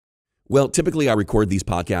Well, typically I record these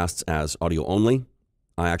podcasts as audio only.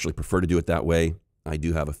 I actually prefer to do it that way. I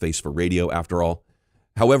do have a face for radio after all.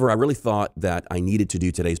 However, I really thought that I needed to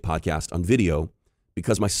do today's podcast on video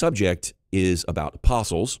because my subject is about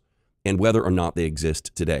apostles and whether or not they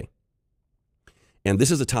exist today. And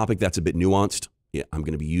this is a topic that's a bit nuanced. I'm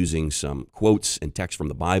going to be using some quotes and text from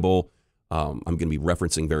the Bible. I'm going to be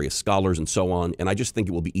referencing various scholars and so on. And I just think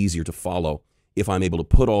it will be easier to follow if I'm able to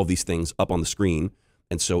put all these things up on the screen.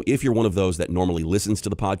 And so if you're one of those that normally listens to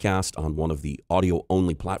the podcast on one of the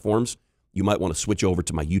audio-only platforms, you might want to switch over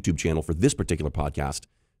to my YouTube channel for this particular podcast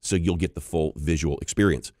so you'll get the full visual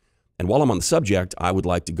experience. And while I'm on the subject, I would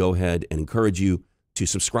like to go ahead and encourage you to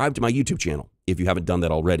subscribe to my YouTube channel if you haven't done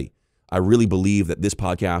that already. I really believe that this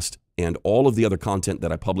podcast and all of the other content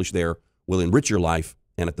that I publish there will enrich your life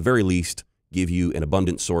and at the very least give you an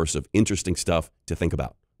abundant source of interesting stuff to think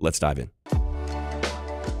about. Let's dive in.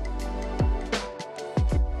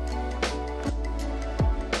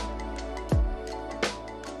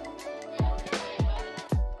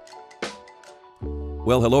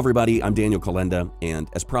 Well, hello everybody, I'm Daniel Kolenda, and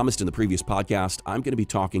as promised in the previous podcast, I'm going to be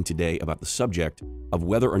talking today about the subject of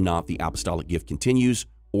whether or not the apostolic gift continues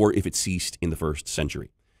or if it ceased in the first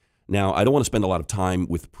century. Now, I don't want to spend a lot of time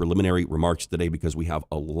with preliminary remarks today because we have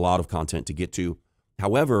a lot of content to get to.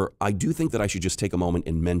 However, I do think that I should just take a moment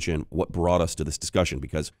and mention what brought us to this discussion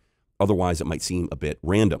because otherwise it might seem a bit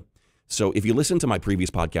random. So if you listen to my previous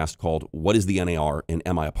podcast called What is the NAR and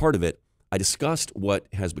Am I a Part of It?, I discussed what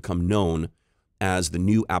has become known as the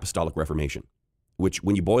New Apostolic Reformation, which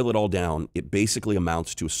when you boil it all down, it basically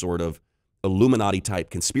amounts to a sort of Illuminati-type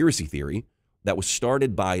conspiracy theory that was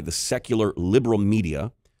started by the secular liberal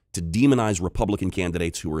media to demonize Republican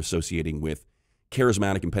candidates who were associating with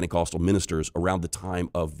charismatic and Pentecostal ministers around the time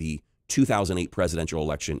of the 2008 presidential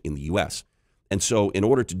election in the U.S. And so in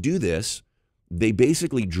order to do this, they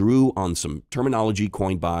basically drew on some terminology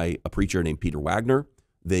coined by a preacher named Peter Wagner.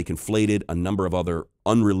 They conflated a number of other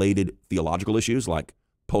unrelated theological issues like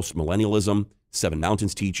postmillennialism, Seven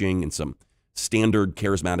Mountains teaching, and some standard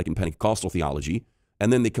charismatic and Pentecostal theology.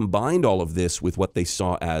 And then they combined all of this with what they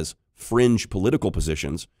saw as fringe political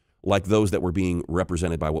positions, like those that were being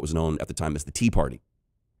represented by what was known at the time as the Tea Party.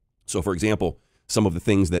 So, for example, some of the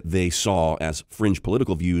things that they saw as fringe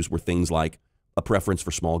political views were things like a preference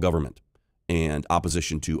for small government and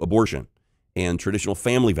opposition to abortion and traditional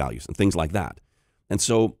family values and things like that. And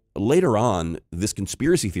so later on, this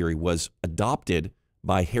conspiracy theory was adopted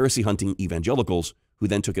by heresy-hunting evangelicals who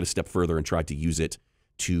then took it a step further and tried to use it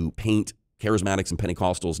to paint charismatics and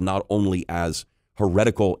Pentecostals not only as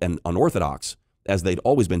heretical and unorthodox, as they'd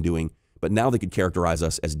always been doing, but now they could characterize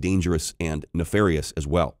us as dangerous and nefarious as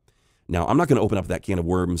well. Now, I'm not going to open up that can of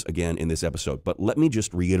worms again in this episode, but let me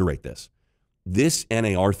just reiterate this. This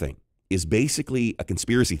NAR thing is basically a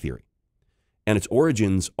conspiracy theory, and its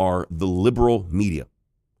origins are the liberal media.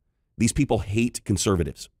 These people hate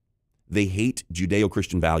conservatives. They hate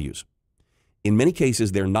Judeo-Christian values. In many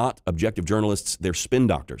cases, they're not objective journalists, they're spin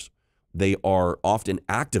doctors. They are often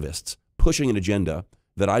activists pushing an agenda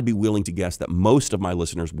that I'd be willing to guess that most of my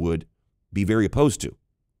listeners would be very opposed to.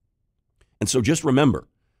 And so just remember,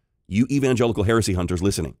 you evangelical heresy hunters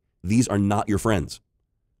listening, these are not your friends.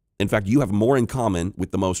 In fact, you have more in common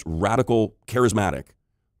with the most radical charismatic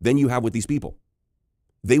than you have with these people.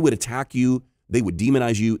 They would attack you, they would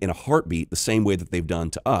demonize you in a heartbeat the same way that they've done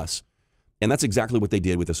to us. And that's exactly what they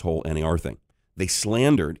did with this whole NAR thing. They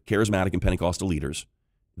slandered charismatic and Pentecostal leaders.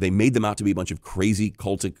 They made them out to be a bunch of crazy,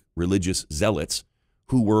 cultic, religious zealots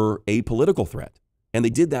who were a political threat. And they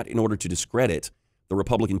did that in order to discredit the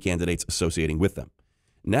Republican candidates associating with them.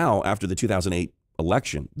 Now, after the 2008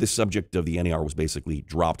 election, this subject of the NAR was basically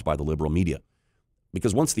dropped by the liberal media.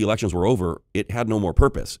 Because once the elections were over, it had no more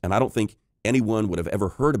purpose. And I don't think anyone would have ever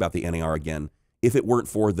heard about the NAR again if it weren't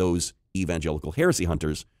for those evangelical heresy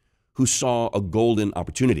hunters who saw a golden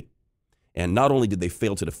opportunity. And not only did they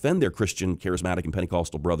fail to defend their Christian, charismatic, and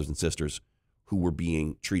Pentecostal brothers and sisters who were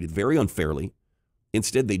being treated very unfairly,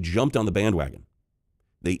 instead they jumped on the bandwagon.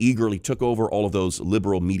 They eagerly took over all of those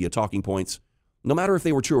liberal media talking points, no matter if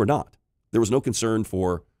they were true or not. There was no concern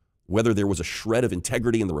for whether there was a shred of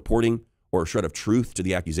integrity in the reporting or a shred of truth to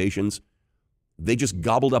the accusations. They just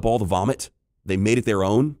gobbled up all the vomit. They made it their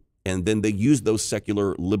own, and then they used those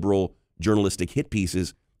secular, liberal, journalistic hit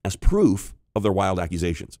pieces as proof of their wild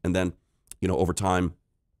accusations. And then, over time,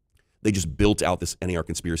 they just built out this NAR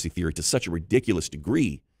conspiracy theory to such a ridiculous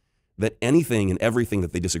degree that anything and everything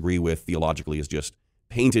that they disagree with theologically is just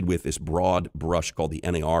painted with this broad brush called the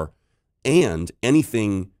NAR, and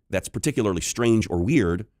anything that's particularly strange or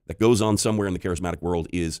weird that goes on somewhere in the charismatic world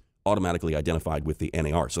is automatically identified with the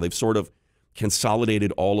NAR. So they've sort of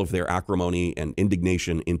consolidated all of their acrimony and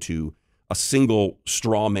indignation into a single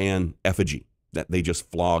straw man effigy that they just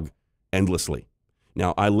flog endlessly.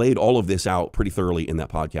 Now, I laid all of this out pretty thoroughly in that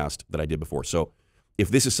podcast that I did before. So if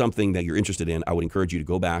this is something that you're interested in, I would encourage you to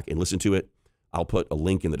go back and listen to it. I'll put a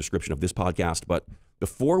link in the description of this podcast. But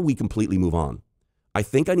before we completely move on, I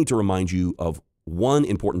think I need to remind you of one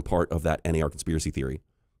important part of that NAR conspiracy theory,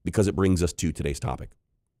 because it brings us to today's topic.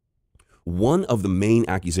 One of the main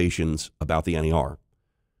accusations about the NAR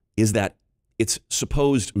is that its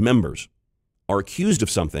supposed members are accused of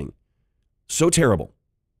something so terrible,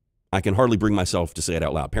 I can hardly bring myself to say it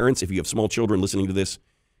out loud. Parents, if you have small children listening to this,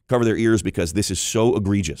 cover their ears, because this is so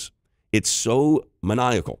egregious. It's so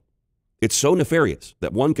maniacal. It's so nefarious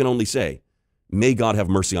that one can only say, may God have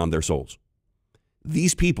mercy on their souls.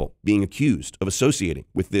 These people being accused of associating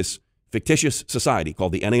with this fictitious society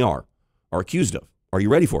called the NAR are accused of, are you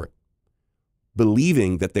ready for it?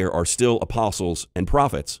 Believing that there are still apostles and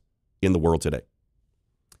prophets in the world today.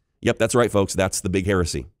 Yep, that's right, folks. That's the big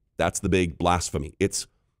heresy. That's the big blasphemy. It's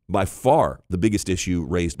by far the biggest issue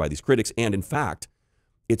raised by these critics. And in fact,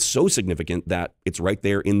 it's so significant that it's right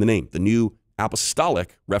there in the name, the new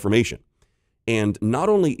Apostolic Reformation. And not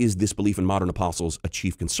only is this belief in modern apostles a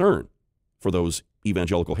chief concern for those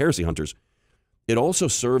evangelical heresy hunters, it also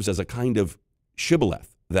serves as a kind of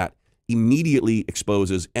shibboleth that immediately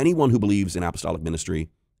exposes anyone who believes in apostolic ministry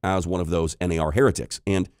as one of those NAR heretics.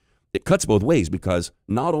 And it cuts both ways, because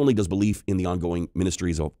not only does belief in the ongoing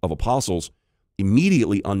ministries of apostles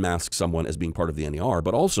immediately unmask someone as being part of the NAR,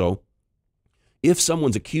 but also, if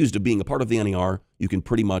someone's accused of being a part of the NAR, you can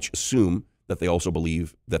pretty much assume that they also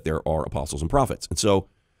believe that there are apostles and prophets. And so,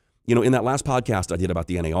 in that last podcast I did about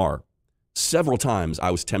the NAR, several times I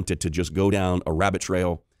was tempted to just go down a rabbit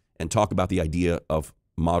trail and talk about the idea of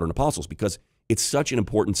modern apostles, because it's such an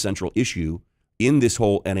important central issue in this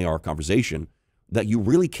whole NAR conversation that you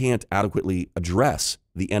really can't adequately address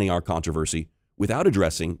the NAR controversy without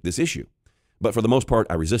addressing this issue. But for the most part,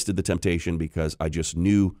 I resisted the temptation, because I just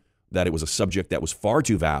knew that it was a subject that was far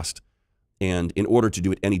too vast. And in order to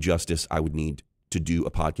do it any justice, I would need to do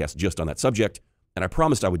a podcast just on that subject. And I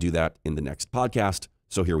promised I would do that in the next podcast.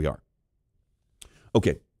 So here we are.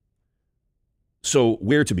 Okay. So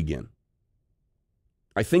where to begin?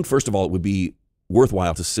 I think, first of all, it would be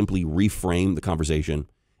worthwhile to simply reframe the conversation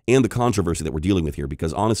and the controversy that we're dealing with here,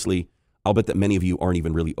 because honestly, I'll bet that many of you aren't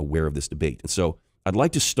even really aware of this debate. And so I'd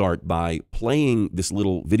like to start by playing this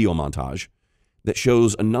little video montage that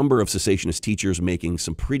shows a number of cessationist teachers making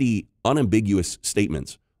some pretty unambiguous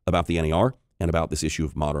statements about the NAR and about this issue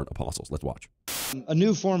of modern apostles. Let's watch. A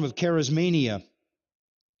new form of charismania,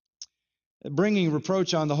 bringing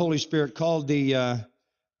reproach on the Holy Spirit, called the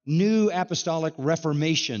New Apostolic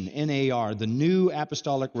Reformation, NAR, the New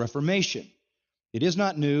Apostolic Reformation. It is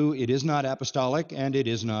not new, it is not apostolic, and it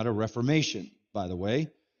is not a reformation, by the way.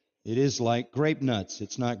 It is like grape nuts.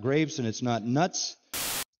 It's not grapes and it's not nuts.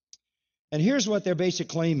 And here's what their basic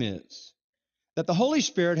claim is: that the Holy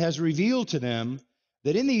Spirit has revealed to them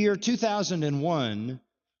that in the year 2001,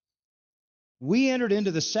 we entered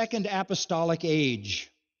into the second apostolic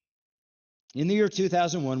age. In the year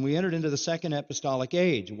 2001, we entered into the second apostolic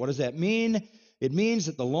age. What does that mean? It means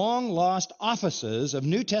that the long-lost offices of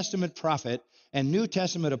New Testament prophet and New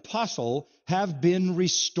Testament apostle have been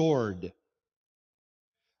restored.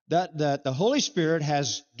 That the Holy Spirit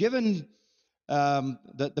has given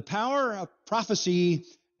the power of prophecy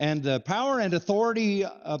and the power and authority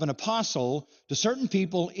of an apostle to certain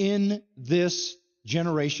people in this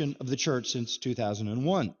generation of the church since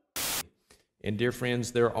 2001. And dear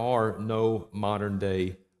friends, there are no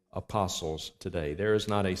modern-day apostles today. There is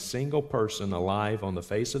not a single person alive on the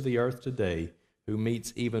face of the earth today who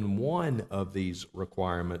meets even one of these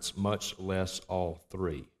requirements, much less all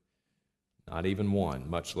three. Not even one,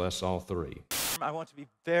 much less all three. I want to be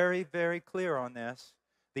very, very clear on this.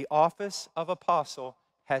 The office of apostle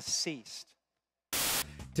has ceased.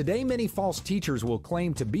 Today, many false teachers will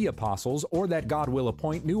claim to be apostles or that God will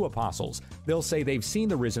appoint new apostles. They'll say they've seen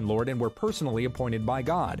the risen Lord and were personally appointed by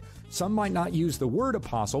God. Some might not use the word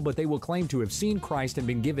apostle, but they will claim to have seen Christ and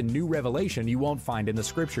been given new revelation you won't find in the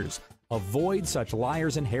Scriptures. Avoid such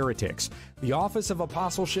liars and heretics. The office of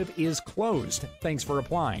apostleship is closed. Thanks for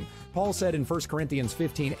applying. Paul said in 1 Corinthians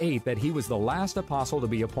 15:8 that he was the last apostle to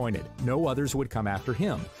be appointed. No others would come after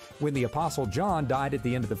him. When the apostle John died at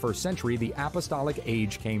the end of the first century, the apostolic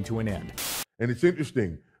age came to an end. And it's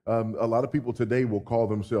interesting. A lot of people today will call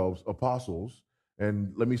themselves apostles.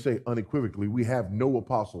 And let me say unequivocally, we have no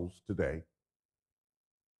apostles today.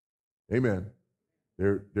 Amen.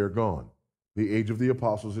 They're gone. The age of the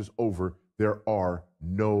apostles is over. There are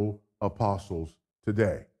no apostles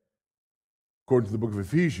today. According to the book of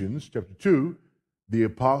Ephesians, chapter 2, the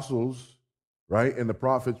apostles, right, and the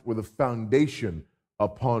prophets were the foundation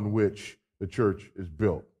upon which the church is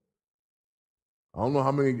built. I don't know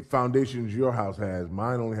how many foundations your house has.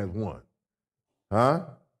 Mine only has one. Huh?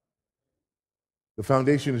 The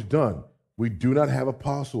foundation is done. We do not have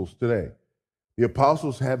apostles today. The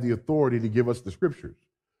apostles have the authority to give us the scriptures.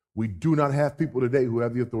 We do not have people today who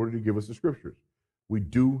have the authority to give us the scriptures. We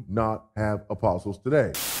do not have apostles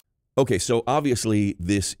today. Okay, so obviously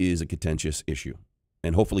this is a contentious issue,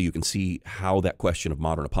 and hopefully you can see how that question of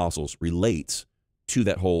modern apostles relates to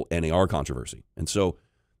that whole NAR controversy. And so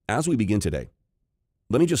as we begin today,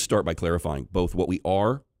 let me just start by clarifying both what we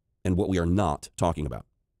are and what we are not talking about.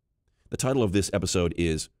 The title of this episode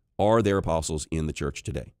is, Are there apostles in the church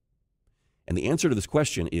today? And the answer to this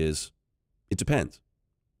question is, it depends.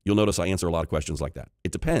 You'll notice I answer a lot of questions like that.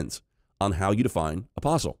 It depends on how you define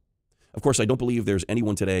apostle. Of course, I don't believe there's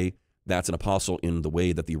anyone today that's an apostle in the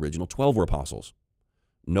way that the original 12 were apostles.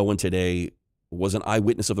 No one today was an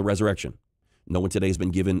eyewitness of the resurrection. No one today has been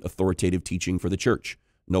given authoritative teaching for the church.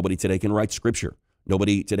 Nobody today can write scripture.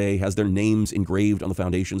 Nobody today has their names engraved on the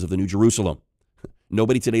foundations of the New Jerusalem.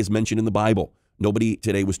 Nobody today is mentioned in the Bible. Nobody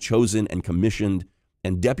today was chosen and commissioned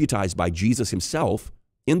and deputized by Jesus himself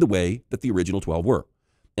in the way that the original 12 were.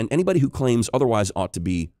 And anybody who claims otherwise ought to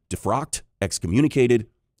be defrocked, excommunicated,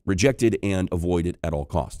 rejected, and avoided at all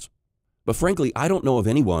costs. But frankly, I don't know of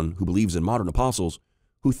anyone who believes in modern apostles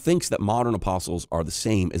who thinks that modern apostles are the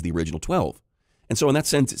same as the original 12. And so in that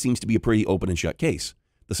sense, it seems to be a pretty open and shut case.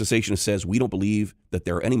 The cessationist says, we don't believe that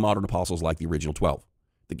there are any modern apostles like the original 12.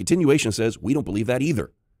 The continuation says, we don't believe that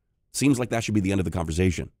either. Seems like that should be the end of the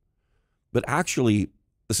conversation. But actually,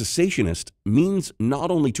 the cessationist means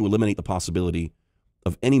not only to eliminate the possibility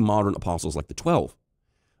of any modern apostles like the 12,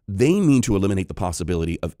 they mean to eliminate the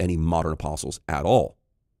possibility of any modern apostles at all.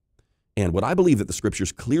 And what I believe that the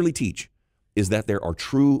scriptures clearly teach is that there are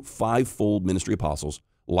true fivefold ministry apostles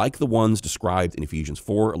like the ones described in Ephesians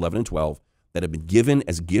 4, 11, and 12 that have been given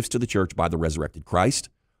as gifts to the church by the resurrected Christ.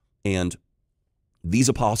 And these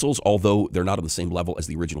apostles, although they're not on the same level as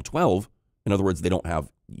the original 12, in other words, they don't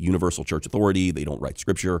have universal church authority, they don't write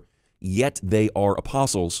scripture, yet they are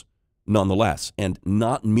apostles nonetheless, and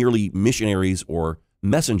not merely missionaries or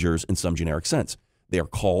messengers in some generic sense. They are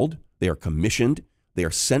called, they are commissioned, they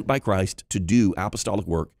are sent by Christ to do apostolic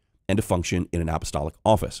work and to function in an apostolic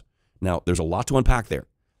office. Now, there's a lot to unpack there,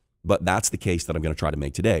 but that's the case that I'm going to try to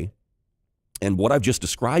make today. And what I've just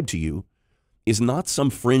described to you is not some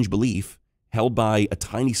fringe belief held by a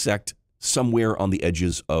tiny sect somewhere on the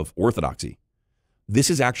edges of orthodoxy. This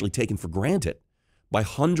is actually taken for granted by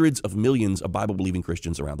hundreds of millions of Bible-believing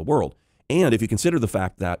Christians around the world. And if you consider the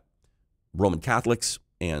fact that Roman Catholics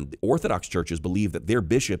and the Orthodox churches believe that their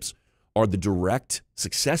bishops are the direct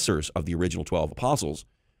successors of the original 12 apostles,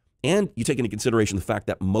 and you take into consideration the fact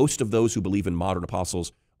that most of those who believe in modern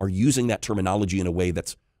apostles are using that terminology in a way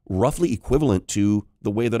that's roughly equivalent to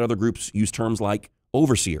the way that other groups use terms like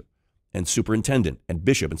overseer and superintendent and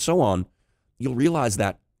bishop and so on, you'll realize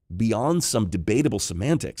that beyond some debatable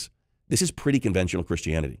semantics, this is pretty conventional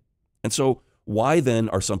Christianity. And so why then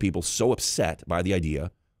are some people so upset by the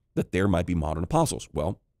idea that there might be modern apostles?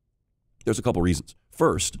 Well, there's a couple reasons.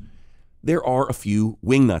 First, there are a few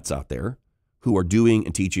wingnuts out there who are doing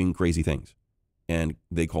and teaching crazy things, and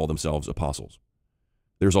they call themselves apostles.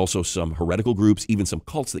 There's also some heretical groups, even some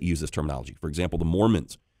cults that use this terminology. For example, the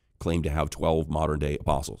Mormons claim to have 12 modern-day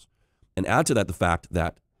apostles. And add to that the fact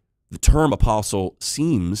that the term apostle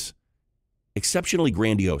seems exceptionally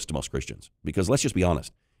grandiose to most Christians, because let's just be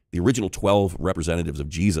honest, the original 12 representatives of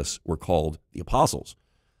Jesus were called the apostles.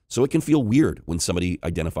 So it can feel weird when somebody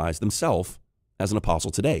identifies themselves as an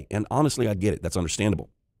apostle today. And honestly, I get it. That's understandable.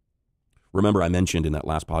 Remember, I mentioned in that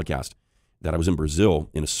last podcast that I was in Brazil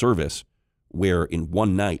in a service where in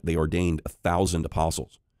one night they ordained 1,000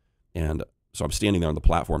 apostles. And so I'm standing there on the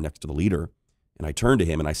platform next to the leader, and I turned to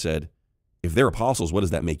him and I said, if they're apostles, what does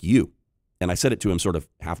that make you? And I said it to him sort of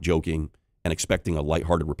half joking and expecting a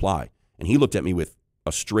lighthearted reply. And he looked at me with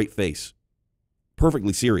a straight face,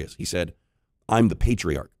 perfectly serious. He said, I'm the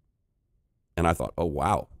patriarch. And I thought, oh,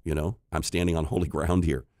 wow, I'm standing on holy ground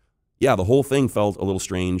here. Yeah, the whole thing felt a little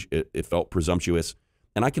strange. It felt presumptuous.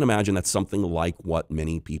 And I can imagine that's something like what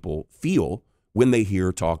many people feel when they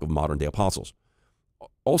hear talk of modern-day apostles.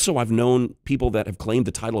 Also, I've known people that have claimed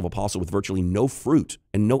the title of apostle with virtually no fruit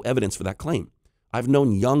and no evidence for that claim. I've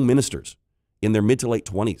known young ministers in their mid to late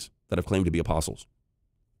 20s that have claimed to be apostles.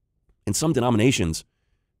 In some denominations,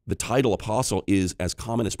 the title apostle is as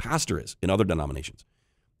common as pastor is in other denominations.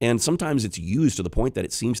 And sometimes it's used to the point that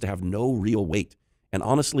it seems to have no real weight. And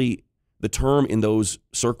honestly, the term in those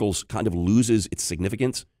circles kind of loses its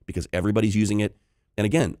significance because everybody's using it. And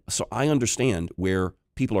again, so I understand where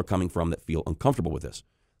people are coming from that feel uncomfortable with this.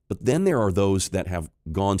 But then there are those that have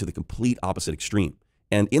gone to the complete opposite extreme.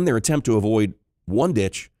 And in their attempt to avoid one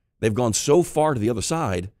ditch, they've gone so far to the other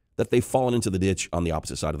side that they've fallen into the ditch on the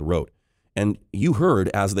opposite side of the road. And you heard,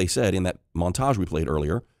 as they said in that montage we played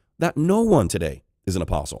earlier, that no one today is an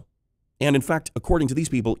apostle. And in fact, according to these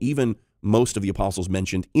people, even most of the apostles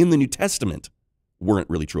mentioned in the New Testament weren't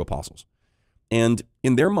really true apostles. And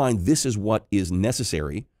in their mind, this is what is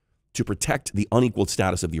necessary to protect the unequaled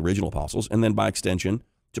status of the original apostles, and then by extension,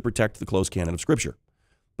 to protect the closed canon of Scripture.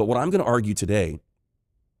 But what I'm going to argue today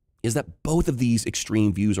is that both of these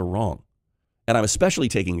extreme views are wrong. And I'm especially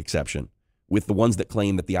taking exception with the ones that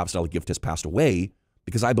claim that the apostolic gift has passed away,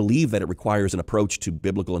 because I believe that it requires an approach to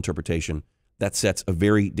biblical interpretation that sets a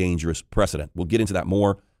very dangerous precedent. We'll get into that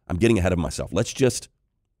more. I'm getting ahead of myself. Let's just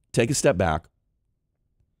take a step back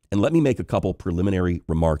and let me make a couple preliminary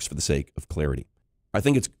remarks for the sake of clarity. I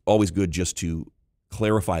think it's always good just to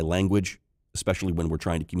clarify language, especially when we're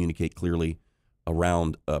trying to communicate clearly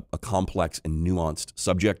around a complex and nuanced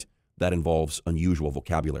subject that involves unusual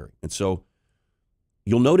vocabulary. And so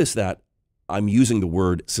you'll notice that I'm using the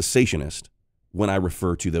word cessationist when I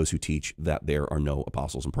refer to those who teach that there are no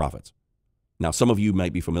apostles and prophets. Now, some of you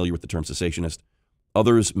might be familiar with the term cessationist.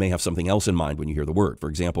 Others may have something else in mind when you hear the word. For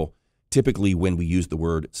example, typically when we use the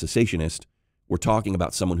word cessationist, we're talking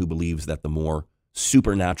about someone who believes that the more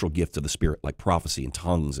supernatural gifts of the Spirit, like prophecy and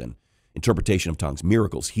tongues and interpretation of tongues,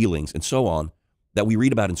 miracles, healings, and so on, that we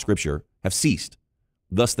read about in Scripture have ceased.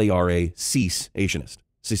 Thus, they are a cessationist.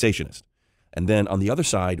 And then on the other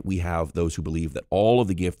side, we have those who believe that all of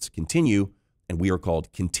the gifts continue, and we are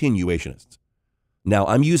called continuationists. Now,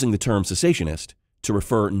 I'm using the term cessationist to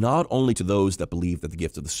refer not only to those that believe that the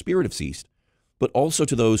gifts of the Spirit have ceased, but also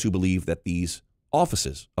to those who believe that these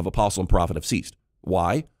offices of apostle and prophet have ceased.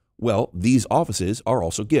 Why? Well, these offices are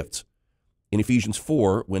also gifts. In Ephesians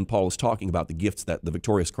 4, when Paul is talking about the gifts that the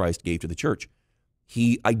victorious Christ gave to the church,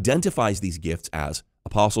 he identifies these gifts as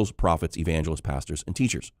apostles, prophets, evangelists, pastors, and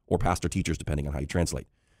teachers, or pastor-teachers, depending on how you translate.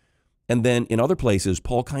 And then in other places,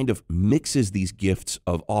 Paul kind of mixes these gifts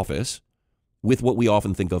of office with what we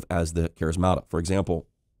often think of as the charismata. For example,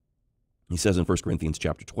 he says in 1 Corinthians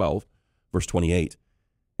chapter 12, verse 28,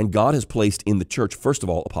 and God has placed in the church, first of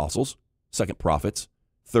all, apostles, second, prophets,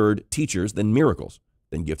 third, teachers, then miracles,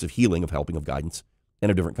 then gifts of healing, of helping, of guidance, and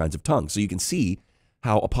of different kinds of tongues. So you can see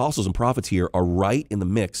how apostles and prophets here are right in the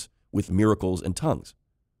mix with miracles and tongues.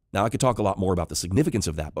 Now, I could talk a lot more about the significance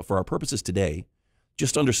of that, but for our purposes today,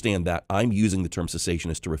 just understand that I'm using the term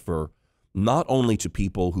cessationist to refer not only to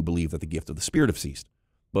people who believe that the gift of the Spirit have ceased,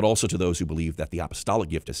 but also to those who believe that the apostolic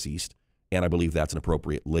gift has ceased, and I believe that's an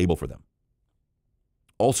appropriate label for them.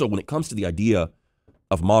 Also, when it comes to the idea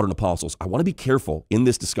of modern apostles, I want to be careful in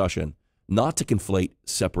this discussion not to conflate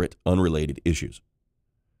separate, unrelated issues.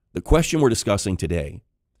 The question we're discussing today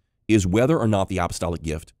is whether or not the apostolic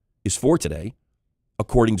gift is for today,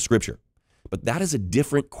 according to Scripture. But that is a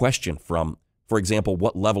different question from, for example,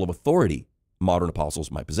 what level of authority modern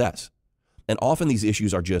apostles might possess. And often these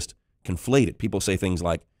issues are just conflated. People say things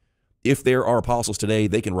like, if there are apostles today,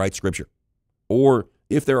 they can write Scripture. Or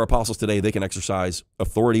if there are apostles today, they can exercise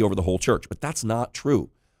authority over the whole church. But that's not true.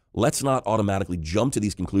 Let's not automatically jump to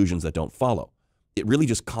these conclusions that don't follow. It really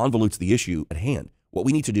just convolutes the issue at hand. What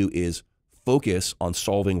we need to do is focus on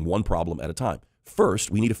solving one problem at a time.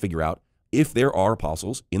 First, we need to figure out if there are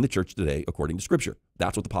apostles in the church today according to Scripture.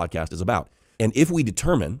 That's what the podcast is about. And if we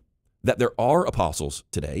determine that there are apostles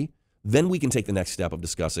today, then we can take the next step of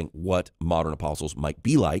discussing what modern apostles might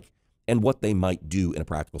be like and what they might do in a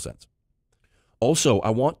practical sense. Also, I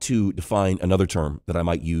want to define another term that I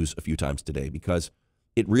might use a few times today because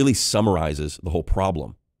it really summarizes the whole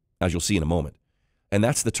problem, as you'll see in a moment. And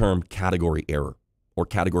that's the term category error or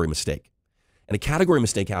category mistake. And a category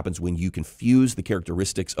mistake happens when you confuse the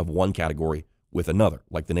characteristics of one category with another,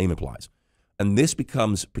 like the name implies. And this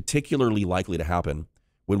becomes particularly likely to happen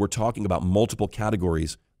when we're talking about multiple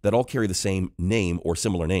categories that all carry the same name or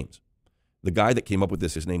similar names. The guy that came up with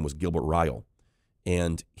this, his name was Gilbert Ryle.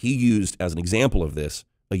 And he used as an example of this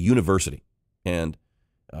a university. And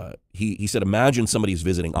he said, imagine somebody's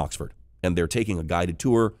visiting Oxford and they're taking a guided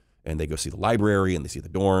tour and they go see the library and they see the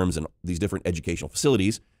dorms and these different educational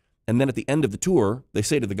facilities. And then at the end of the tour, they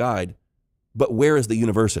say to the guide, but where is the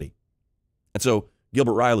university? And so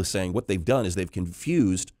Gilbert Ryle is saying what they've done is they've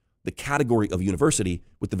confused the category of university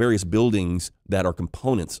with the various buildings that are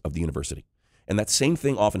components of the university. And that same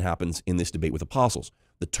thing often happens in this debate with apostles.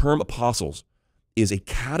 The term apostles is a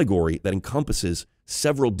category that encompasses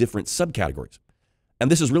several different subcategories. And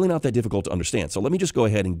this is really not that difficult to understand. So let me just go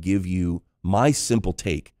ahead and give you my simple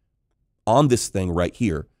take on this thing right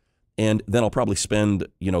here. And then I'll probably spend,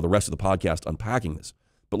 the rest of the podcast unpacking this.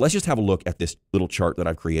 But let's just have a look at this little chart that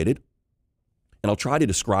I've created. And I'll try to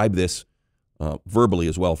describe this verbally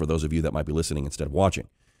as well for those of you that might be listening instead of watching.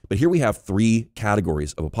 But here we have 3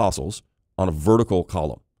 categories of apostles on a vertical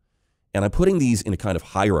column. And I'm putting these in a kind of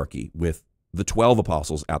hierarchy with the 12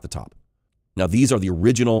 apostles at the top. Now, these are the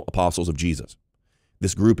original apostles of Jesus.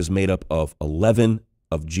 This group is made up of 11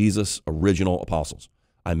 of Jesus' original apostles.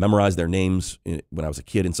 I memorized their names when I was a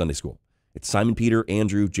kid in Sunday school. It's Simon Peter,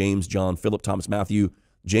 Andrew, James, John, Philip, Thomas, Matthew,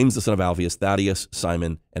 James the son of Alphaeus, Thaddeus,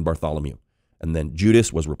 Simon, and Bartholomew. And then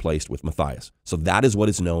Judas was replaced with Matthias. So that is what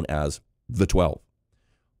is known as the 12.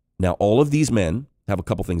 Now, all of these men have a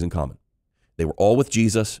couple things in common. They were all with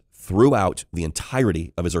Jesus throughout the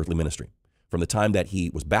entirety of his earthly ministry, from the time that he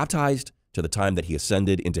was baptized to the time that he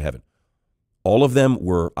ascended into heaven. All of them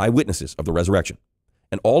were eyewitnesses of the resurrection.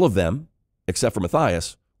 And all of them, except for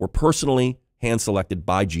Matthias, were personally hand-selected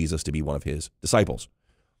by Jesus to be one of his disciples.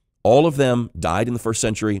 All of them died in the first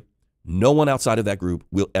century. No one outside of that group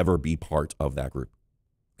will ever be part of that group.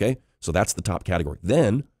 Okay? So that's the top category.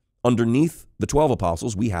 Then, underneath the 12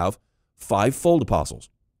 apostles, we have 5-fold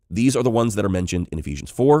apostles. These are the ones that are mentioned in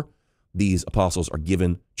Ephesians 4. These apostles are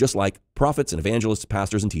given, just like prophets and evangelists,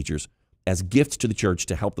 pastors and teachers, as gifts to the church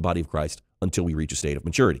to help the body of Christ until we reach a state of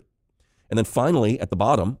maturity. And then finally, at the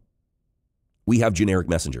bottom, we have generic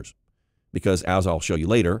messengers, because as I'll show you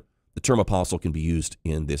later, the term apostle can be used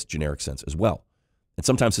in this generic sense as well. And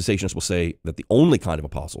sometimes cessationists will say that the only kind of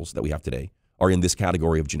apostles that we have today are in this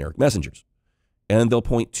category of generic messengers. And they'll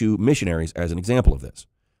point to missionaries as an example of this.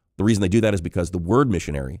 The reason they do that is because the word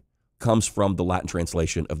missionary comes from the Latin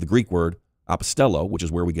translation of the Greek word apostello, which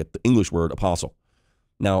is where we get the English word apostle.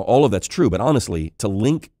 Now, all of that's true, but honestly, to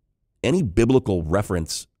link any biblical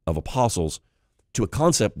reference of apostles to a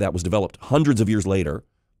concept that was developed hundreds of years later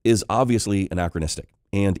is obviously anachronistic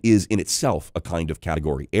and is in itself a kind of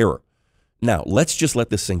category error. Now, let's just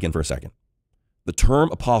let this sink in for a second. The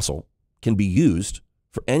term apostle can be used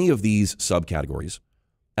for any of these subcategories,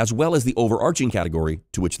 as well as the overarching category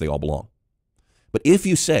to which they all belong. But if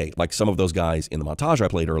you say, like some of those guys in the montage I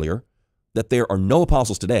played earlier, that there are no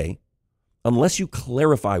apostles today, unless you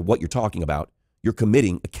clarify what you're talking about, you're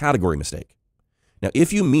committing a category mistake. Now,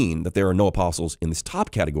 if you mean that there are no apostles in this top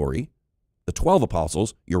category, the 12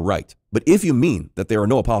 apostles, you're right. But if you mean that there are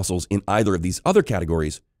no apostles in either of these other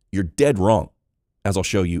categories, you're dead wrong, as I'll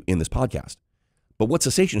show you in this podcast. But what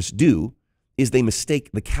cessationists do is they mistake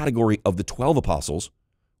the category of the 12 apostles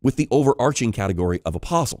with the overarching category of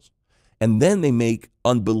apostles. And then they make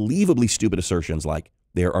unbelievably stupid assertions like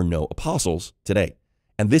there are no apostles today.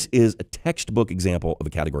 And this is a textbook example of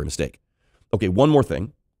a category mistake. Okay, one more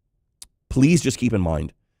thing. Please just keep in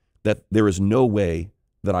mind that there is no way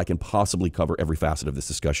that I can possibly cover every facet of this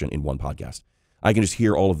discussion in one podcast. I can just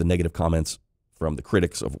hear all of the negative comments from the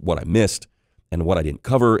critics of what I missed and what I didn't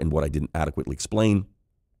cover and what I didn't adequately explain.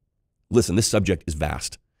 Listen, this subject is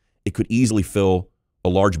vast. It could easily fill a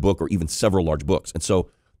large book or even several large books. And so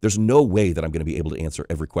there's no way that I'm going to be able to answer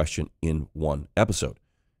every question in one episode.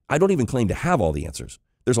 I don't even claim to have all the answers.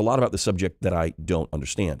 There's a lot about the subject that I don't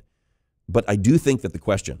understand. But I do think that the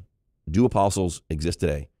question, do apostles exist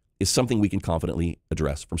today, is something we can confidently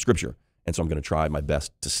address from Scripture. And so I'm going to try my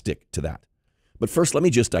best to stick to that. But first, let me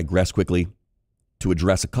just digress quickly to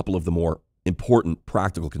address a couple of the more important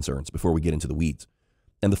practical concerns before we get into the weeds.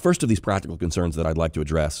 And the first of these practical concerns that I'd like to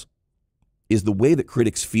address is the way that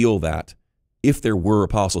critics feel that if there were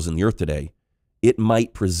apostles in the earth today, it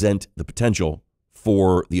might present the potential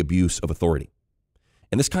for the abuse of authority.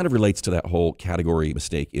 And this kind of relates to that whole category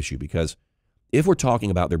mistake issue, because if we're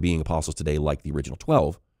talking about there being apostles today like the original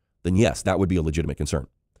 12, then yes, that would be a legitimate concern.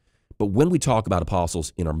 But when we talk about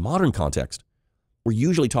apostles in our modern context, we're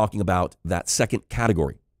usually talking about that second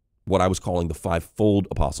category, what I was calling the 5-fold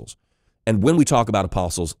apostles. And when we talk about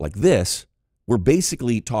apostles like this, we're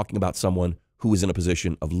basically talking about someone who is in a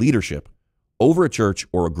position of leadership over a church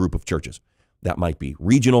or a group of churches. That might be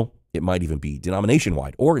regional, it might even be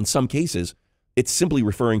denomination-wide, or in some cases, it's simply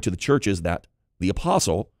referring to the churches that the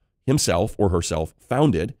apostle himself or herself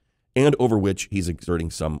founded and over which he's exerting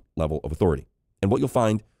some level of authority. And what you'll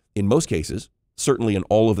find in most cases, certainly in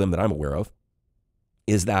all of them that I'm aware of,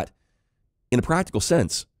 is that in a practical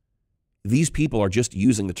sense, these people are just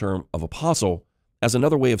using the term of apostle as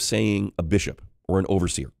another way of saying a bishop or an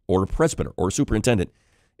overseer or a presbyter or a superintendent,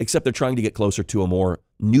 except they're trying to get closer to a more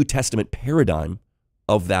New Testament paradigm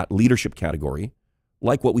of that leadership category,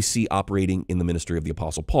 like what we see operating in the ministry of the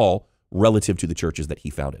Apostle Paul relative to the churches that he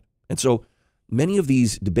founded. And so many of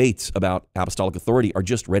these debates about apostolic authority are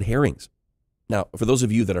just red herrings. Now, for those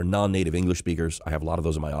of you that are non-native English speakers, I have a lot of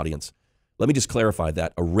those in my audience. Let me just clarify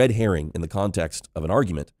that a red herring in the context of an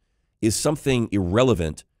argument is something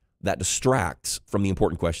irrelevant that distracts from the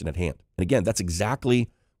important question at hand. And again, that's exactly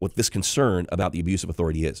what this concern about the abuse of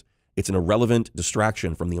authority is. It's an irrelevant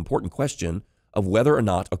distraction from the important question of whether or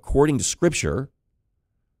not, according to Scripture,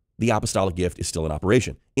 the apostolic gift is still in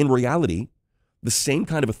operation. In reality, the same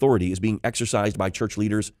kind of authority is being exercised by church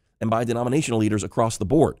leaders and by denominational leaders across the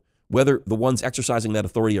board, whether the ones exercising that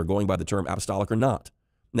authority are going by the term apostolic or not.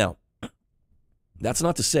 Now, that's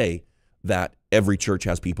not to say that every church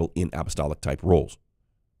has people in apostolic type roles,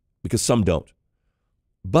 because some don't.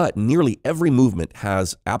 But nearly every movement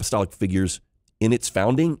has apostolic figures in its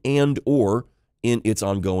founding and or in its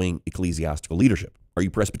ongoing ecclesiastical leadership. Are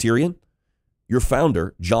you Presbyterian? Your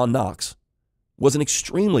founder, John Knox, was an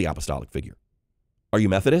extremely apostolic figure. Are you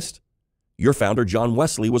Methodist? Your founder, John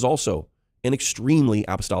Wesley, was also an extremely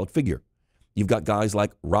apostolic figure. You've got guys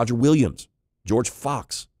like Roger Williams, George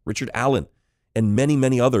Fox, Richard Allen, and many,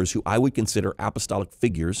 many others who I would consider apostolic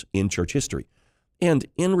figures in church history. And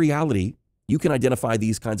in reality, you can identify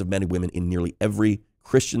these kinds of men and women in nearly every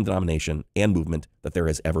Christian denomination and movement that there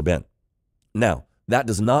has ever been. Now, that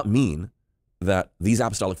does not mean that these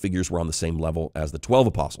apostolic figures were on the same level as the 12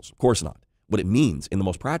 apostles. Of course not. What it means, in the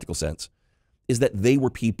most practical sense, is that they were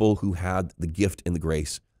people who had the gift and the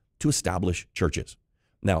grace to establish churches.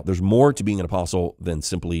 Now, there's more to being an apostle than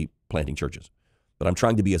simply planting churches. But I'm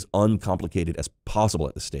trying to be as uncomplicated as possible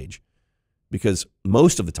at this stage, because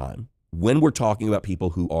most of the time, when we're talking about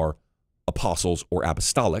people who are apostles or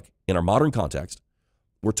apostolic in our modern context,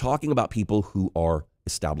 we're talking about people who are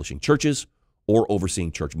establishing churches or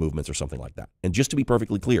overseeing church movements or something like that. And just to be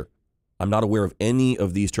perfectly clear, I'm not aware of any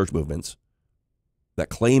of these church movements that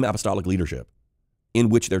claim apostolic leadership in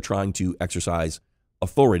which they're trying to exercise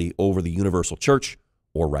authority over the universal church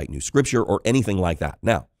or write new scripture or anything like that.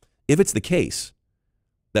 Now, if it's the case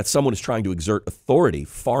that someone is trying to exert authority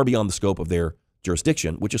far beyond the scope of their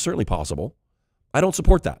jurisdiction, which is certainly possible, I don't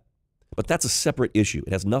support that. But that's a separate issue.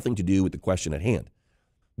 It has nothing to do with the question at hand,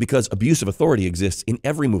 because abuse of authority exists in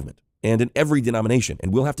every movement and in every denomination,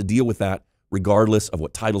 and we'll have to deal with that regardless of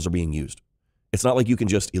what titles are being used. It's not like you can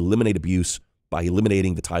just eliminate abuse by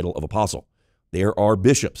eliminating the title of apostle. There are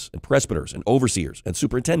bishops and presbyters and overseers and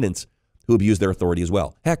superintendents who abuse their authority as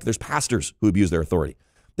well. Heck, there's pastors who abuse their authority.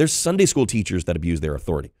 There's Sunday school teachers that abuse their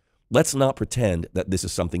authority. Let's not pretend that this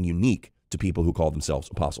is something unique to people who call themselves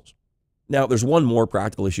apostles. Now, there's one more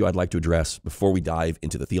practical issue I'd like to address before we dive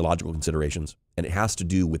into the theological considerations, and it has to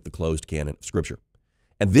do with the closed canon of Scripture.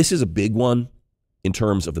 And this is a big one in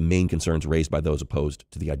terms of the main concerns raised by those opposed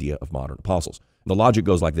to the idea of modern apostles. And the logic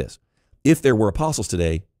goes like this. If there were apostles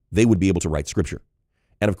today, they would be able to write Scripture.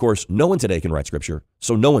 And of course, no one today can write Scripture,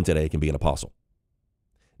 so no one today can be an apostle.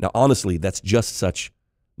 Now, honestly, that's just such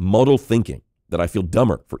muddled thinking that I feel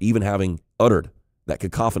dumber for even having uttered that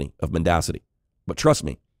cacophony of mendacity. But trust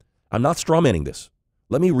me, I'm not strawmanning this.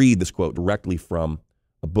 Let me read this quote directly from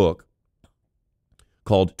a book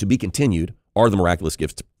called To Be Continued, Are the Miraculous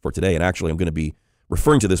Gifts for Today? And actually, I'm going to be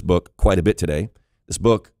referring to this book quite a bit today. This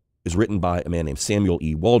book is written by a man named Samuel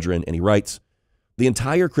E. Waldron, and he writes, "The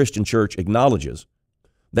entire Christian church acknowledges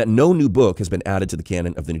that no new book has been added to the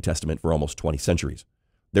canon of the New Testament for almost 20 centuries.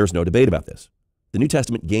 There's no debate about this. The New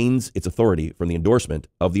Testament gains its authority from the endorsement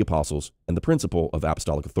of the apostles and the principle of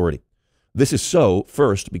apostolic authority. This is so,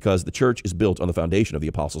 first, because the church is built on the foundation of the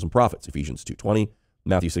apostles and prophets, Ephesians 2:20,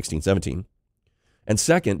 Matthew 16:17. And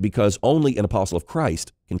second, because only an apostle of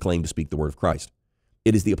Christ can claim to speak the word of Christ.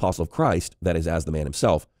 It is the apostle of Christ that is as the man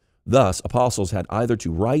himself. Thus, apostles had either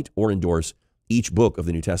to write or endorse each book of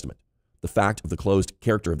the New Testament. The fact of the closed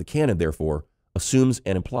character of the canon, therefore, assumes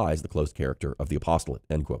and implies the closed character of the apostolate,"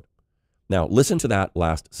 end quote. Now, listen to that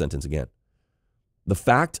last sentence again. The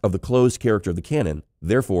fact of the closed character of the canon,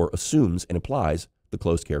 therefore, assumes and implies the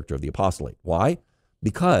closed character of the apostolate. Why?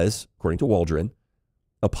 Because, according to Waldron,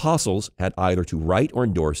 apostles had either to write or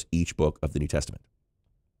endorse each book of the New Testament.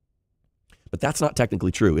 But that's not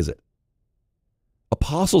technically true, is it?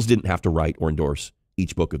 Apostles didn't have to write or endorse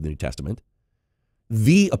each book of the New Testament.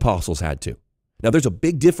 The apostles had to. Now, there's a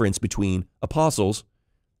big difference between apostles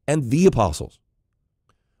and the apostles.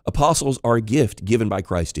 Apostles are a gift given by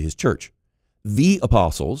Christ to his church. The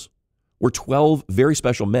apostles were 12 very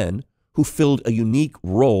special men who filled a unique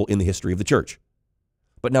role in the history of the church.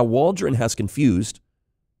 But now Waldron has confused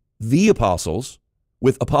the apostles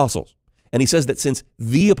with apostles. And he says that since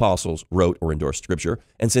the apostles wrote or endorsed Scripture,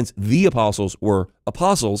 and since the apostles were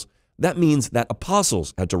apostles, that means that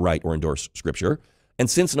apostles had to write or endorse Scripture. And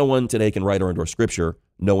since no one today can write or endorse Scripture,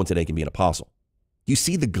 no one today can be an apostle. Do you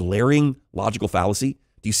see the glaring logical fallacy?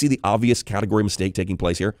 Do you see the obvious category mistake taking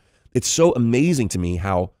place here? It's so amazing to me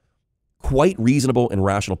how quite reasonable and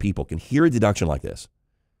rational people can hear a deduction like this,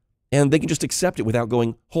 and they can just accept it without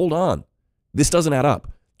going, hold on, this doesn't add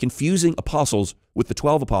up. Confusing apostles with the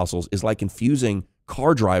 12 apostles is like confusing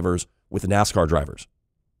car drivers with NASCAR drivers.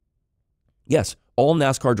 Yes, all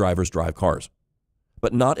NASCAR drivers drive cars,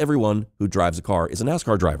 but not everyone who drives a car is a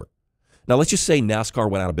NASCAR driver. Now, let's just say NASCAR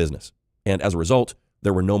went out of business, and as a result,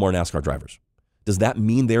 there were no more NASCAR drivers. Does that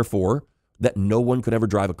mean, therefore, that no one could ever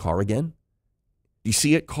drive a car again? You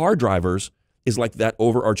see it? Car drivers is like that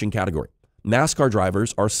overarching category. NASCAR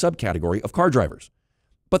drivers are a subcategory of car drivers.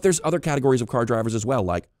 But there's other categories of car drivers as well,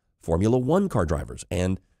 like Formula One car drivers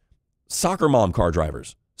and soccer mom car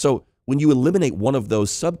drivers. So when you eliminate one of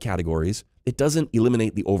those subcategories, it doesn't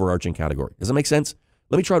eliminate the overarching category. Does that make sense?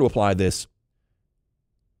 Let me try to apply this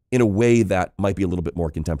in a way that might be a little bit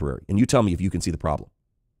more contemporary. And you tell me if you can see the problem.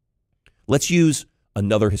 Let's use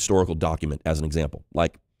another historical document as an example,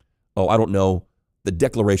 like, the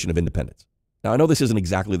Declaration of Independence. Now, I know this isn't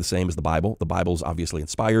exactly the same as the Bible. The Bible is obviously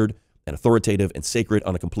inspired and authoritative and sacred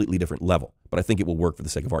on a completely different level, but I think it will work for the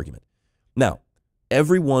sake of argument. Now,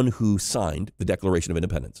 everyone who signed the Declaration of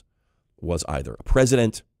Independence was either a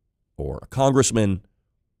president or a congressman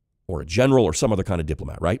or a general or some other kind of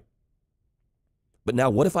diplomat, right? But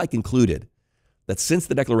now, what if I concluded that since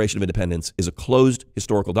the Declaration of Independence is a closed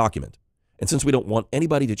historical document, and since we don't want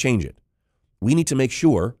anybody to change it, we need to make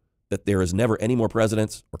sure that there is never any more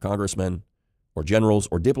presidents or congressmen or generals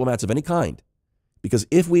or diplomats of any kind? Because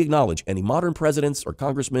if we acknowledge any modern presidents or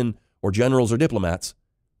congressmen or generals or diplomats,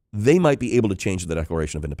 they might be able to change the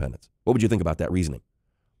Declaration of Independence. What would you think about that reasoning?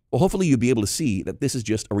 Well, hopefully you'd be able to see that this is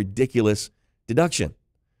just a ridiculous deduction.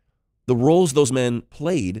 The roles those men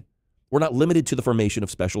played were not limited to the formation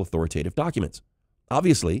of special authoritative documents.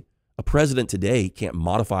 Obviously, a president today can't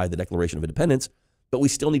modify the Declaration of Independence, but we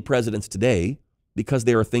still need presidents today because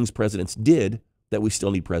there are things presidents did that we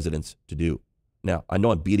still need presidents to do. Now, I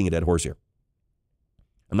know I'm beating a dead horse here.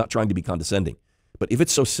 I'm not trying to be condescending, but if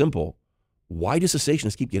it's so simple, why do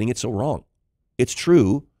cessationists keep getting it so wrong? It's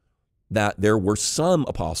true that there were some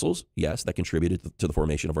apostles, yes, that contributed to the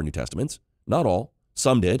formation of our New Testaments. Not all,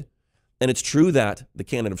 some did. And it's true that the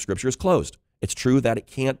canon of Scripture is closed. It's true that it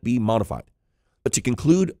can't be modified. But to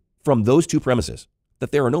conclude from those two premises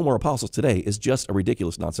that there are no more apostles today is just a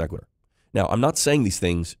ridiculous non sequitur. Now, I'm not saying these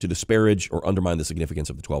things to disparage or undermine the significance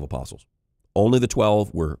of the 12 apostles. Only the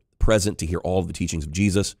 12 were present to hear all of the teachings of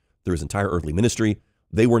Jesus through his entire earthly ministry.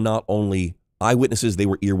 They were not only eyewitnesses, they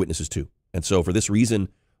were ear witnesses too. And so for this reason,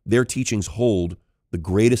 their teachings hold the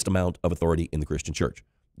greatest amount of authority in the Christian church.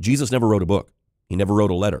 Jesus never wrote a book. He never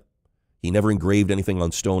wrote a letter. He never engraved anything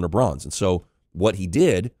on stone or bronze. And so what he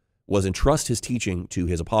did was entrust his teaching to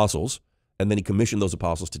his apostles, and then he commissioned those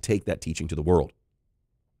apostles to take that teaching to the world.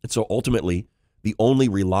 And so ultimately, the only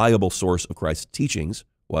reliable source of Christ's teachings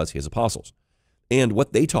was his apostles. And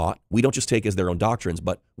what they taught, we don't just take as their own doctrines,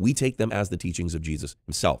 but we take them as the teachings of Jesus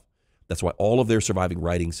himself. That's why all of their surviving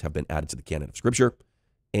writings have been added to the canon of Scripture,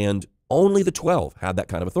 and only the 12 had that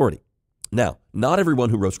kind of authority. Now, not everyone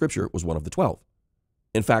who wrote Scripture was one of the 12.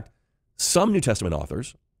 In fact, some New Testament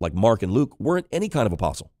authors, like Mark and Luke, weren't any kind of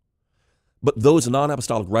apostle. But those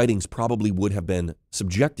non-apostolic writings probably would have been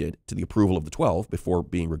subjected to the approval of the 12 before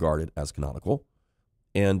being regarded as canonical.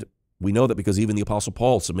 And we know that because even the Apostle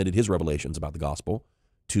Paul submitted his revelations about the gospel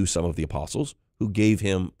to some of the apostles who gave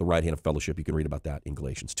him the right hand of fellowship. You can read about that in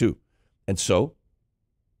Galatians 2. And so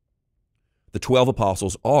the 12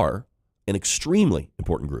 apostles are an extremely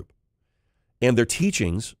important group, and their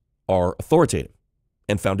teachings are authoritative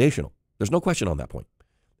and foundational. There's no question on that point.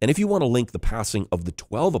 And if you want to link the passing of the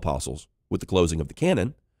 12 apostles with the closing of the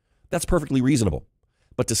canon, that's perfectly reasonable.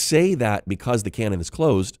 But to say that because the canon is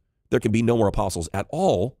closed, there can be no more apostles at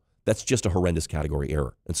all, that's just a horrendous category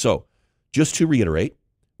error. And so, just to reiterate,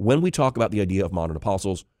 when we talk about the idea of modern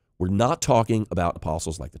apostles, we're not talking about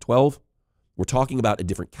apostles like the 12. We're talking about a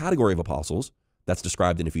different category of apostles that's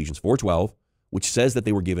described in Ephesians 4:12, which says that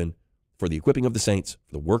they were given for the equipping of the saints,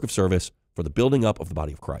 for the work of service, for the building up of the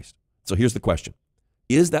body of Christ. So here's the question.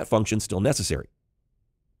 Is that function still necessary?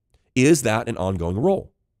 Is that an ongoing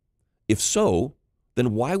role? If so,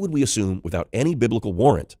 then why would we assume without any biblical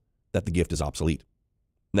warrant that the gift is obsolete?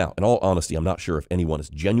 Now, in all honesty, I'm not sure if anyone is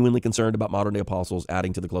genuinely concerned about modern-day apostles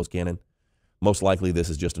adding to the closed canon. Most likely, this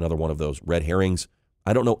is just another one of those red herrings.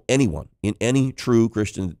 I don't know anyone in any true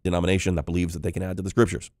Christian denomination that believes that they can add to the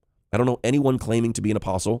Scriptures. I don't know anyone claiming to be an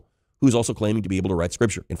apostle who's also claiming to be able to write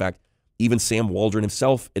Scripture. In fact, even Sam Waldron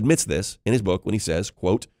himself admits this in his book when he says,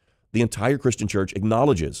 quote, "The entire Christian church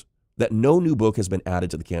acknowledges that no new book has been added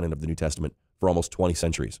to the canon of the New Testament for almost 20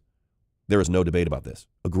 centuries. There is no debate about this.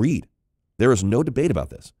 Agreed. There is no debate about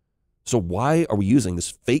this. So why are we using this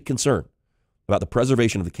fake concern about the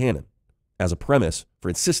preservation of the canon as a premise for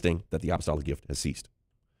insisting that the apostolic gift has ceased?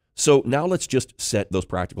 So now let's just set those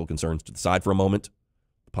practical concerns to the side for a moment.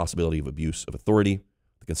 The possibility of abuse of authority,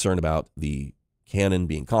 the concern about the canon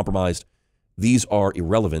being compromised. These are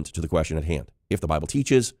irrelevant to the question at hand. If the Bible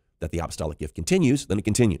teaches that the apostolic gift continues, then it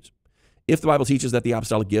continues. If the Bible teaches that the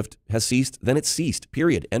apostolic gift has ceased, then it's ceased,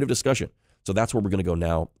 period. End of discussion. So that's where we're going to go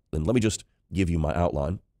now. And let me just give you my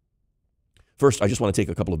outline. First, I just want to take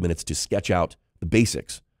a couple of minutes to sketch out the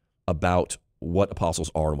basics about what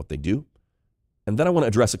apostles are and what they do. And then I want to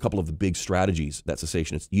address a couple of the big strategies that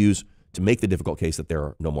cessationists use to make the difficult case that there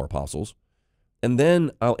are no more apostles. And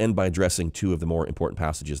then I'll end by addressing two of the more important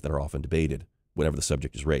passages that are often debated whenever the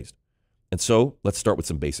subject is raised. And so let's start with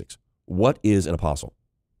some basics. What is an apostle?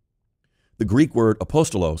 The Greek word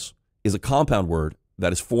apostolos is a compound word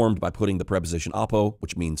that is formed by putting the preposition apo,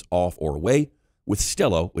 which means off or away, with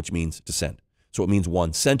stello, which means to send. So it means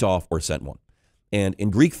one sent off or sent one. And in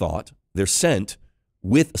Greek thought, they're sent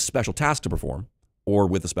with a special task to perform or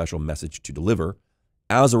with a special message to deliver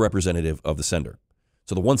as a representative of the sender.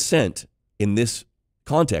 So the one sent in this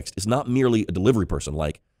context is not merely a delivery person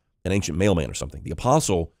like an ancient mailman or something. The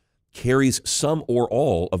apostle carries some or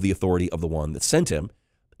all of the authority of the one that sent him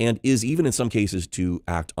and is even in some cases to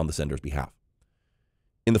act on the sender's behalf.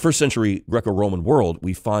 In the first century Greco-Roman world,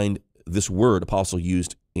 we find this word apostle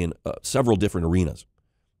used in several different arenas.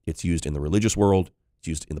 It's used in the religious world, it's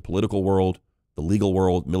used in the political world, the legal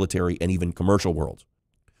world, military, and even commercial worlds.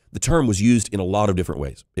 The term was used in a lot of different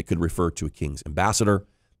ways. It could refer to a king's ambassador,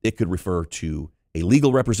 it could refer to a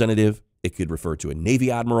legal representative, it could refer to a navy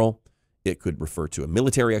admiral, it could refer to a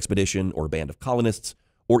military expedition or a band of colonists,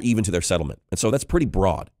 or even to their settlement. And so that's pretty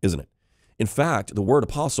broad, isn't it? In fact, the word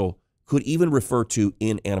apostle could even refer to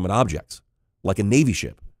inanimate objects, like a navy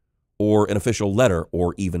ship, or an official letter,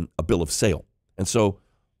 or even a bill of sale. And so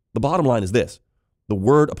the bottom line is this: the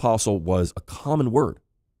word apostle was a common word.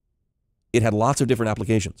 It had lots of different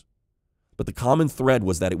applications, but the common thread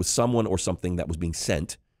was that it was someone or something that was being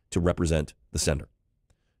sent to represent the sender.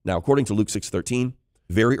 Now, according to Luke 6:13,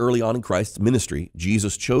 very early on in Christ's ministry,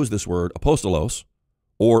 Jesus chose this word apostolos,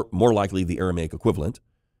 or more likely the Aramaic equivalent,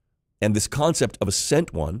 and this concept of a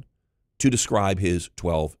sent one to describe his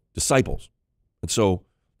 12 disciples. And so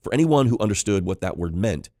for anyone who understood what that word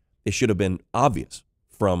meant, it should have been obvious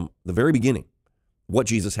from the very beginning what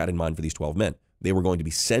Jesus had in mind for these 12 men. They were going to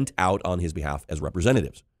be sent out on his behalf as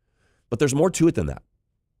representatives. But there's more to it than that,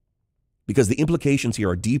 because the implications here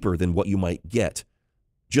are deeper than what you might get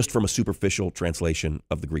just from a superficial translation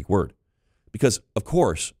of the Greek word. Because, of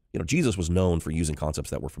course, Jesus was known for using concepts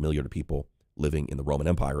that were familiar to people living in the Roman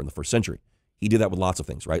Empire in the first century. He did that with lots of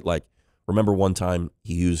things, right? Like, remember one time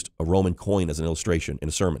he used a Roman coin as an illustration in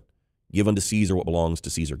a sermon. Give unto Caesar what belongs to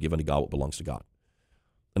Caesar. Give unto God what belongs to God.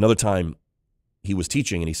 Another time he was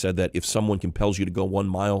teaching and he said that if someone compels you to go 1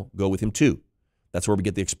 mile, go with him 2. That's where we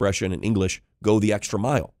get the expression in English, go the extra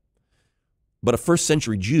mile. But a first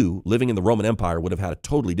century Jew living in the Roman Empire would have had a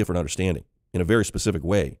totally different understanding in a very specific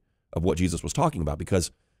way of what Jesus was talking about,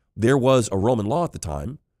 because there was a Roman law at the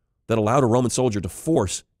time that allowed a Roman soldier to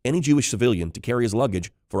force any Jewish civilian to carry his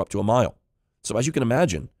luggage for up to 1 mile. So as you can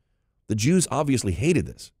imagine, the Jews obviously hated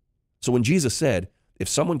this. So when Jesus said, if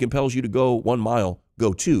someone compels you to go 1 mile,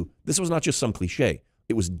 go 2, this was not just some cliche.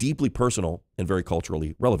 It was deeply personal and very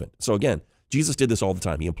culturally relevant. So again, Jesus did this all the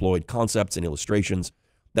time. He employed concepts and illustrations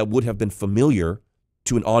that would have been familiar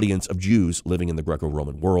to an audience of Jews living in the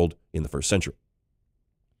Greco-Roman world in the first century.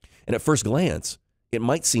 And at first glance, it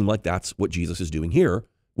might seem like that's what Jesus is doing here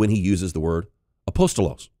when he uses the word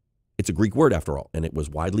apostolos. It's a Greek word after all, and it was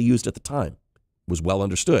widely used at the time. It was well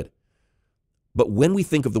understood. But when we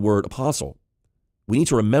think of the word apostle, we need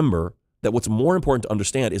to remember that what's more important to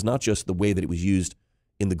understand is not just the way that it was used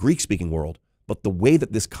in the Greek-speaking world, but the way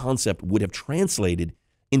that this concept would have translated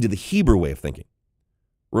into the Hebrew way of thinking.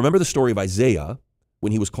 Remember the story of Isaiah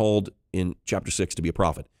when he was called in chapter 6 to be a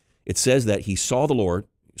prophet. It says that he saw the Lord,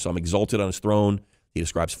 saw him exalted on his throne. He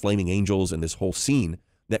describes flaming angels and this whole scene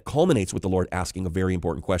that culminates with the Lord asking a very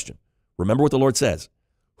important question. Remember what the Lord says: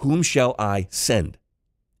 whom shall I send,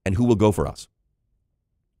 and who will go for us?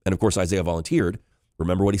 And of course, Isaiah volunteered.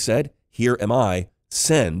 Remember what he said? Here am I,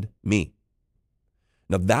 send me.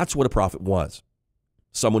 Now that's what a prophet was.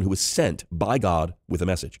 Someone who was sent by God with a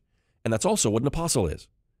message. And that's also what an apostle is.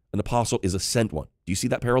 An apostle is a sent one. Do you see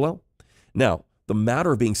that parallel? Now, the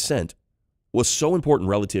matter of being sent was so important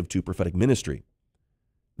relative to prophetic ministry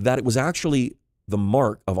that it was actually the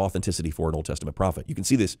mark of authenticity for an Old Testament prophet. You can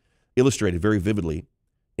see this illustrated very vividly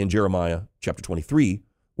in Jeremiah chapter 23,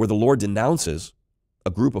 where the Lord denounces a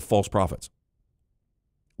group of false prophets.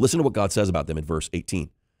 Listen to what God says about them in verse 18.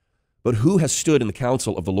 But who has stood in the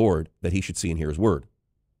counsel of the Lord that he should see and hear his word?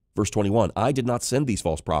 Verse 21, I did not send these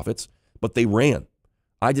false prophets, but they ran.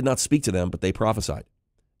 I did not speak to them, but they prophesied.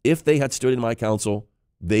 If they had stood in my counsel,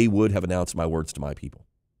 they would have announced my words to my people.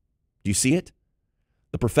 Do you see it?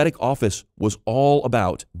 The prophetic office was all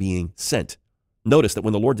about being sent. Notice that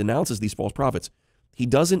when the Lord denounces these false prophets, he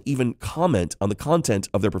doesn't even comment on the content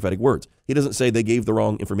of their prophetic words. He doesn't say they gave the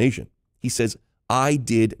wrong information. He says, I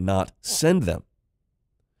did not send them.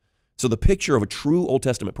 So the picture of a true Old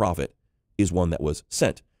Testament prophet is one that was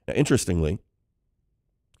sent. Now, interestingly,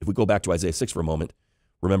 if we go back to Isaiah 6 for a moment,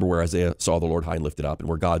 remember where Isaiah saw the Lord high and lifted up and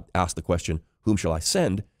where God asked the question, whom shall I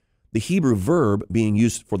send? The Hebrew verb being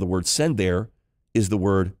used for the word send there is the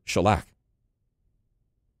word shalach.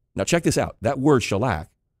 Now check this out. That word shalach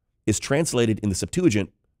is translated in the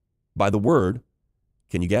Septuagint by the word,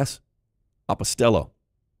 can you guess? Apostello.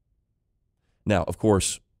 Now, of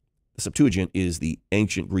course, the Septuagint is the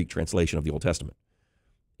ancient Greek translation of the Old Testament.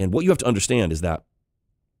 And what you have to understand is that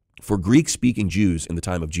for Greek-speaking Jews in the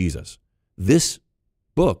time of Jesus, this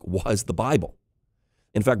book was the Bible.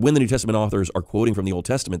 In fact, when the New Testament authors are quoting from the Old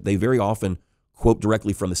Testament, they very often quote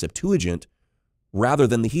directly from the Septuagint rather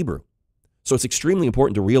than the Hebrew. So it's extremely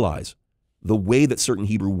important to realize the way that certain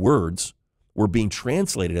Hebrew words were being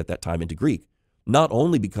translated at that time into Greek, not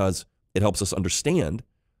only because it helps us understand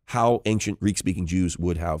how ancient Greek-speaking Jews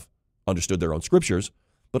would have understood their own scriptures,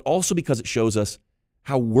 but also because it shows us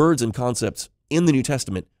how words and concepts in the New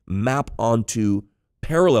Testament map onto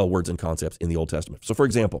parallel words and concepts in the Old Testament. So for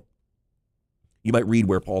example, you might read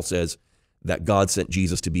where Paul says that God sent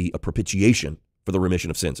Jesus to be a propitiation for the remission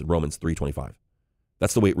of sins in Romans 3:25.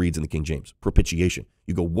 That's the way it reads in the King James, propitiation.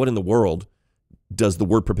 You go, what in the world does the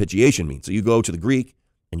word propitiation mean? So you go to the Greek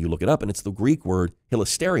and you look it up, and it's the Greek word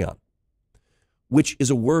hilasterion, which is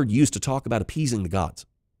a word used to talk about appeasing the gods.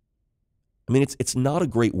 I mean, it's not a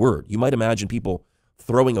great word. You might imagine people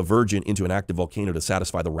throwing a virgin into an active volcano to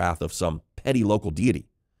satisfy the wrath of some petty local deity.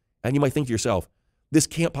 And you might think to yourself, this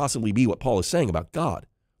can't possibly be what Paul is saying about God,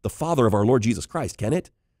 the Father of our Lord Jesus Christ, can it?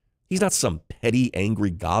 He's not some petty, angry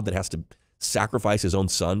God that has to sacrifice his own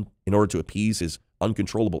son in order to appease his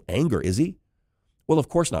uncontrollable anger, is he? Well, of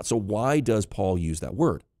course not. So why does Paul use that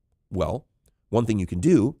word? Well, one thing you can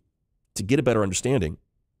do to get a better understanding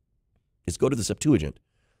is go to the Septuagint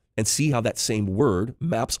and see how that same word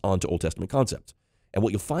maps onto Old Testament concepts. And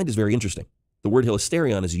what you'll find is very interesting. The word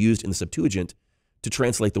hilasterion is used in the Septuagint to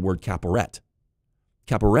translate the word caporet.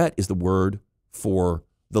 Caporet is the word for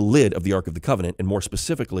the lid of the Ark of the Covenant, and more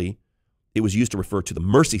specifically, it was used to refer to the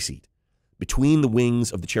mercy seat between the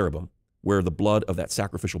wings of the cherubim, where the blood of that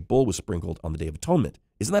sacrificial bull was sprinkled on the Day of Atonement.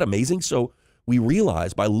 Isn't that amazing? So we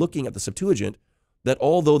realize by looking at the Septuagint that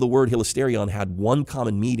although the word hilasterion had one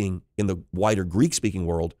common meaning in the wider Greek-speaking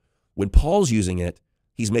world, when Paul's using it,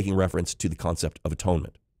 he's making reference to the concept of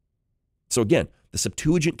atonement. So again, the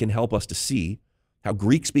Septuagint can help us to see how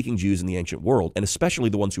Greek-speaking Jews in the ancient world, and especially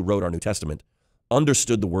the ones who wrote our New Testament,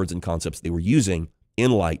 understood the words and concepts they were using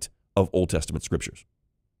in light of Old Testament scriptures.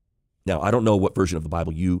 Now, I don't know what version of the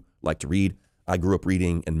Bible you like to read. I grew up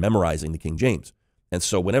reading and memorizing the King James. And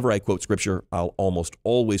so whenever I quote scripture, I'll almost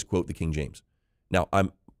always quote the King James. Now,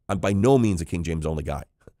 I'm by no means a King James only guy,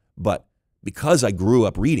 but because I grew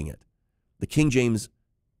up reading it, the King James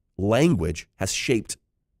language has shaped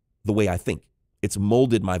the way I think. It's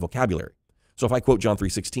molded my vocabulary. So if I quote John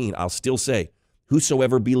 3:16, I'll still say,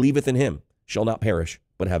 whosoever believeth in him shall not perish,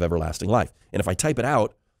 but have everlasting life. And if I type it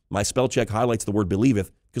out, my spell check highlights the word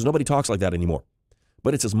believeth, because nobody talks like that anymore.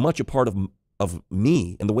 But it's as much a part of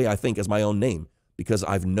me and the way I think as my own name, because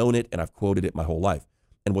I've known it and I've quoted it my whole life.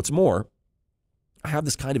 And what's more, I have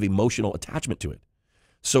this kind of emotional attachment to it.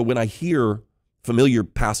 So when I hear familiar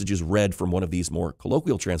passages read from one of these more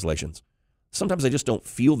colloquial translations, sometimes I just don't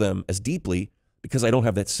feel them as deeply because I don't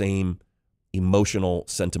have that same emotional,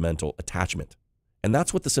 sentimental attachment. And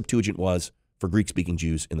that's what the Septuagint was for Greek-speaking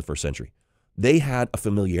Jews in the first century. They had a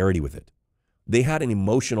familiarity with it. They had an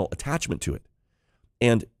emotional attachment to it.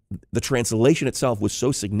 And the translation itself was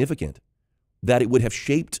so significant that it would have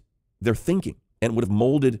shaped their thinking and would have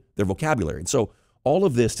molded their vocabulary. And so all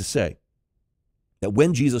of this to say that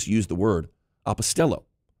when Jesus used the word apostello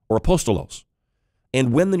or apostolos,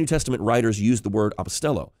 and when the New Testament writers used the word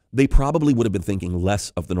apostello, they probably would have been thinking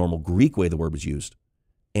less of the normal Greek way the word was used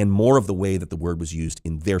and more of the way that the word was used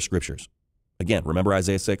in their scriptures. Again, remember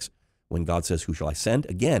Isaiah 6, when God says, who shall I send?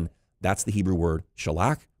 Again, that's the Hebrew word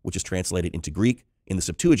shalach, which is translated into Greek in the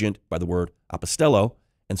Septuagint by the word apostello.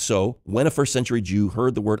 And so when a first century Jew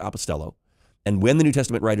heard the word apostello, And when the New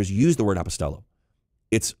Testament writers use the word apostello,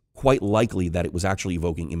 it's quite likely that it was actually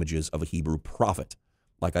evoking images of a Hebrew prophet,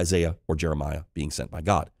 like Isaiah or Jeremiah being sent by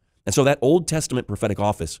God. And so that Old Testament prophetic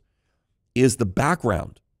office is the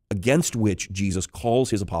background against which Jesus calls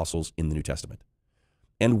his apostles in the New Testament.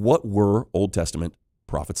 And what were Old Testament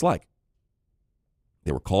prophets like?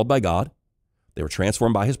 They were called by God, they were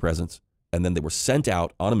transformed by his presence, and then they were sent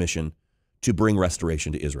out on a mission to bring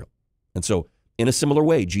restoration to Israel. And so, in a similar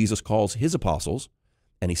way, Jesus calls his apostles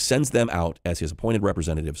and he sends them out as his appointed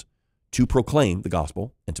representatives to proclaim the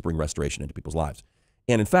gospel and to bring restoration into people's lives.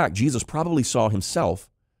 And in fact, Jesus probably saw himself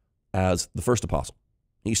as the first apostle.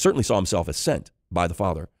 He certainly saw himself as sent by the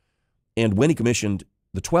Father. And when he commissioned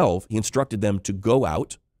the 12, he instructed them to go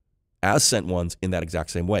out as sent ones in that exact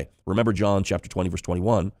same way. Remember John chapter 20, verse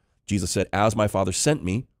 21, Jesus said, "As my Father sent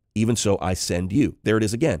me, even so I send you." There it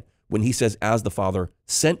is again. When he says, "As the Father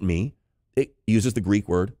sent me," it uses the Greek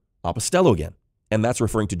word apostello again, and that's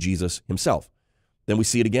referring to Jesus himself. Then we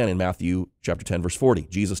see it again in Matthew chapter 10, verse 40.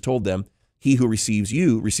 Jesus told them, "He who receives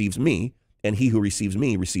you receives me, and he who receives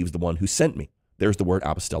me receives the one who sent me." There's the word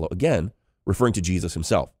apostello again, referring to Jesus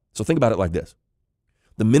himself. So think about it like this.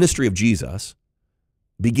 The ministry of Jesus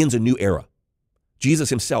begins a new era. Jesus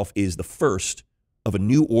himself is the first of a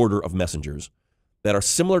new order of messengers that are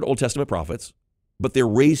similar to Old Testament prophets, but they're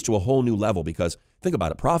raised to a whole new level because, think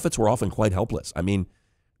about it, prophets were often quite helpless. I mean,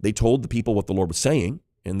 they told the people what the Lord was saying,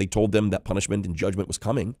 and they told them that punishment and judgment was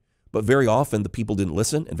coming, but very often the people didn't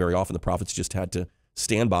listen, and very often the prophets just had to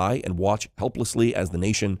stand by and watch helplessly as the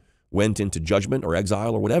nation went into judgment or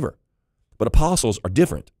exile or whatever. But apostles are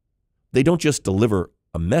different. They don't just deliver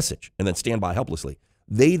a message and then stand by helplessly.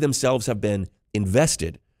 They themselves have been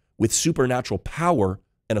invested with supernatural power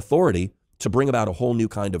and authority to bring about a whole new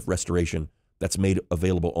kind of restoration that's made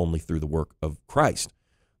available only through the work of Christ.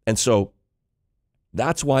 And so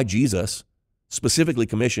that's why Jesus specifically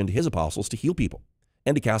commissioned his apostles to heal people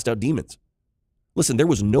and to cast out demons. Listen, there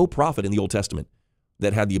was no prophet in the Old Testament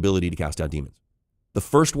that had the ability to cast out demons. The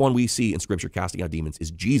first one we see in Scripture casting out demons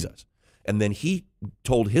is Jesus. And then he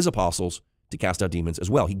told his apostles to cast out demons as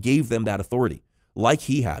well. He gave them that authority, like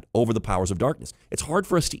he had over the powers of darkness. It's hard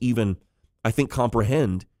for us to even, I think,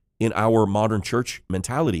 comprehend in our modern church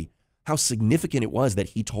mentality how significant it was that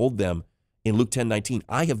he told them in Luke 10:19,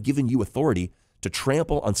 "I have given you authority to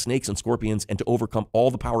trample on snakes and scorpions and to overcome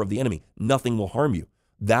all the power of the enemy. Nothing will harm you."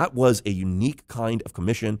 That was a unique kind of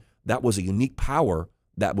commission. That was a unique power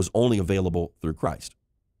that was only available through Christ.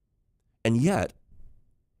 And yet,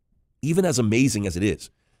 even as amazing as it is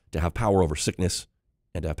to have power over sickness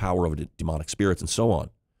and to have power over demonic spirits and so on,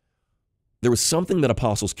 there was something that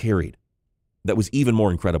apostles carried that was even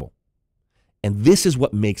more incredible. And this is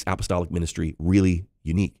what makes apostolic ministry really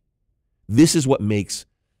unique. This is what makes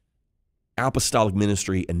apostolic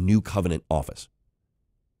ministry a new covenant office.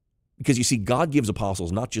 Because you see, God gives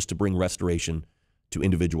apostles not just to bring restoration to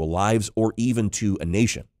individual lives or even to a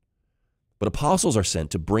nation, but apostles are sent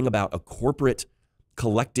to bring about a corporate,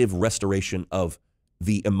 collective restoration of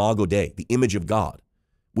the imago Dei, the image of God,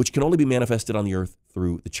 which can only be manifested on the earth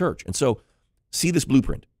through the church. And so, see this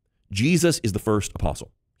blueprint. Jesus is the first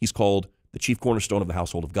apostle. He's called the chief cornerstone of the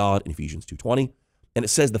household of God in Ephesians 2:20. And it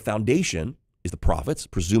says the foundation is the prophets,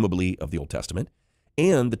 presumably of the Old Testament,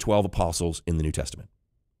 and the 12 apostles in the New Testament.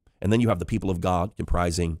 And then you have the people of God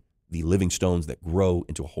comprising the living stones that grow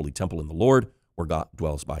into a holy temple in the Lord, where God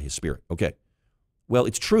dwells by his Spirit. Okay, well,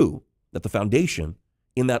 it's true that the foundation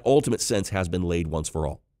in that ultimate sense has been laid once for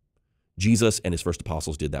all. Jesus and his first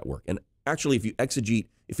apostles did that work. And actually, if you exegete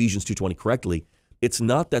Ephesians 2:20 correctly, it's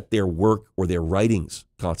not that their work or their writings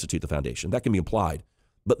constitute the foundation. That can be implied.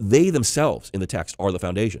 But they themselves in the text are the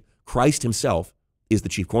foundation. Christ himself is the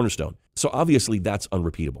chief cornerstone. So obviously that's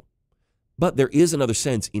unrepeatable. But there is another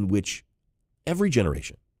sense in which every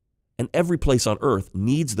generation and every place on earth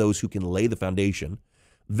needs those who can lay the foundation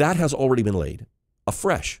that has already been laid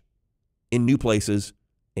afresh in new places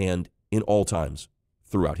and in all times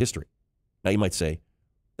throughout history. Now you might say,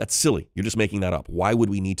 that's silly. You're just making that up. Why would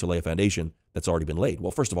we need to lay a foundation that's already been laid?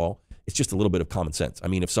 Well, first of all, it's just a little bit of common sense. I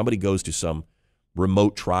mean, if somebody goes to some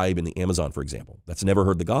remote tribe in the Amazon, for example, that's never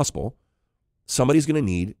heard the gospel, somebody's going to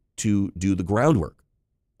need to do the groundwork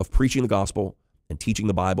of preaching the gospel and teaching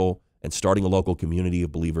the Bible and starting a local community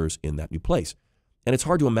of believers in that new place. And it's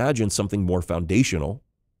hard to imagine something more foundational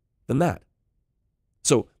than that.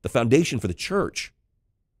 So the foundation for the church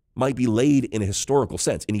might be laid in a historical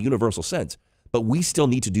sense, in a universal sense, but we still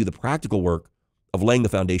need to do the practical work of laying the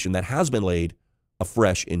foundation that has been laid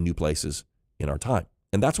afresh in new places in our time.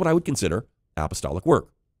 And that's what I would consider apostolic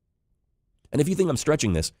work. And if you think I'm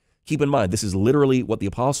stretching this, keep in mind, this is literally what the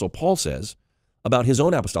Apostle Paul says about his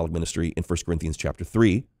own apostolic ministry in 1 Corinthians chapter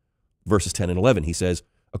 3, verses 10 and 11. He says,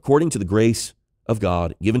 according to the grace of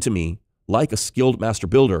God given to me, like a skilled master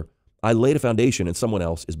builder, I laid a foundation and someone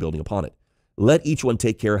else is building upon it. Let each one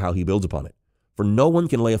take care how he builds upon it. For no one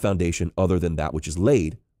can lay a foundation other than that which is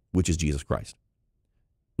laid, which is Jesus Christ.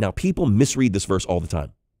 Now, people misread this verse all the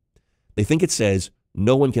time. They think it says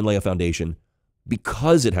no one can lay a foundation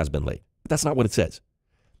because it has been laid. But that's not what it says.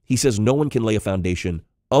 He says no one can lay a foundation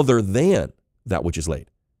other than that which is laid.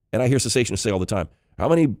 And I hear cessationists say all the time, how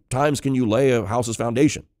many times can you lay a house's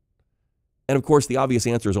foundation? And of course, the obvious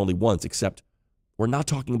answer is only once, except we're not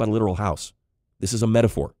talking about a literal house. This is a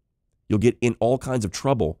metaphor. You'll get in all kinds of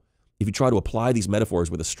trouble if you try to apply these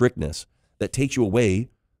metaphors with a strictness that takes you away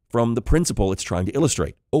from the principle it's trying to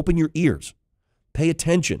illustrate. Open your ears. Pay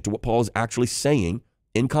attention to what Paul is actually saying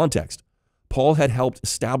in context. Paul had helped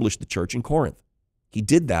establish the church in Corinth. He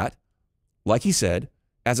did that, like he said,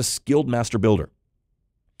 as a skilled master builder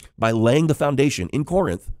by laying the foundation in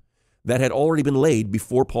Corinth that had already been laid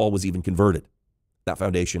before Paul was even converted. That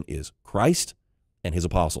foundation is Christ and his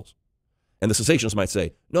apostles. And the cessationists might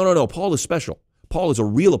say, no, Paul is special. Paul is a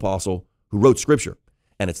real apostle who wrote Scripture.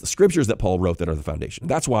 And it's the Scriptures that Paul wrote that are the foundation.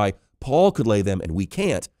 That's why Paul could lay them and we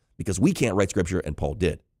can't, because we can't write Scripture and Paul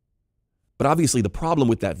did. But obviously the problem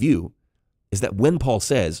with that view is that when Paul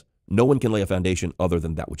says no one can lay a foundation other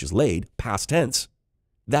than that which is laid, past tense,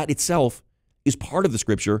 that itself is part of the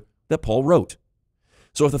Scripture that Paul wrote.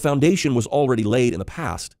 So if the foundation was already laid in the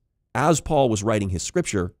past, as Paul was writing his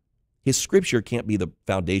Scripture can't be the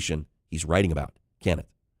foundation he's writing about, can it?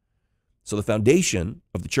 So the foundation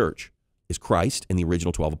of the church is Christ and the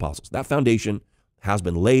original 12 apostles. That foundation has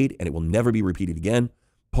been laid and it will never be repeated again.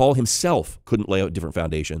 Paul himself couldn't lay a different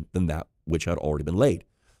foundation than that which had already been laid.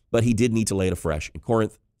 But he did need to lay it afresh in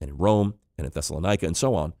Corinth and in Rome and in Thessalonica and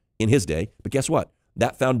so on in his day. But guess what?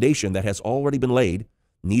 That foundation that has already been laid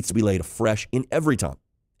needs to be laid afresh in every time,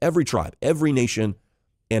 every tribe, every nation,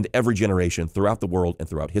 and every generation throughout the world and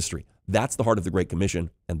throughout history. That's the heart of the Great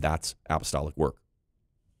Commission, and that's apostolic work.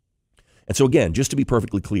 And so again, just to be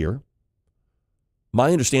perfectly clear,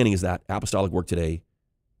 my understanding is that apostolic work today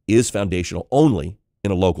is foundational only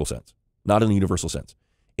in a local sense, not in a universal sense.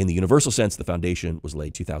 In the universal sense, the foundation was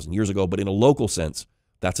laid 2,000 years ago, but in a local sense,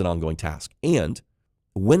 that's an ongoing task. And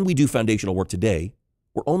when we do foundational work today,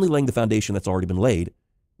 we're only laying the foundation that's already been laid,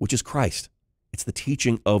 which is Christ. It's the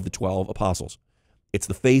teaching of the 12 apostles. It's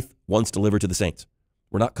the faith once delivered to the saints.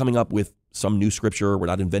 We're not coming up with some new scripture. We're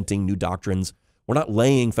not inventing new doctrines. We're not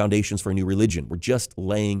laying foundations for a new religion. We're just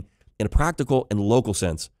laying, in a practical and local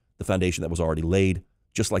sense, the foundation that was already laid,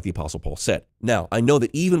 just like the Apostle Paul said. Now, I know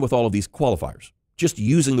that even with all of these qualifiers, just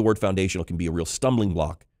using the word foundational can be a real stumbling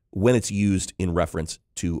block when it's used in reference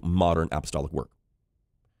to modern apostolic work.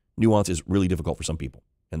 Nuance is really difficult for some people,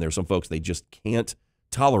 and there are some folks, they just can't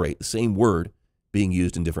tolerate the same word being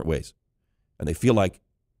used in different ways. And they feel like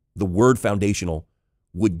the word foundational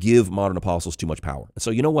would give modern apostles too much power. And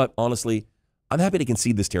so you know what? Honestly, I'm happy to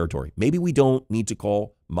concede this territory. Maybe we don't need to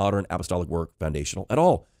call modern apostolic work foundational at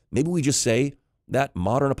all. Maybe we just say that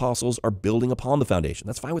modern apostles are building upon the foundation.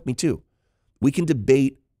 That's fine with me too. We can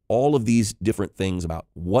debate all of these different things about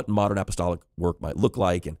what modern apostolic work might look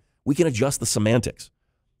like, and we can adjust the semantics.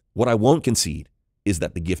 What I won't concede is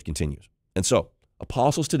that the gift continues. And so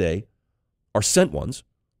apostles today are sent ones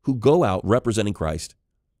who go out representing Christ,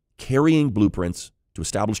 carrying blueprints to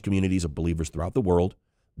establish communities of believers throughout the world,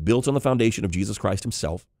 built on the foundation of Jesus Christ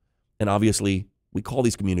himself. And obviously, we call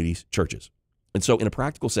these communities churches. And so in a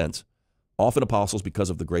practical sense, often apostles, because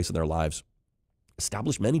of the grace in their lives,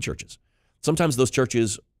 establish many churches. Sometimes those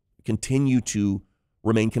churches continue to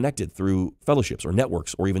remain connected through fellowships or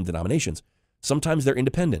networks or even denominations. Sometimes they're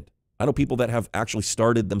independent. I know people that have actually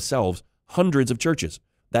started themselves hundreds of churches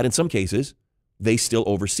that in some cases they still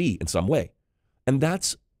oversee in some way. And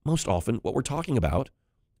that's most often what we're talking about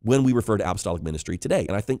when we refer to apostolic ministry today.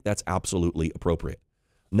 And I think that's absolutely appropriate.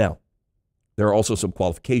 Now, there are also some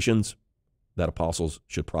qualifications that apostles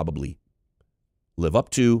should probably live up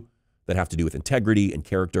to that have to do with integrity and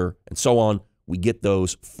character and so on. We get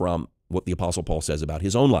those from what the Apostle Paul says about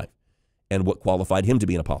his own life and what qualified him to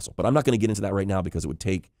be an apostle. But I'm not going to get into that right now because it would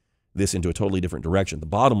take this into a totally different direction. The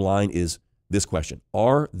bottom line is this question: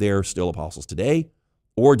 are there still apostles today,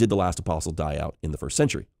 or did the last apostle die out in the first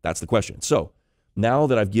century? That's the question. So now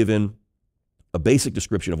that I've given a basic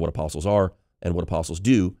description of what apostles are and what apostles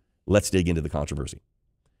do, let's dig into the controversy.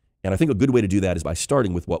 And I think a good way to do that is by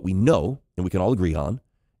starting with what we know and we can all agree on,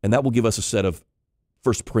 and that will give us a set of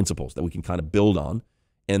first principles that we can kind of build on,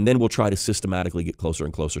 and then we'll try to systematically get closer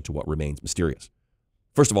and closer to what remains mysterious.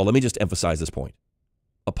 First of all, let me just emphasize this point.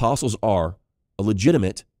 Apostles are a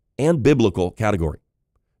legitimate and biblical category.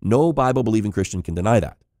 No Bible-believing Christian can deny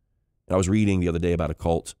that. And I was reading the other day about a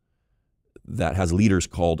cult that has leaders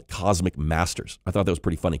called cosmic masters. I thought that was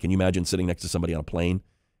pretty funny. Can you imagine sitting next to somebody on a plane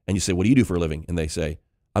and you say, what do you do for a living? And they say,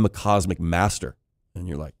 I'm a cosmic master. And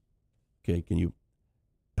you're like, okay, can you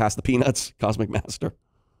pass the peanuts, cosmic master?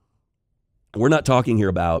 We're not talking here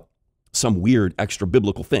about some weird extra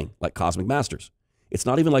biblical thing like cosmic masters. It's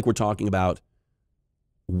not even like we're talking about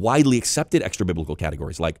widely accepted extra biblical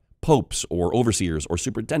categories like popes or overseers or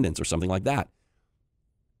superintendents or something like that.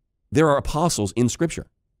 There are apostles in Scripture.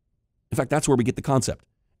 In fact, that's where we get the concept.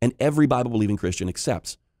 And every Bible-believing Christian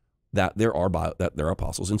accepts that there are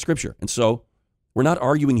apostles in Scripture. And so we're not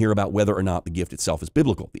arguing here about whether or not the gift itself is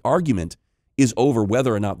biblical. The argument is over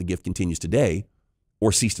whether or not the gift continues today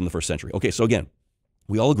or ceased in the first century. Okay, so again,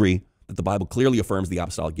 we all agree that the Bible clearly affirms the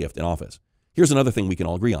apostolic gift in office. Here's another thing we can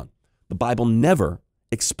all agree on. The Bible never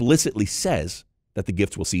explicitly says that the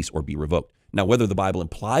gifts will cease or be revoked. Now, whether the Bible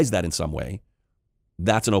implies that in some way,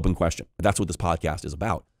 that's an open question. That's what this podcast is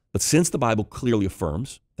about. But since the Bible clearly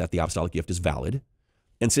affirms that the apostolic gift is valid,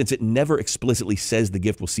 and since it never explicitly says the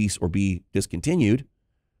gift will cease or be discontinued,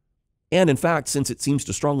 and in fact, since it seems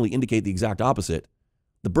to strongly indicate the exact opposite,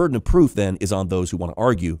 the burden of proof then is on those who want to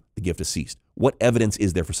argue the gift has ceased. What evidence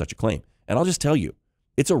is there for such a claim? And I'll just tell you,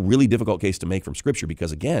 it's a really difficult case to make from Scripture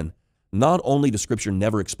because, again, not only does Scripture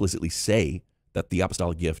never explicitly say that the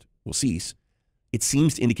apostolic gift will cease, it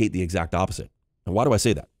seems to indicate the exact opposite. And why do I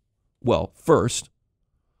say that? Well, first,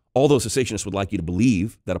 although cessationists would like you to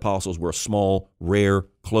believe that apostles were a small, rare,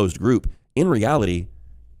 closed group, in reality,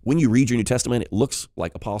 when you read your New Testament, it looks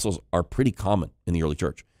like apostles are pretty common in the early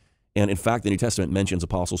church. And in fact, the New Testament mentions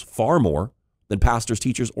apostles far more than pastors,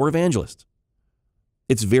 teachers, or evangelists.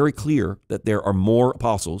 It's very clear that there are more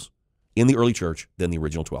apostles in the early church than the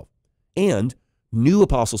original 12. And new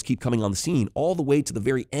apostles keep coming on the scene all the way to the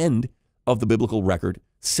very end of the biblical record,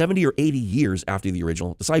 70 or 80 years after the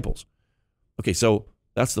original disciples. Okay, so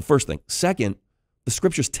that's the first thing. Second, the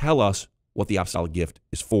Scriptures tell us what the apostolic gift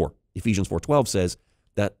is for. Ephesians 4:12 says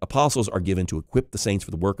that apostles are given to equip the saints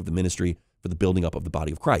for the work of the ministry, for the building up of the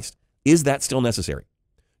body of Christ. Is that still necessary?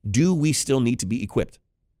 Do we still need to be equipped?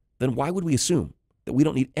 Then why would we assume that we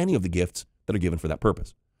don't need any of the gifts that are given for that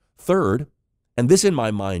purpose? Third, and this in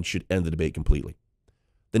my mind should end the debate completely,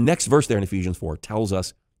 the next verse there in Ephesians 4 tells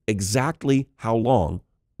us exactly how long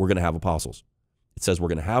we're going to have apostles. It says we're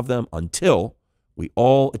going to have them until we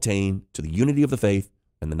all attain to the unity of the faith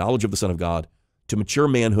and the knowledge of the Son of God, to mature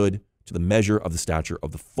manhood, to the measure of the stature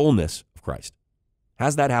of the fullness of Christ.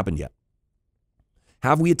 Has that happened yet?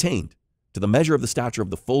 Have we attained to the measure of the stature of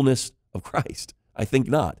the fullness of Christ? I think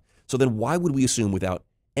not. So then why would we assume without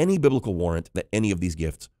any biblical warrant that any of these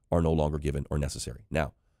gifts are no longer given or necessary?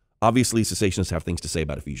 Now, obviously, cessationists have things to say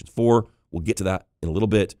about Ephesians 4. We'll get to that in a little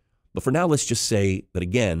bit. But for now, let's just say that,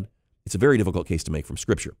 again, it's a very difficult case to make from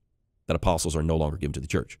Scripture that apostles are no longer given to the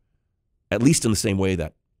church, at least in the same way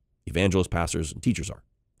that evangelists, pastors, and teachers are.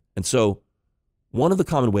 And so one of the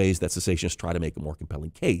common ways that cessationists try to make a more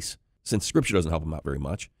compelling case, since Scripture doesn't help them out very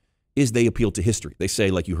much, is they appeal to history. They say,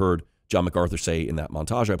 like you heard John MacArthur say in that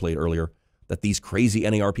montage I played earlier, that these crazy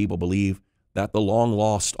NAR people believe that the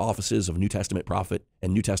long-lost offices of New Testament prophet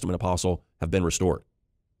and New Testament apostle have been restored.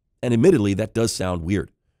 And admittedly, that does sound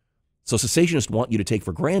weird. So cessationists want you to take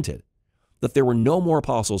for granted that there were no more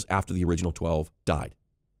apostles after the original 12 died.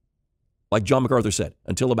 Like John MacArthur said,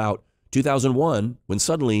 until about 2001, when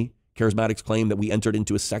suddenly charismatics claimed that we entered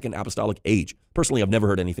into a second apostolic age. Personally, I've never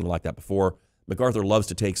heard anything like that before. MacArthur loves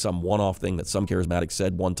to take some one-off thing that some charismatics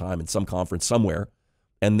said one time in some conference somewhere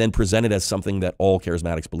and then present it as something that all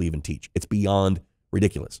charismatics believe and teach. It's beyond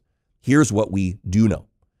ridiculous. Here's what we do know,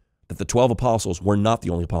 that the 12 apostles were not the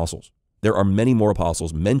only apostles. There are many more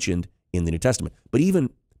apostles mentioned in the New Testament. But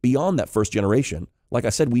even beyond that first generation, like I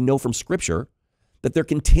said, we know from Scripture that there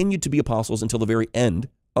continued to be apostles until the very end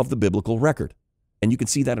of the biblical record. And you can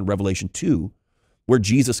see that in Revelation 2, where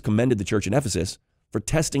Jesus commended the church in Ephesus for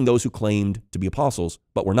testing those who claimed to be apostles,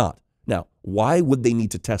 but were not. Now, why would they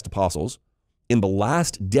need to test apostles in the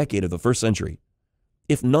last decade of the first century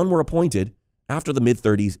if none were appointed after the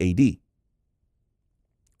mid-30s AD?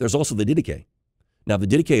 There's also the Didache. Now, the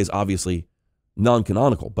Didache is obviously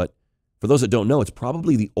non-canonical, but for those that don't know, it's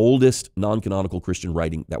probably the oldest non-canonical Christian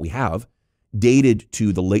writing that we have, dated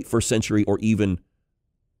to the late first century or even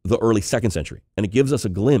the early second century. And it gives us a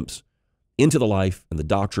glimpse into the life and the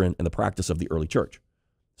doctrine and the practice of the early church.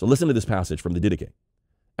 So listen to this passage from the Didache.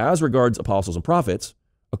 As regards apostles and prophets,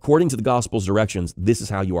 according to the gospel's directions, this is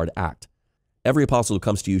how you are to act. Every apostle who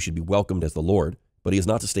comes to you should be welcomed as the Lord, but he is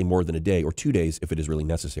not to stay more than a day or 2 days if it is really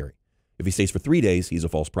necessary. If he stays for 3 days, he is a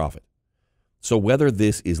false prophet. So whether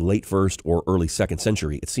this is late first or early second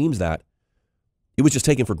century, it seems that it was just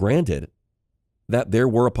taken for granted that there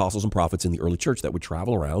were apostles and prophets in the early church that would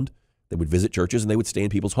travel around, they would visit churches, and they would stay in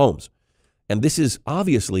people's homes. And this is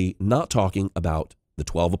obviously not talking about the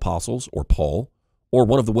 12 apostles or Paul or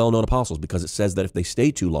one of the well-known apostles, because it says that if they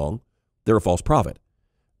stay too long, they're a false prophet.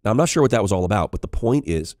 Now, I'm not sure what that was all about, but the point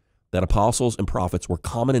is that apostles and prophets were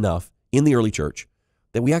common enough in the early church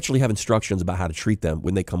that we actually have instructions about how to treat them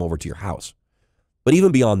when they come over to your house. But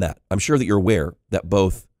even beyond that, I'm sure that you're aware that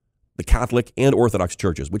both the Catholic and Orthodox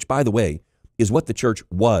churches, which, by the way, is what the church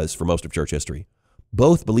was for most of church history,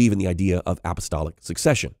 both believe in the idea of apostolic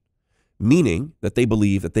succession, meaning that they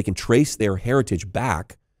believe that they can trace their heritage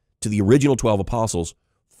back to the original 12 apostles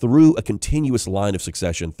through a continuous line of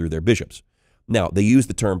succession through their bishops. Now, they use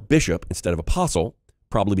the term bishop instead of apostle,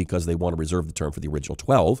 probably because they want to reserve the term for the original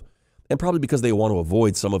 12, and probably because they want to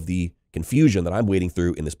avoid some of the confusion that I'm wading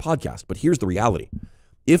through in this podcast. But here's the reality.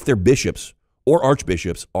 If their bishops or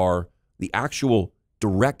archbishops are the actual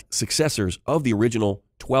direct successors of the original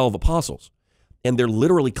 12 apostles, and they're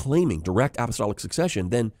literally claiming direct apostolic succession,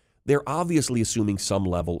 then they're obviously assuming some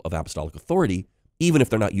level of apostolic authority, even if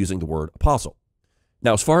they're not using the word apostle.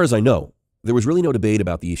 Now, as far as I know, there was really no debate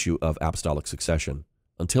about the issue of apostolic succession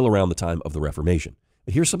until around the time of the Reformation.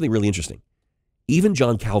 But here's something really interesting. Even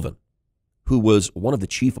John Calvin, who was one of the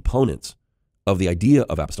chief opponents of the idea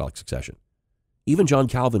of apostolic succession, even John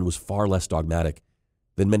Calvin was far less dogmatic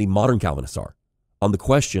than many modern Calvinists are on the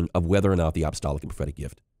question of whether or not the apostolic and prophetic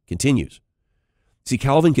gift continues. See,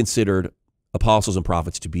 Calvin considered apostles and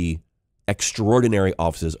prophets to be extraordinary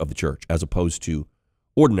offices of the church, as opposed to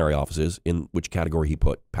ordinary offices, in which category he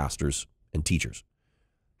put pastors and teachers.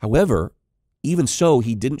 However, even so,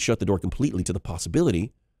 he didn't shut the door completely to the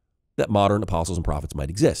possibility that modern apostles and prophets might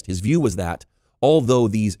exist. His view was that although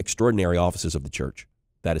these extraordinary offices of the church,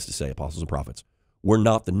 that is to say, apostles and prophets, were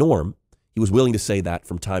not the norm, he was willing to say that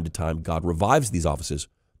from time to time, God revives these offices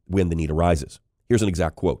when the need arises. Here's an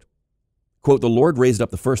exact quote. Quote, "The Lord raised up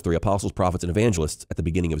the first three, apostles, prophets, and evangelists, at the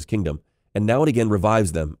beginning of his kingdom, and now and again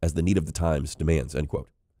revives them as the need of the times demands," end quote.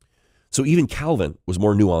 So even Calvin was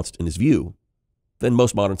more nuanced in his view than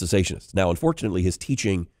most modern cessationists. Now, unfortunately, his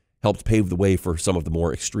teaching helped pave the way for some of the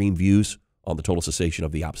more extreme views on the total cessation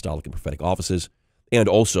of the apostolic and prophetic offices, and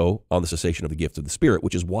also on the cessation of the gifts of the Spirit,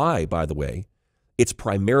 which is why, by the way, it's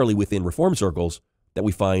primarily within Reformed circles that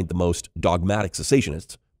we find the most dogmatic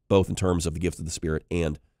cessationists, both in terms of the gifts of the Spirit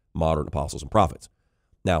and modern apostles and prophets.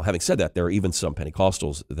 Now, having said that, there are even some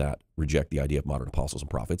Pentecostals that reject the idea of modern apostles and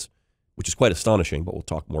prophets, which is quite astonishing, but we'll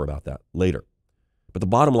talk more about that later. But the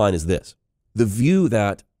bottom line is this. The view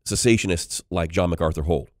that cessationists like John MacArthur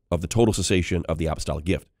hold of the total cessation of the apostolic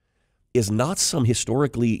gift is not some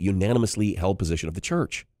historically unanimously held position of the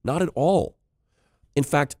church. Not at all. In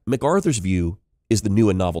fact, MacArthur's view is the new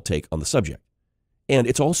and novel take on the subject. And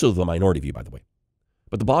it's also the minority view, by the way.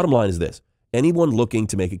 But the bottom line is this. Anyone looking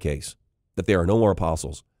to make a case that there are no more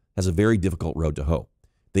apostles has a very difficult road to hoe.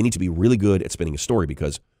 They need to be really good at spinning a story,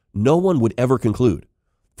 because no one would ever conclude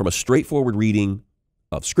from a straightforward reading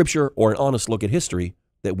of Scripture or an honest look at history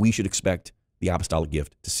that we should expect the apostolic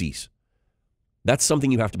gift to cease. That's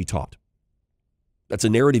something you have to be taught. That's a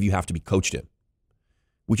narrative you have to be coached in,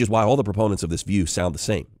 which is why all the proponents of this view sound the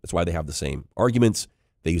same. That's why they have the same arguments.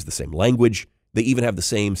 They use the same language. They even have the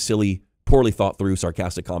same silly, poorly thought through,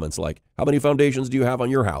 sarcastic comments like, "How many foundations do you have on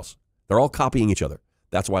your house?" They're all copying each other.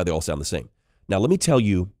 That's why they all sound the same. Now, let me tell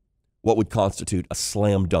you what would constitute a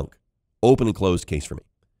slam dunk, open and closed case for me.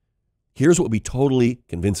 Here's what would be totally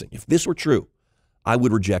convincing. If this were true, I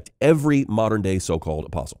would reject every modern day so-called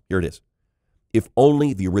apostle. Here it is. If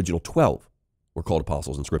only the original 12 were called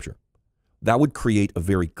apostles in Scripture, that would create a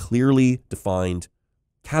very clearly defined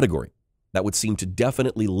category that would seem to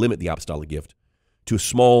definitely limit the apostolic gift to a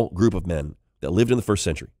small group of men that lived in the first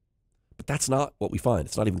century. But that's not what we find.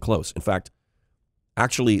 It's not even close. In fact,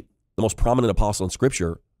 actually, the most prominent apostle in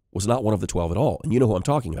Scripture was not one of the 12 at all. And you know who I'm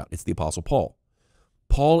talking about. It's the Apostle Paul.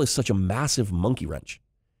 Paul is such a massive monkey wrench.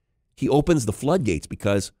 He opens the floodgates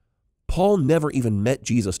because Paul never even met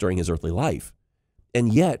Jesus during his earthly life.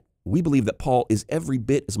 And yet, we believe that Paul is every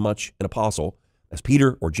bit as much an apostle as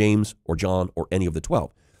Peter or James or John or any of the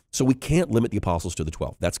 12. So we can't limit the apostles to the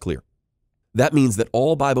 12. That's clear. That means that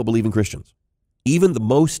all Bible-believing Christians, even the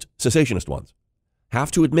most cessationist ones,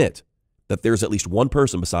 have to admit that there's at least one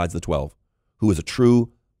person besides the 12 who is a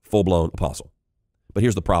true, full-blown apostle. But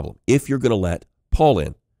here's the problem. If you're going to let Paul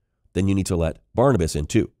in, then you need to let Barnabas in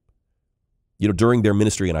too. You know, during their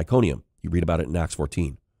ministry in Iconium, you read about it in Acts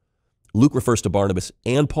 14, Luke refers to Barnabas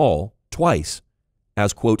and Paul twice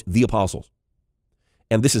as, quote, the apostles.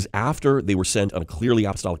 And this is after they were sent on a clearly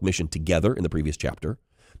apostolic mission together in the previous chapter.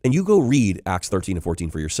 And you go read Acts 13 and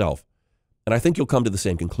 14 for yourself. And I think you'll come to the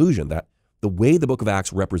same conclusion that the way the book of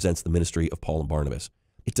Acts represents the ministry of Paul and Barnabas,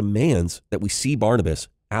 it demands that we see Barnabas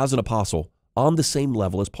as an apostle on the same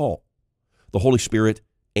level as Paul. The Holy Spirit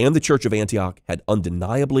and the church of Antioch had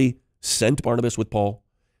undeniably sent Barnabas with Paul.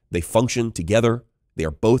 They functioned together. They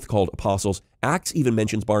are both called apostles. Acts even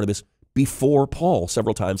mentions Barnabas before Paul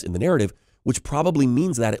several times in the narrative, which probably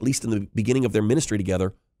means that, at least in the beginning of their ministry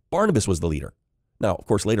together, Barnabas was the leader. Now, of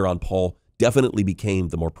course, later on, Paul definitely became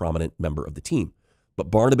the more prominent member of the team. But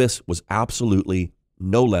Barnabas was absolutely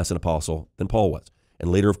no less an apostle than Paul was.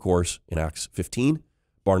 And later, of course, in Acts 15,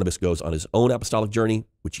 Barnabas goes on his own apostolic journey,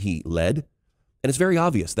 which he led. And it's very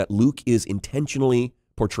obvious that Luke is intentionally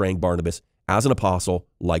portraying Barnabas as an apostle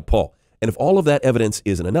like Paul. And if all of that evidence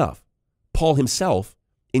isn't enough, Paul himself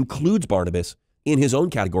includes Barnabas in his own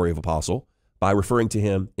category of apostle by referring to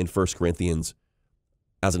him in 1 Corinthians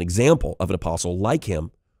as an example of an apostle like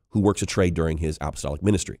him who works a trade during his apostolic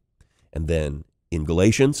ministry. And then in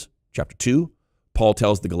Galatians chapter 2, Paul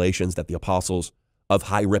tells the Galatians that the apostles of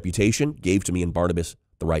high reputation gave to me and Barnabas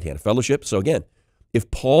the right hand of fellowship. So again,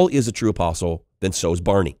 if Paul is a true apostle, then so is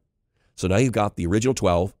Barney. So now you've got the original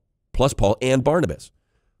 12 plus Paul and Barnabas.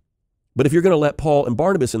 But if you're going to let Paul and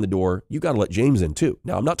Barnabas in the door, you've got to let James in too.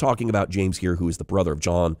 Now, I'm not talking about James here, who is the brother of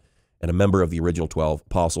John and a member of the original 12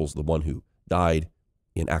 apostles, the one who died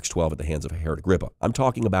in Acts 12 at the hands of Herod Agrippa. I'm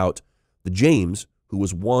talking about the James who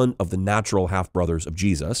was one of the natural half-brothers of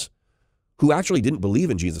Jesus, who actually didn't believe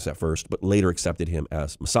in Jesus at first, but later accepted him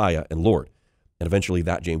as Messiah and Lord. And eventually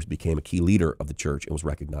that James became a key leader of the church and was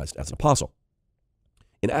recognized as an apostle.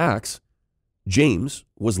 In Acts, James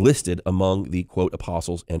was listed among the, quote,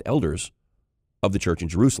 apostles and elders of the church in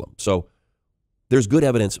Jerusalem. So there's good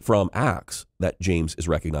evidence from Acts that James is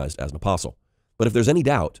recognized as an apostle. But if there's any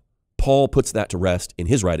doubt, Paul puts that to rest in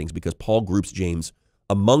his writings, because Paul groups James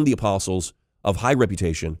among the apostles of high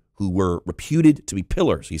reputation who were reputed to be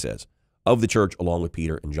pillars, he says, of the church along with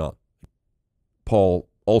Peter and John. Paul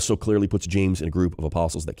also clearly puts James in a group of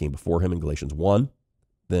apostles that came before him in Galatians 1.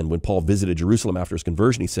 Then when Paul visited Jerusalem after his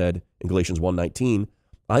conversion, he said in Galatians 1:19,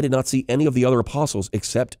 I did not see any of the other apostles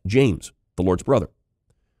except James, the Lord's brother.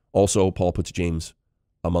 Also, Paul puts James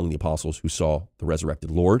among the apostles who saw the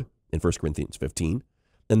resurrected Lord in 1 Corinthians 15.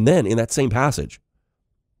 And then in that same passage,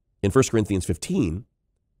 in 1 Corinthians 15,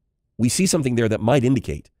 we see something there that might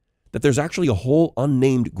indicate that there's actually a whole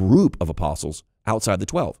unnamed group of apostles outside the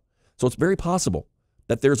 12. So it's very possible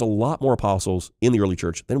that there's a lot more apostles in the early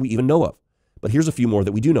church than we even know of. But here's a few more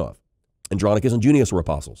that we do know of. Andronicus and Junius were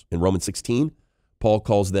apostles. In Romans 16, Paul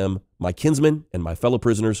calls them my kinsmen and my fellow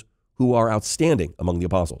prisoners who are outstanding among the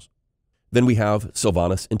apostles. Then we have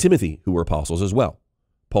Silvanus and Timothy, who were apostles as well.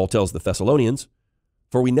 Paul tells the Thessalonians,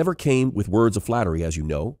 for we never came with words of flattery, as you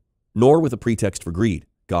know, nor with a pretext for greed,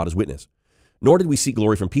 God is witness. Nor did we seek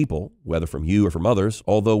glory from people, whether from you or from others,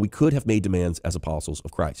 although we could have made demands as apostles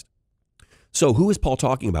of Christ. So who is Paul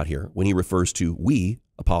talking about here when he refers to we,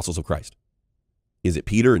 apostles of Christ? Is it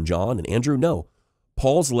Peter and John and Andrew? No.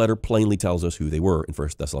 Paul's letter plainly tells us who they were in 1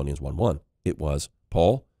 Thessalonians 1:1. It was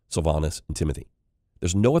Paul, Silvanus, and Timothy.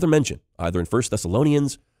 There's no other mention, either in 1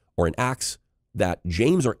 Thessalonians or in Acts, that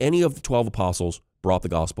James or any of the 12 apostles brought the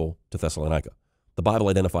gospel to Thessalonica. The Bible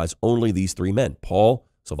identifies only these three men, Paul,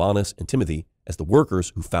 Silvanus, and Timothy, as the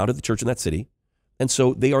workers who founded the church in that city, and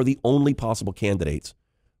so they are the only possible candidates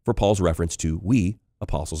for Paul's reference to we,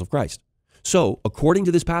 apostles of Christ. So, according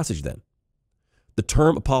to this passage then, the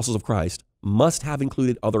term apostles of Christ must have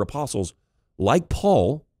included other apostles like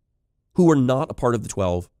Paul who were not a part of the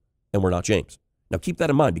 12 and were not James. Now keep that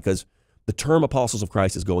in mind, because the term apostles of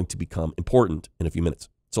Christ is going to become important in a few minutes.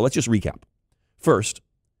 So let's just recap. First,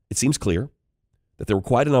 it seems clear that there were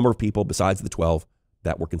quite a number of people besides the 12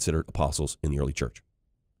 that were considered apostles in the early church.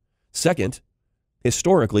 Second,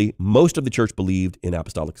 historically, most of the church believed in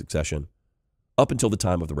apostolic succession up until the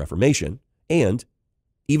time of the Reformation, and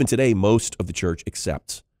even today, most of the church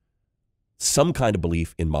accepts some kind of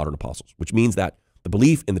belief in modern apostles, which means that the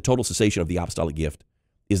belief in the total cessation of the apostolic gift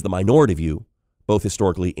is the minority view, both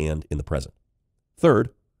historically and in the present. Third,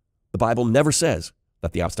 the Bible never says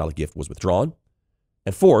that the apostolic gift was withdrawn.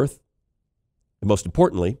 And fourth, and most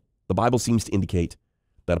importantly, the Bible seems to indicate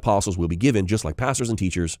that apostles will be given, just like pastors and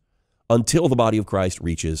teachers, until the body of Christ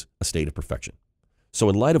reaches a state of perfection. So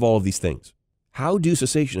in light of all of these things, how do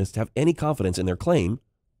cessationists have any confidence in their claim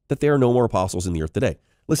that there are no more apostles in the earth today?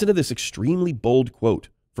 Listen to this extremely bold quote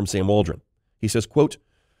from Sam Waldron. He says, quote,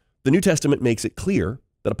 the New Testament makes it clear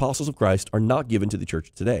that apostles of Christ are not given to the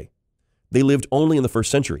church today. They lived only in the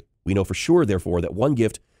first century. We know for sure, therefore, that one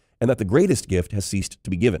gift and that the greatest gift has ceased to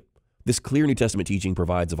be given. This clear New Testament teaching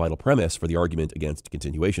provides a vital premise for the argument against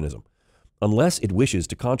continuationism. Unless it wishes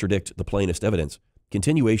to contradict the plainest evidence,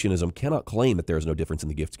 continuationism cannot claim that there is no difference in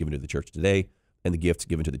the gifts given to the church today and the gifts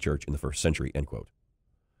given to the church in the first century, end quote.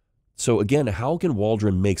 So again, how can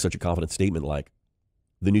Waldron make such a confident statement like,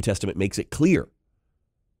 the New Testament makes it clear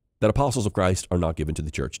that apostles of Christ are not given to the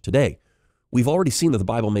church today? We've already seen that the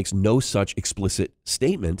Bible makes no such explicit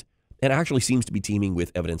statement and actually seems to be teeming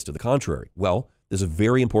with evidence to the contrary. Well, there's a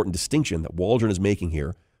very important distinction that Waldron is making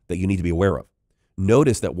here that you need to be aware of.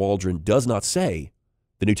 Notice that Waldron does not say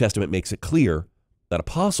the New Testament makes it clear that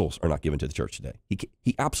apostles are not given to the church today.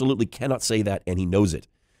 He absolutely cannot say that, and he knows it.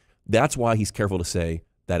 That's why he's careful to say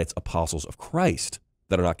that it's apostles of Christ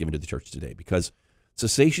that are not given to the church today, because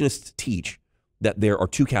cessationists teach that there are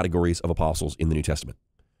two categories of apostles in the New Testament.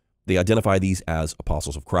 They identify these as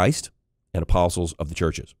apostles of Christ and apostles of the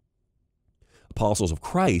churches. Apostles of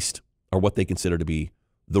Christ are what they consider to be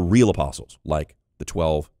the real apostles, like the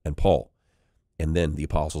 12 and Paul. And then the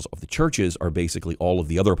apostles of the churches are basically all of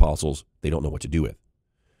the other apostles they don't know what to do with.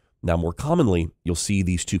 Now, more commonly, you'll see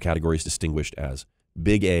these two categories distinguished as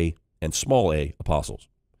big A and small a apostles.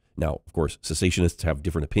 Now, of course, cessationists have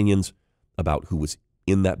different opinions about who was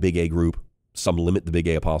in that big A group. Some limit the big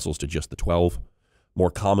A apostles to just the 12.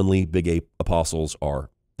 More commonly, big A apostles are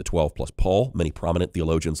the 12 plus Paul. Many prominent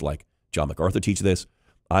theologians like John MacArthur teach this.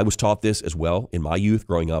 I was taught this as well in my youth,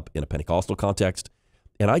 growing up in a Pentecostal context,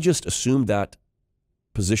 and I just assumed that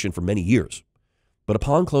position for many years. But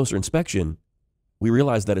upon closer inspection, we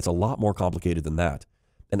realize that it's a lot more complicated than that.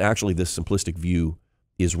 And actually, this simplistic view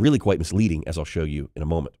is really quite misleading, as I'll show you in a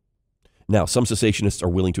moment. Now, some cessationists are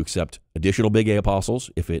willing to accept additional big A apostles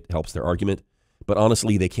if it helps their argument, but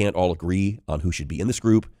honestly, they can't all agree on who should be in this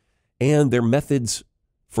group, and their methods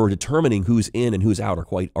for determining who's in and who's out are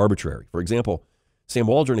quite arbitrary. For example, Sam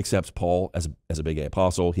Waldron accepts Paul as a big A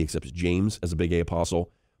apostle. He accepts James as a big A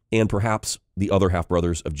apostle, and perhaps the other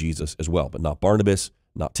half-brothers of Jesus as well, but not Barnabas,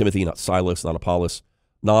 not Timothy, not Silas, not Apollos,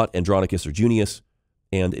 not Andronicus or Junius.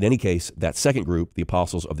 And in any case, that second group, the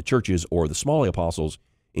apostles of the churches or the small A apostles,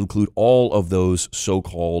 include all of those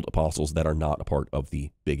so-called apostles that are not a part of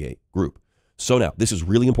the big A group. So now, this is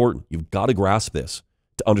really important. You've got to grasp this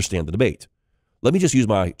to understand the debate. Let me just use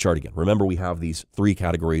my chart again. Remember, we have these three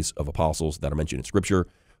categories of apostles that are mentioned in Scripture.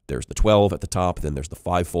 There's the 12 at the top, then there's the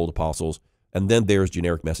fivefold apostles, and then there's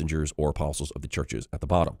generic messengers or apostles of the churches at the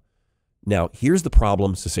bottom. Now, here's the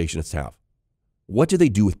problem cessationists have. What do they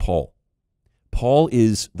do with Paul? Paul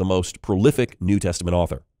is the most prolific New Testament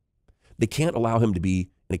author. They can't allow him to be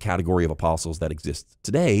in a category of apostles that exists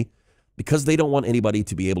today because they don't want anybody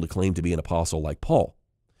to be able to claim to be an apostle like Paul.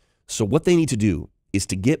 So what they need to do is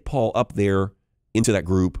to get Paul up there into that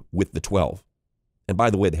group with the 12. And by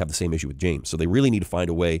the way, they have the same issue with James. So they really need to find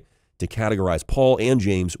a way to categorize Paul and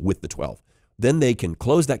James with the 12. Then they can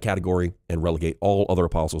close that category and relegate all other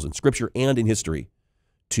apostles in Scripture and in history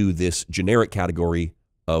to this generic category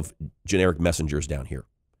of generic messengers down here.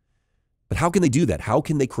 But how can they do that? How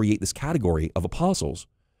can they create this category of apostles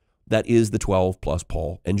that is the 12 plus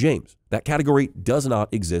Paul and James? That category does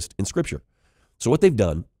not exist in Scripture. So what they've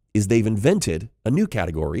done is they've invented a new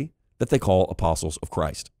category that they call apostles of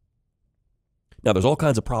Christ. Now, there's all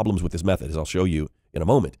kinds of problems with this method, as I'll show you in a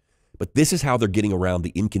moment. But this is how they're getting around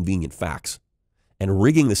the inconvenient facts and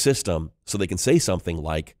rigging the system so they can say something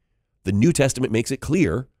like, the New Testament makes it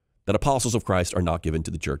clear that apostles of Christ are not given to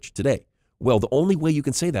the church today. Well, the only way you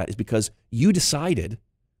can say that is because you decided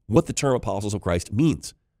what the term apostles of Christ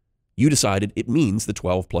means. You decided it means the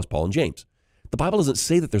 12 plus Paul and James. The Bible doesn't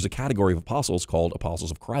say that there's a category of apostles called apostles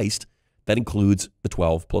of Christ that includes the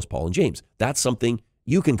 12 plus Paul and James. That's something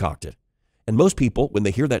you concocted. And most people, when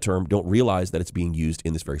they hear that term, don't realize that it's being used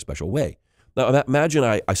in this very special way. Now, imagine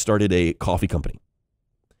I started a coffee company,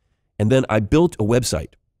 and then I built a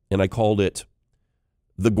website, and I called it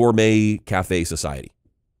the Gourmet Cafe Society.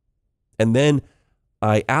 And then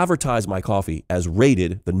I advertised my coffee as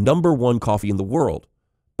rated the #1 coffee in the world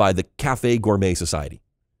by the Cafe Gourmet Society.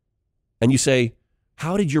 And you say,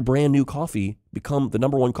 how did your brand new coffee become the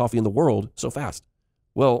 #1 coffee in the world so fast?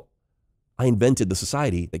 Well, I invented the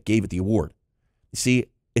society that gave it the award. You see,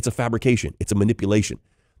 it's a fabrication. It's a manipulation.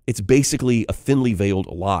 It's basically a thinly veiled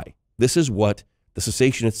lie. This is what the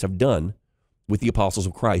cessationists have done with the apostles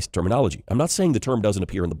of Christ terminology. I'm not saying the term doesn't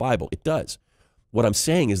appear in the Bible. It does. What I'm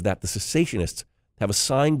saying is that the cessationists have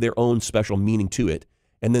assigned their own special meaning to it,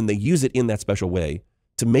 and then they use it in that special way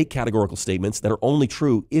to make categorical statements that are only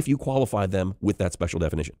true if you qualify them with that special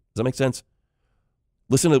definition. Does that make sense?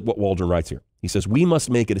 Listen to what Waldron writes here. He says, we must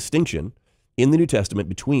make a distinction in the New Testament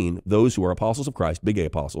between those who are apostles of Christ, big A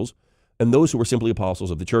apostles, and those who were simply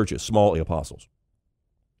apostles of the churches, small a apostles.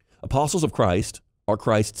 Apostles of Christ are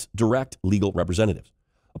Christ's direct legal representatives.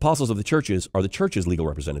 Apostles of the churches are the church's legal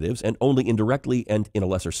representatives, and only indirectly and in a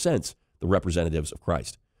lesser sense, the representatives of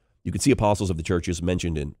Christ. You can see apostles of the churches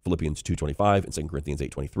mentioned in Philippians 2:25 and 2 Corinthians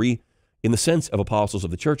 8:23. In the sense of apostles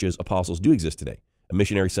of the churches, apostles do exist today. A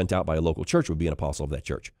missionary sent out by a local church would be an apostle of that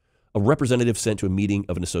church. A representative sent to a meeting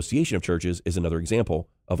of an association of churches is another example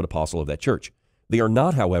of an apostle of that church. They are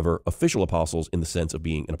not, however, official apostles in the sense of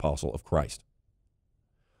being an apostle of Christ.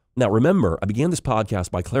 Now, remember, I began this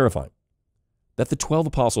podcast by clarifying that the 12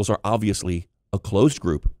 apostles are obviously a closed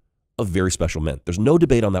group of very special men. There's no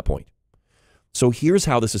debate on that point. So here's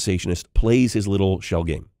how the cessationist plays his little shell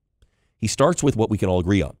game. He starts with what we can all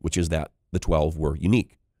agree on, which is that the 12 were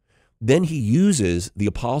unique. Then he uses the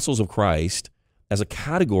apostles of Christ as a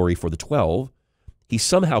category for the 12. He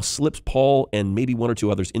somehow slips Paul and maybe one or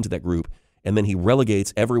two others into that group, and then he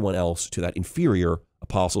relegates everyone else to that inferior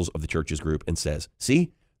apostles of the churches group and says,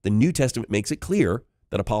 see, the New Testament makes it clear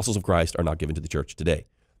that apostles of Christ are not given to the church today.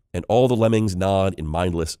 And all the lemmings nod in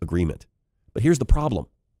mindless agreement. But here's the problem.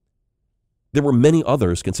 There were many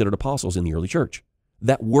others considered apostles in the early church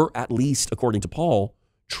that were, at least according to Paul,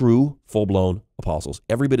 true, full-blown apostles,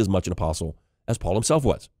 every bit as much an apostle as Paul himself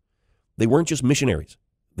was. They weren't just missionaries.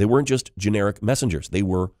 They weren't just generic messengers. They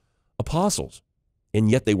were apostles,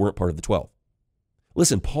 and yet they weren't part of the 12.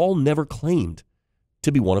 Listen, Paul never claimed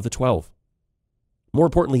to be one of the 12. More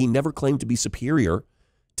importantly, he never claimed to be superior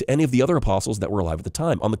to any of the other apostles that were alive at the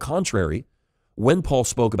time. On the contrary, when Paul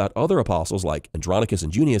spoke about other apostles like Andronicus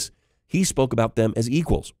and Junius, he spoke about them as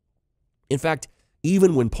equals. In fact,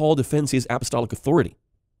 even when Paul defends his apostolic authority,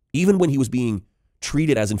 even when he was being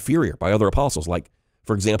treated as inferior by other apostles, like,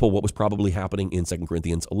 for example, what was probably happening in 2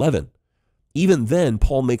 Corinthians 11, even then,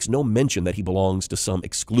 Paul makes no mention that he belongs to some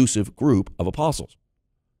exclusive group of apostles.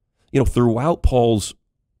 Throughout Paul's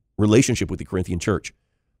relationship with the Corinthian church,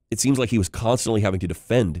 it seems like he was constantly having to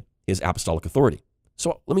defend his apostolic authority.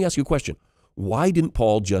 So let me ask you a question. Why didn't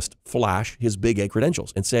Paul just flash his big A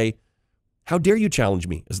credentials and say, how dare you challenge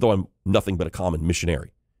me as though I'm nothing but a common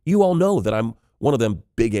missionary? You all know that I'm one of them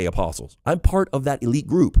big A apostles. I'm part of that elite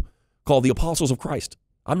group called the apostles of Christ.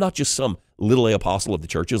 I'm not just some little a apostle of the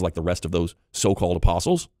churches like the rest of those so-called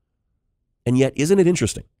apostles. And yet, isn't it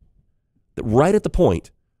interesting that right at the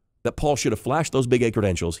point that Paul should have flashed those big A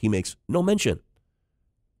credentials, he makes no mention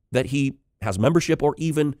that he has membership or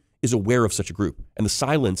even is aware of such a group. And the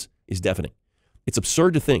silence is deafening. It's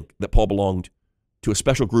absurd to think that Paul belonged to a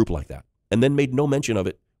special group like that and then made no mention of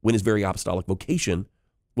it when his very apostolic vocation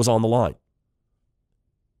was on the line.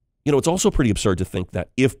 It's also pretty absurd to think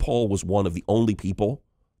that if Paul was one of the only people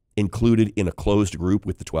included in a closed group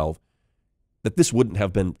with the 12, that this wouldn't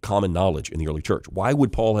have been common knowledge in the early church. Why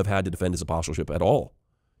would Paul have had to defend his apostleship at all?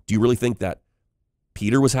 Do you really think that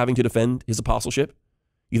Peter was having to defend his apostleship?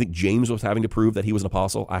 You think James was having to prove that he was an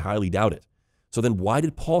apostle? I highly doubt it. So then why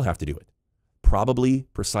did Paul have to do it? Probably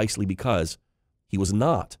precisely because he was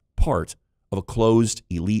not part of a closed,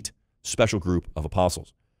 elite, special group of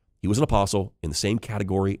apostles. He was an apostle in the same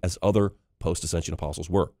category as other post-ascension apostles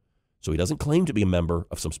were. So he doesn't claim to be a member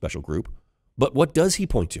of some special group. But what does he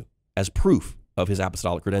point to as proof of his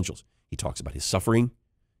apostolic credentials? He talks about his suffering.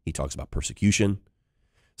 He talks about persecution.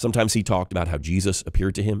 Sometimes he talked about how Jesus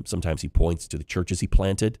appeared to him. Sometimes he points to the churches he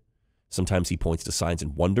planted. Sometimes he points to signs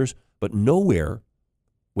and wonders. But nowhere,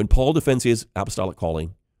 when Paul defends his apostolic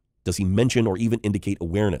calling, does he mention or even indicate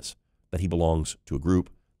awareness that he belongs to a group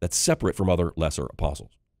that's separate from other lesser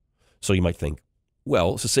apostles. So you might think,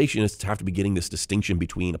 well, cessationists have to be getting this distinction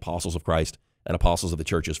between apostles of Christ and apostles of the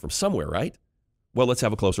churches from somewhere, right? Well, let's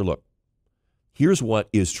have a closer look. Here's what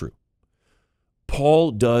is true.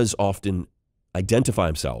 Paul does often identify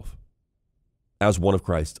himself as one of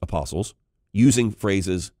Christ's apostles, using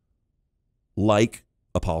phrases like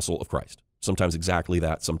apostle of Christ. Sometimes exactly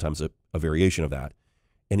that, sometimes a variation of that.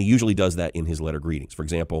 And he usually does that in his letter greetings. For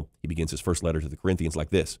example, he begins his first letter to the Corinthians like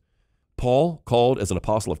this: Paul, called as an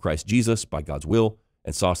apostle of Christ Jesus by God's will,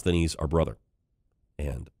 and Sosthenes, our brother.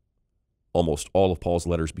 And almost all of Paul's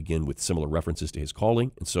letters begin with similar references to his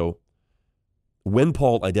calling. And so when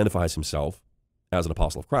Paul identifies himself as an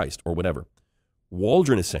apostle of Christ, or whatever,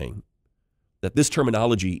 Waldron is saying that this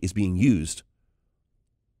terminology is being used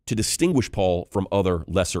to distinguish Paul from other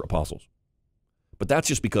lesser apostles. But that's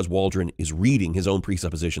just because Waldron is reading his own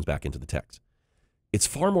presuppositions back into the text. It's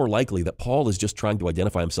far more likely that Paul is just trying to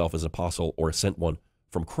identify himself as an apostle or a sent one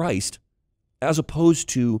from Christ, as opposed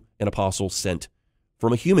to an apostle sent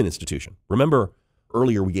from a human institution. Remember,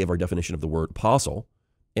 earlier we gave our definition of the word apostle,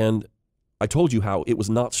 and I told you how it was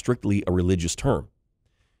not strictly a religious term.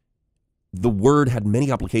 the word had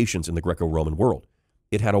many applications in the Greco-Roman world.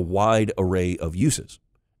 It had a wide array of uses.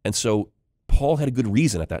 And so Paul had a good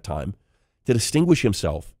reason at that time to distinguish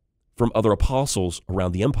himself from other apostles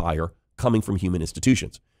around the empire coming from human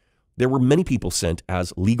institutions. There were many people sent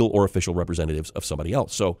as legal or official representatives of somebody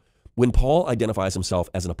else. So when Paul identifies himself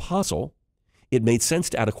as an apostle, it made sense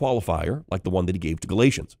to add a qualifier like the one that he gave to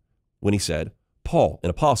Galatians when he said, Paul, an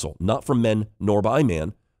apostle, not from men nor by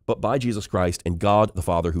man, but by Jesus Christ and God the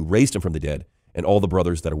Father who raised him from the dead, and all the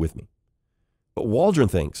brothers that are with me. But Waldron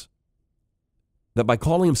thinks that by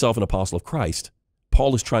calling himself an apostle of Christ,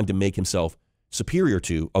 Paul is trying to make himself superior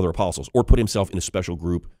to other apostles or put himself in a special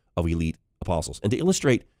group of elite apostles. And to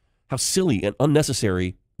illustrate how silly and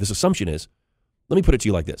unnecessary this assumption is, let me put it to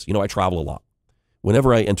you like this. I travel a lot.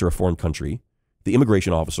 Whenever I enter a foreign country, the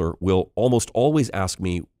immigration officer will almost always ask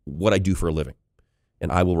me what I do for a living.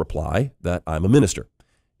 And I will reply that I'm a minister.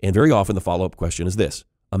 And very often the follow-up question is this: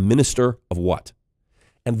 a minister of what?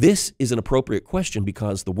 And this is an appropriate question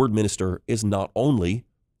because the word minister is not only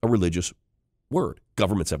a religious word.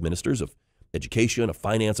 Governments have ministers of education, of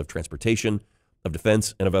finance, of transportation, of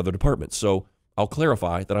defense, and of other departments. So I'll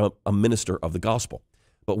clarify that I'm a minister of the gospel.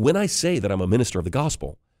 But when I say that I'm a minister of the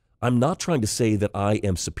gospel, I'm not trying to say that I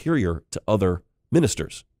am superior to other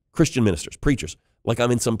ministers, Christian ministers, preachers, like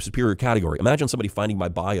I'm in some superior category. Imagine somebody finding my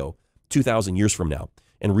bio 2,000 years from now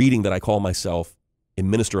and reading that I call myself a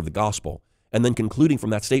minister of the gospel, and then concluding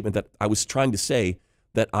from that statement that I was trying to say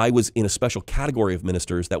that I was in a special category of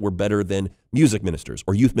ministers that were better than music ministers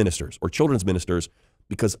or youth ministers or children's ministers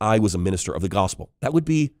because I was a minister of the gospel. That would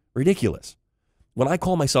be ridiculous. When I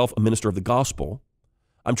call myself a minister of the gospel,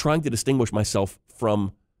 I'm trying to distinguish myself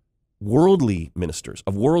from worldly ministers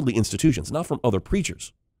of worldly institutions, not from other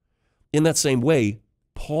preachers. In that same way,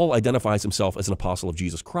 Paul identifies himself as an apostle of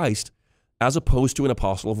Jesus Christ as opposed to an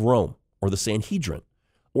apostle of Rome or the Sanhedrin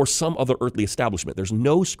or some other earthly establishment. There's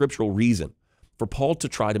no scriptural reason for Paul to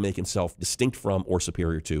try to make himself distinct from or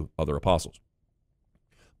superior to other apostles.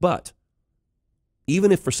 But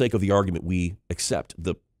even if for sake of the argument we accept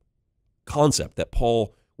the concept that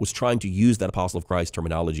Paul was trying to use that apostle of Christ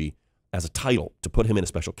terminology as a title to put him in a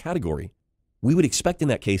special category, we would expect in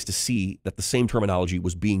that case to see that the same terminology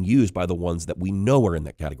was being used by the ones that we know are in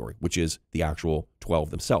that category, which is the actual 12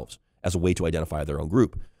 themselves, as a way to identify their own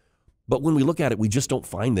group. But when we look at it, we just don't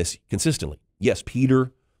find this consistently. Yes,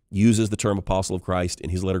 Peter uses the term apostle of Christ in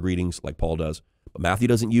his letter greetings like Paul does, but Matthew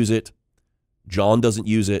doesn't use it, John doesn't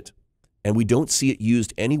use it, and we don't see it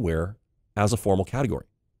used anywhere as a formal category.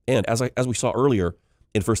 And as we saw earlier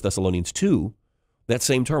in 1 Thessalonians 2, that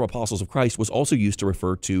same term, apostles of Christ, was also used to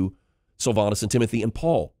refer to Silvanus and Timothy and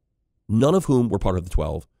Paul, none of whom were part of the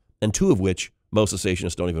 12, and two of which most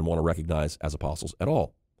cessationists don't even want to recognize as apostles at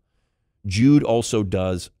all. Jude also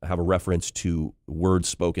does have a reference to words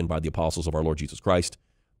spoken by the apostles of our Lord Jesus Christ.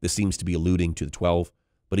 This seems to be alluding to the 12,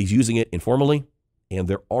 but he's using it informally, and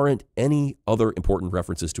there aren't any other important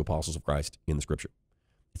references to apostles of Christ in the scripture.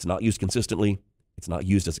 It's not used consistently. It's not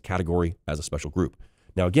used as a category, as a special group.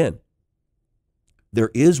 Now, again,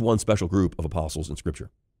 there is one special group of apostles in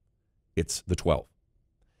scripture. It's the 12.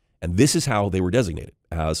 And this is how they were designated,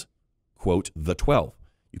 as, quote, the 12.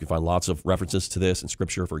 You can find lots of references to this in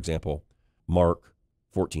scripture. For example, Mark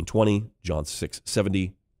 14:20, John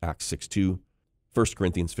 6:70, Acts 6:2, 1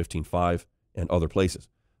 Corinthians 15:5, and other places.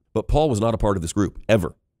 But Paul was not a part of this group,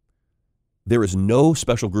 ever. There is no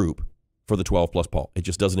special group for the 12 plus Paul. It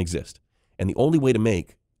just doesn't exist. And the only way to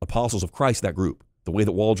make apostles of Christ that group, the way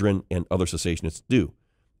that Waldron and other cessationists do,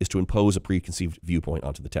 is to impose a preconceived viewpoint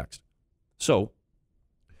onto the text. So,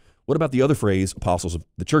 what about the other phrase, apostles of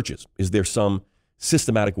the churches? Is there some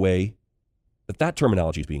systematic way that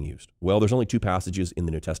terminology is being used? Well, there's only two passages in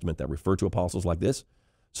the New Testament that refer to apostles like this,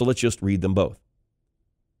 so let's just read them both.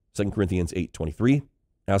 2 Corinthians 8:23,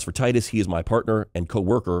 as for Titus, he is my partner and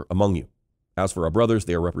co-worker among you. As for our brothers,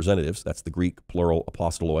 they are representatives, that's the Greek plural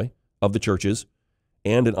apostoloi, of the churches,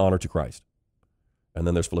 and an honor to Christ. And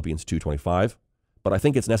then there's Philippians 2:25, but I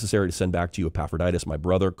think it's necessary to send back to you Epaphroditus, my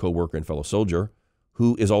brother, co-worker, and fellow soldier,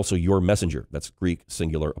 who is also your messenger, that's Greek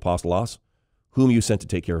singular apostolos, whom you sent to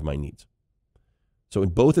take care of my needs. So in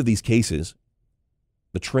both of these cases,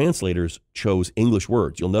 the translators chose English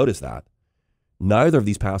words. You'll notice that. Neither of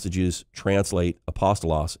these passages translate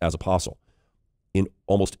apostolos as apostle. In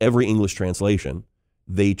almost every English translation,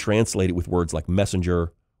 they translate it with words like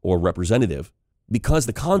messenger or representative, because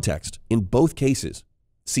the context in both cases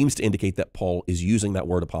seems to indicate that Paul is using that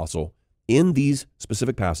word apostle in these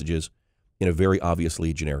specific passages in a very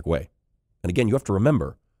obviously generic way. And again, you have to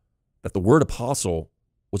remember that the word apostle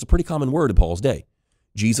was a pretty common word in Paul's day.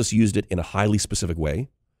 Jesus used it in a highly specific way,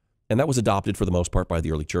 And that was adopted for the most part by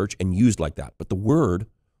the early church and used like that. But the word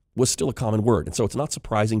was still a common word. And so it's not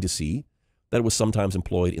surprising to see that it was sometimes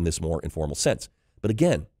employed in this more informal sense. But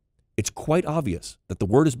again, it's quite obvious that the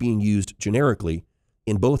word is being used generically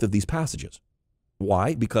in both of these passages.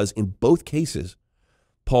 Why? Because in both cases,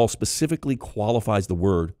 Paul specifically qualifies the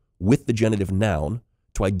word with the genitive noun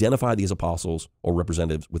to identify these apostles or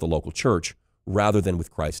representatives with a local church rather than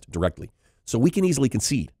with Christ directly. So we can easily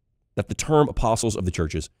concede that the term apostles of the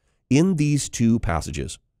churches in these two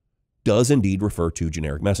passages does indeed refer to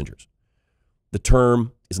generic messengers. The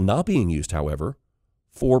term is not being used, however,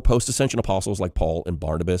 for post-ascension apostles like Paul and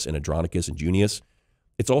Barnabas and Andronicus and Junius.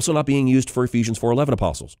 It's also not being used for Ephesians 4:11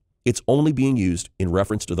 apostles. It's only being used in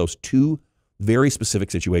reference to those two very specific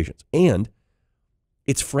situations. And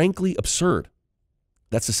it's frankly absurd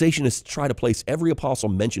that cessationists try to place every apostle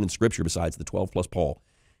mentioned in Scripture besides the 12 plus Paul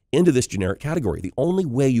into this generic category. The only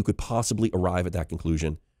way you could possibly arrive at that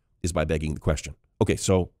conclusion is by begging the question. Okay,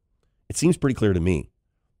 so it seems pretty clear to me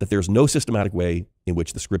that there's no systematic way in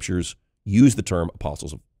which the Scriptures use the term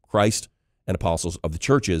apostles of Christ and apostles of the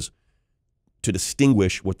churches to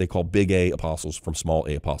distinguish what they call big A apostles from small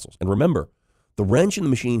a apostles. And remember, the wrench in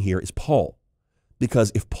the machine here is Paul,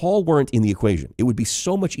 because if Paul weren't in the equation, it would be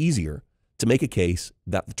so much easier to make a case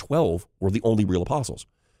that the 12 were the only real apostles.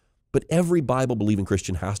 But every Bible-believing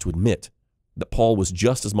Christian has to admit that Paul was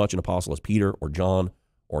just as much an apostle as Peter or John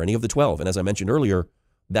or any of the 12. And as I mentioned earlier,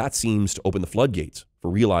 that seems to open the floodgates for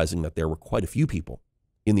realizing that there were quite a few people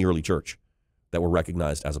in the early church that were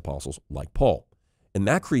recognized as apostles like Paul. And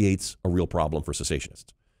that creates a real problem for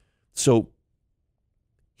cessationists. So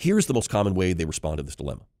here's the most common way they respond to this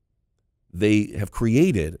dilemma. They have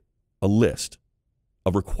created a list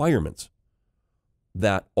of requirements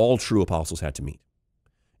that all true apostles had to meet.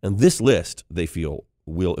 And this list, they feel,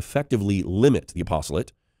 will effectively limit the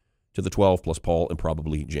apostolate to the 12 plus Paul and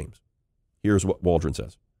probably James. Here's what Waldron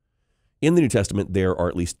says. In the New Testament, there are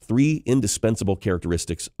at least 3 indispensable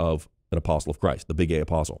characteristics of an apostle of Christ, the big A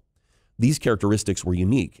apostle. These characteristics were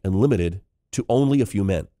unique and limited to only a few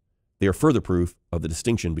men. They are further proof of the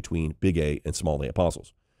distinction between big A and small a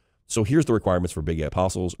apostles. So here's the requirements for big A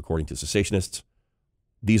apostles according to cessationists.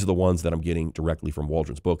 These are the ones that I'm getting directly from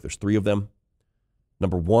Waldron's book. There's 3 of them.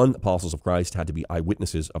 Number 1, apostles of Christ had to be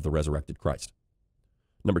eyewitnesses of the resurrected Christ.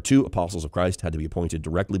 Number 2, apostles of Christ had to be appointed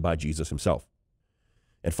directly by Jesus himself.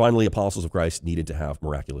 And finally, apostles of Christ needed to have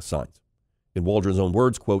miraculous signs. In Waldron's own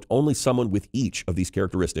words, quote, only someone with each of these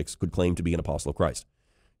characteristics could claim to be an apostle of Christ.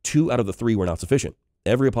 2 out of the 3 were not sufficient.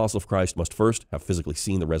 Every apostle of Christ must first have physically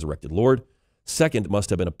seen the resurrected Lord. Second,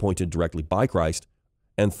 must have been appointed directly by Christ.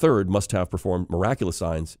 And third, must have performed miraculous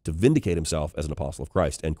signs to vindicate himself as an apostle of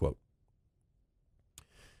Christ, end quote.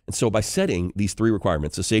 And so by setting these 3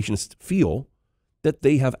 requirements, cessationists feel that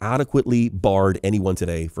they have adequately barred anyone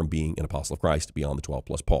today from being an apostle of Christ beyond the 12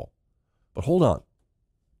 plus Paul. But hold on.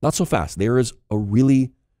 Not so fast. There is a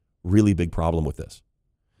really, really big problem with this.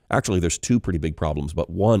 Actually, there's 2 pretty big problems, but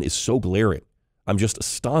one is so glaring, I'm just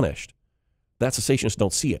astonished that cessationists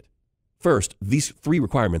don't see it. First, these 3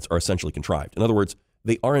 requirements are essentially contrived. In other words,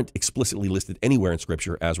 they aren't explicitly listed anywhere in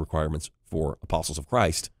Scripture as requirements for apostles of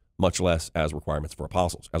Christ, much less as requirements for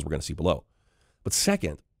apostles, as we're going to see below. But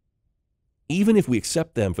second, even if we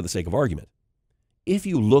accept them for the sake of argument, if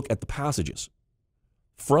you look at the passages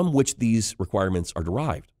from which these requirements are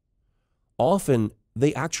derived, often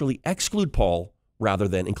they actually exclude Paul rather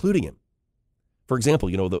than including him. For example,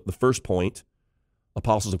 the first point,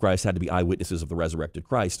 apostles of Christ had to be eyewitnesses of the resurrected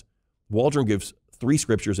Christ. Waldron gives 3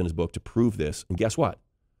 scriptures in his book to prove this, and guess what?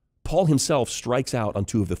 Paul himself strikes out on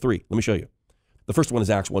 2 of the 3. Let me show you. The first one is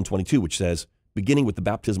Acts 1:22, which says, beginning with the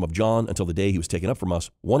baptism of John until the day he was taken up from us,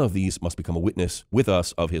 one of these must become a witness with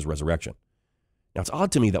us of his resurrection. Now, it's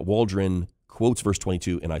odd to me that Waldron quotes verse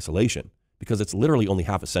 22 in isolation because it's literally only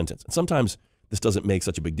half a sentence. And sometimes this doesn't make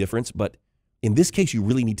such a big difference, but in this case, you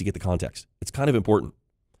really need to get the context. It's kind of important.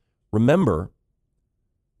 Remember,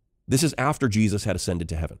 this is after Jesus had ascended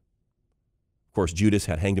to heaven. Of course, Judas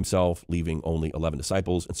had hanged himself, leaving only 11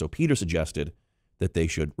 disciples, and so Peter suggested that they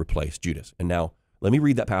should replace Judas. And now, let me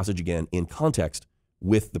read that passage again in context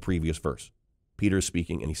with the previous verse. Peter is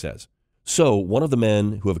speaking, and he says, so one of the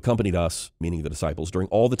men who have accompanied us, meaning the disciples, during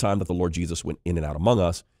all the time that the Lord Jesus went in and out among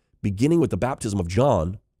us, beginning with the baptism of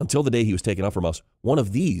John until the day he was taken up from us, one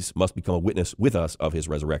of these must become a witness with us of his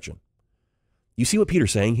resurrection. You see what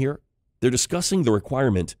Peter's saying here? They're discussing the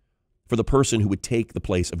requirement for the person who would take the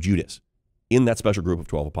place of Judas in that special group of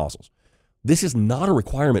 12 apostles. This is not a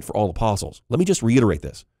requirement for all apostles. Let me just reiterate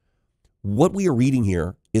this. What we are reading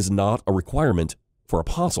here is not a requirement for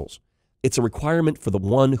apostles. It's a requirement for the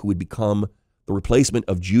one who would become the replacement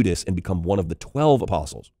of Judas and become one of the 12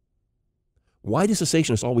 apostles. Why do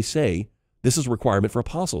cessationists always say this is a requirement for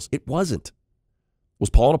apostles? It wasn't. Was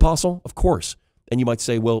Paul an apostle? Of course. And you might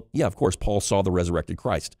say, well, yeah, of course, Paul saw the resurrected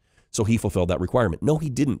Christ, so he fulfilled that requirement. No, he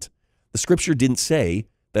didn't. The scripture didn't say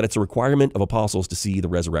that it's a requirement of apostles to see the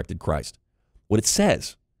resurrected Christ. What it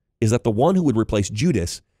says is that the one who would replace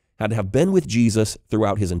Judas had to have been with Jesus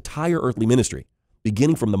throughout his entire earthly ministry,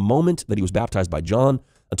 beginning from the moment that he was baptized by John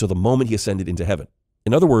until the moment he ascended into heaven.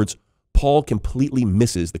 In other words, Paul completely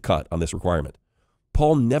misses the cut on this requirement.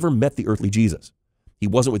 Paul never met the earthly Jesus. He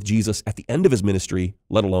wasn't with Jesus at the end of his ministry,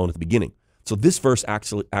 let alone at the beginning. So this verse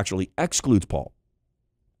actually excludes Paul.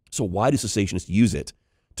 So why do cessationists use it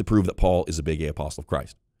to prove that Paul is a big A apostle of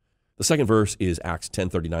Christ? The second verse is Acts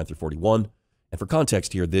 10:39 through 41. And for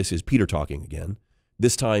context here, this is Peter talking again.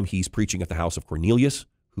 This time he's preaching at the house of Cornelius,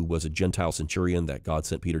 who was a Gentile centurion that God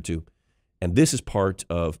sent Peter to. And this is part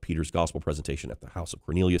of Peter's gospel presentation at the house of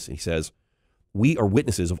Cornelius. And he says, "We are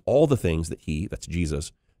witnesses of all the things that he," that's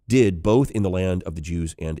Jesus, "did both in the land of the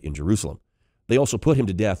Jews and in Jerusalem. They also put him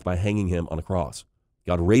to death by hanging him on a cross.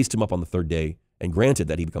 God raised him up on the third day and granted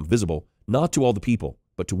that he become visible, not to all the people,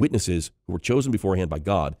 but to witnesses who were chosen beforehand by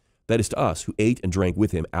God, that is to us, who ate and drank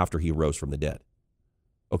with him after he arose from the dead."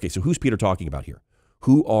 Okay, so who's Peter talking about here?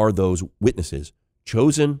 Who are those witnesses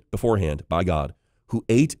chosen beforehand by God who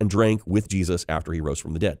ate and drank with Jesus after he rose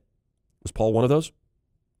from the dead? Was Paul one of those?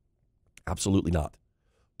 Absolutely not.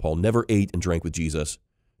 Paul never ate and drank with Jesus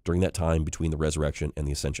during that time between the resurrection and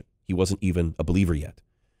the ascension. He wasn't even a believer yet.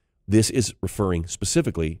 This is referring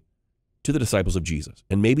specifically to the disciples of Jesus,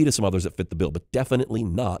 and maybe to some others that fit the bill, but definitely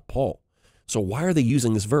not Paul. So why are they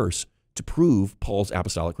using this verse to prove Paul's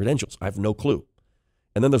apostolic credentials? I have no clue.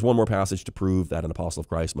 And then there's one more passage to prove that an apostle of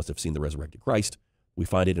Christ must have seen the resurrected Christ. We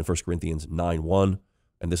find it in 1 Corinthians 9:1,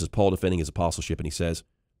 and this is Paul defending his apostleship, and he says,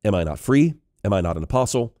 "Am I not free? Am I not an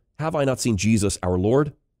apostle? Have I not seen Jesus our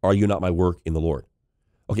Lord? Are you not my work in the Lord?"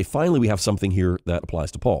 Okay, finally we have something here that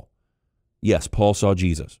applies to Paul. Yes, Paul saw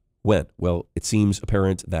Jesus. When? Well, it seems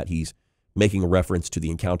apparent that he's making a reference to the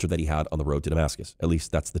encounter that he had on the road to Damascus. At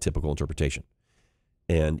least that's the typical interpretation.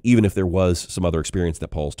 And even if there was some other experience that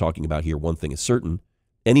Paul's talking about here, one thing is certain: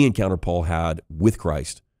 any encounter Paul had with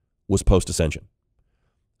Christ was post-ascension.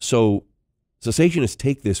 So cessationists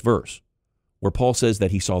take this verse where Paul says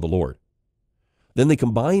that he saw the Lord. Then they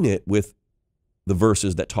combine it with the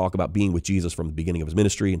verses that talk about being with Jesus from the beginning of his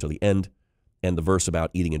ministry until the end, and the verse about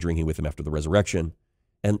eating and drinking with him after the resurrection.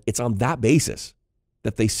 And it's on that basis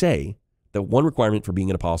that they say that one requirement for being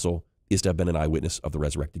an apostle is to have been an eyewitness of the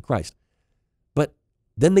resurrected Christ. But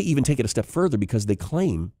then they even take it a step further because they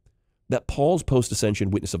claim that Paul's post-ascension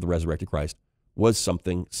witness of the resurrected Christ was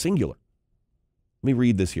something singular. Let me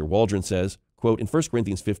read this here. Waldron says, quote, in 1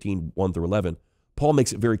 Corinthians 15:1 through 11, Paul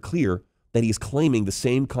makes it very clear that he is claiming the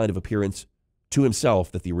same kind of appearance to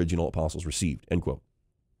himself that the original apostles received, end quote.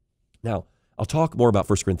 Now, I'll talk more about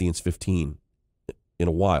 1 Corinthians 15 in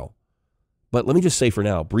a while, but let me just say for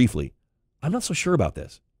now, briefly, I'm not so sure about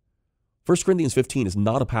this. 1 Corinthians 15 is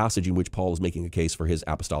not a passage in which Paul is making a case for his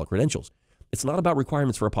apostolic credentials. It's not about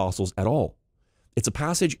requirements for apostles at all. It's a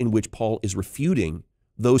passage in which Paul is refuting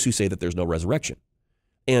those who say that there's no resurrection.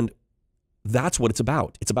 And that's what it's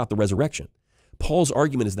about. It's about the resurrection. Paul's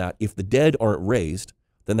argument is that if the dead aren't raised,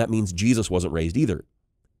 then that means Jesus wasn't raised either.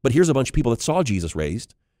 But here's a bunch of people that saw Jesus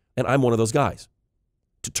raised, and I'm one of those guys.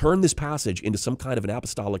 To turn this passage into some kind of an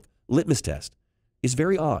apostolic litmus test is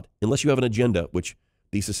very odd, unless you have an agenda, which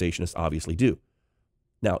these cessationists obviously do.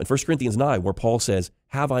 Now, in 1 Corinthians 9, where Paul says,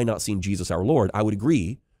 have I not seen Jesus our Lord, I would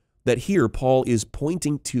agree that here Paul is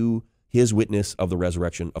pointing to his witness of the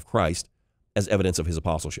resurrection of Christ as evidence of his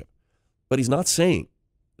apostleship. But he's not saying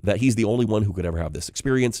that he's the only one who could ever have this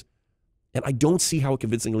experience. And I don't see how it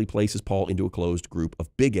convincingly places Paul into a closed group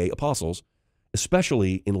of big A apostles,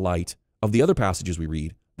 especially in light of the other passages we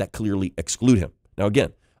read that clearly exclude him. Now,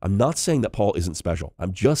 again, I'm not saying that Paul isn't special.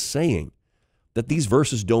 I'm just saying that these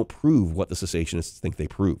verses don't prove what the cessationists think they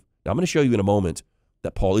prove. Now, I'm going to show you in a moment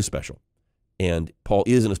that Paul is special, and Paul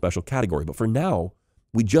is in a special category. But for now,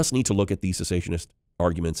 we just need to look at these cessationist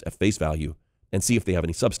arguments at face value and see if they have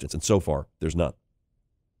any substance. And so far, there's none.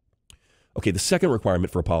 Okay, the second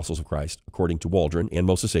requirement for apostles of Christ, according to Waldron and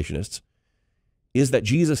most cessationists, is that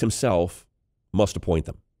Jesus himself must appoint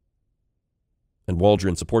them. And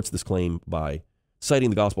Waldron supports this claim by citing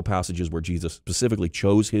the gospel passages where Jesus specifically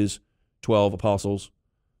chose his 12 apostles,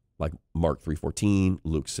 like Mark 3:14,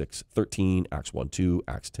 Luke 6:13, Acts 1:2,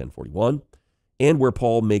 Acts 10:41, and where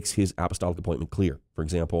Paul makes his apostolic appointment clear. For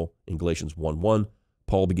example, in Galatians 1:1,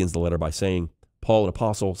 Paul begins the letter by saying, Paul, an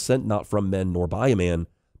apostle, sent not from men nor by a man,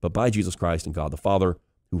 but by Jesus Christ and God the Father,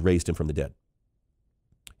 who raised him from the dead.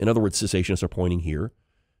 In other words, cessationists are pointing here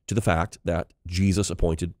to the fact that Jesus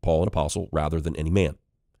appointed Paul an apostle rather than any man.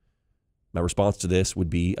 My response to this would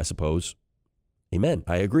be, I suppose, amen.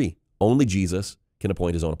 I agree. Only Jesus can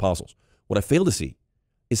appoint his own apostles. What I fail to see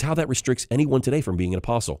is how that restricts anyone today from being an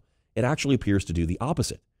apostle. It actually appears to do the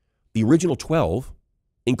opposite. The original 12,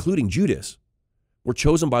 including Judas, were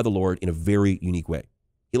chosen by the Lord in a very unique way.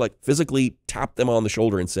 He physically tapped them on the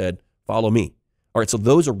shoulder and said, follow me. All right, so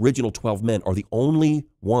those original 12 men are the only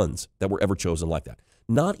ones that were ever chosen like that.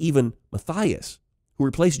 Not even Matthias, who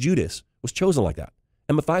replaced Judas, was chosen like that.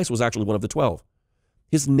 And Matthias was actually one of the 12.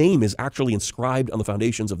 His name is actually inscribed on the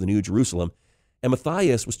foundations of the New Jerusalem, and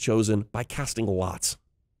Matthias was chosen by casting lots.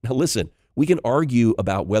 Now listen, we can argue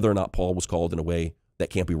about whether or not Paul was called in a way that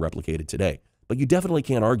can't be replicated today, but you definitely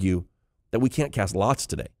can't argue that we can't cast lots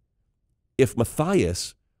today. If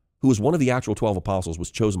Matthias, who was one of the actual 12 apostles,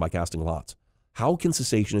 was chosen by casting lots, how can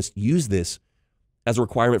cessationists use this as a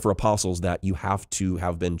requirement for apostles that you have to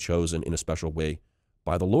have been chosen in a special way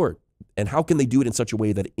by the Lord? And how can they do it in such a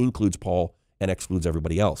way that it includes Paul and excludes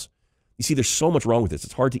everybody else? You see, there's so much wrong with this.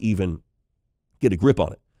 It's hard to even get a grip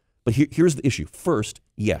on it. But here's the issue. First,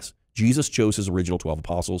 yes, Jesus chose his original 12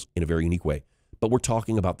 apostles in a very unique way. But we're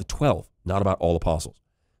talking about the 12, not about all apostles.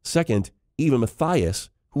 Second, even Matthias,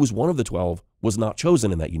 who was one of the 12, was not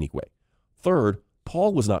chosen in that unique way. Third,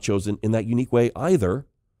 Paul was not chosen in that unique way either,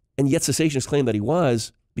 and yet cessationists claim that he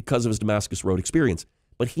was because of his Damascus Road experience.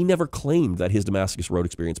 But he never claimed that his Damascus Road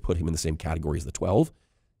experience put him in the same category as the 12,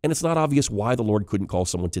 and it's not obvious why the Lord couldn't call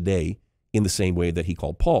someone today in the same way that he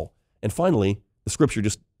called Paul. And finally, the scripture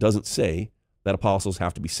just doesn't say that apostles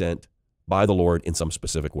have to be sent by the Lord in some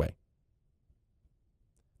specific way.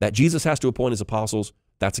 That Jesus has to appoint his apostles,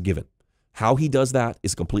 that's a given. How he does that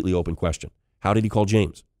is a completely open question. How did he call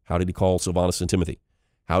James? How did he call Silvanus and Timothy?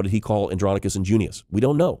 How did he call Andronicus and Junius? We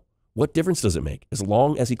don't know. What difference does it make? As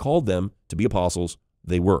long as he called them to be apostles,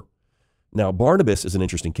 they were. Now, Barnabas is an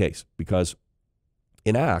interesting case because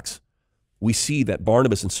in Acts, we see that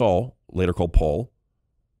Barnabas and Saul, later called Paul,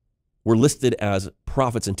 were listed as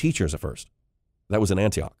prophets and teachers at first. That was in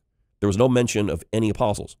Antioch. There was no mention of any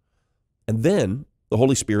apostles. And then the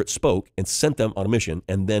Holy Spirit spoke and sent them on a mission,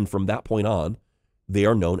 and then from that point on, they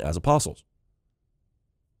are known as apostles.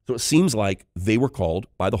 So it seems like they were called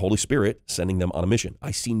by the Holy Spirit, sending them on a mission. I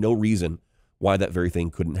see no reason why that very thing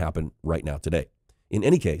couldn't happen right now today. In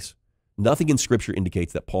any case, nothing in Scripture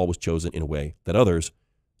indicates that Paul was chosen in a way that others,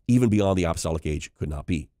 even beyond the apostolic age, could not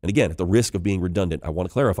be. And again, at the risk of being redundant, I want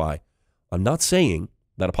to clarify, I'm not saying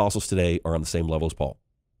that apostles today are on the same level as Paul.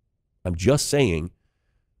 I'm just saying,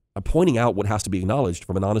 I'm pointing out what has to be acknowledged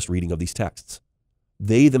from an honest reading of these texts.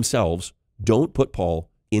 They themselves don't put Paul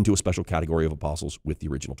into a special category of apostles with the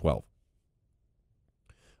original 12.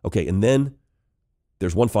 Okay, and then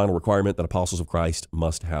there's one final requirement that apostles of Christ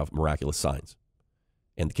must have miraculous signs.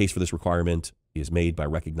 And the case for this requirement is made by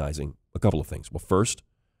recognizing a couple of things. Well, first,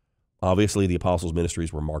 obviously the apostles'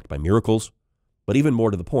 ministries were marked by miracles, but even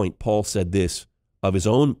more to the point, Paul said this of his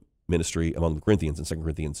own ministry among the Corinthians in 2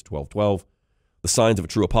 Corinthians 12:12. The signs of a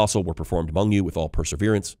true apostle were performed among you with all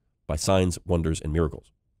perseverance by signs, wonders, and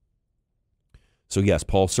miracles. So yes,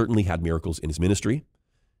 Paul certainly had miracles in his ministry,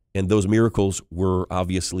 and those miracles were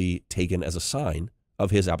obviously taken as a sign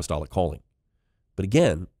of his apostolic calling. But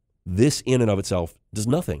again, this in and of itself does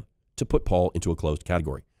nothing to put Paul into a closed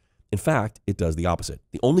category. In fact, it does the opposite.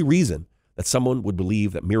 The only reason that someone would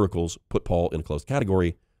believe that miracles put Paul in a closed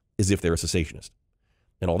category is if they're a cessationist.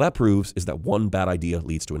 And all that proves is that one bad idea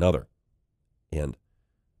leads to another. And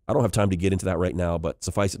I don't have time to get into that right now, but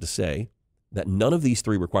suffice it to say that none of these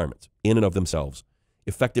three requirements, in and of themselves,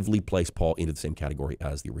 effectively place Paul into the same category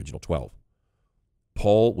as the original 12.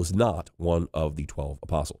 Paul was not one of the 12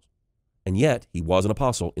 apostles. And yet, he was an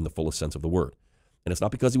apostle in the fullest sense of the word. And it's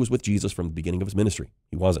not because he was with Jesus from the beginning of his ministry.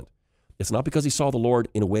 He wasn't. It's not because he saw the Lord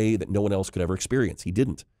in a way that no one else could ever experience. He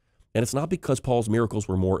didn't. And it's not because Paul's miracles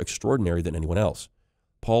were more extraordinary than anyone else.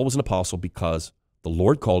 Paul was an apostle because the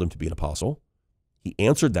Lord called him to be an apostle. He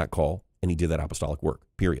answered that call, and he did that apostolic work,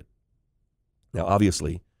 period. Now,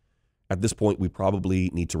 obviously, at this point, we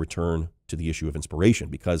probably need to return to the issue of inspiration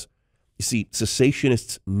because, you see,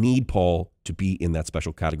 cessationists need Paul to be in that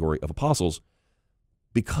special category of apostles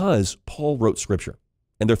because Paul wrote Scripture.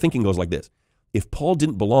 And their thinking goes like this. If Paul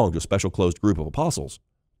didn't belong to a special closed group of apostles,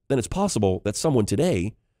 then it's possible that someone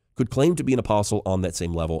today could claim to be an apostle on that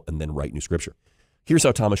same level and then write new Scripture. Here's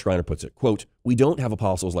how Thomas Schreiner puts it, quote, "We don't have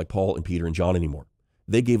apostles like Paul and Peter and John anymore.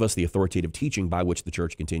 They gave us the authoritative teaching by which the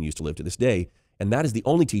church continues to live to this day, and that is the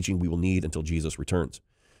only teaching we will need until Jesus returns.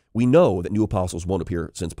 We know that new apostles won't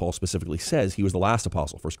appear since Paul specifically says he was the last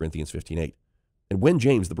apostle, 1 Corinthians 15:8. And when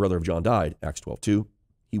James, the brother of John, died, Acts 12:2,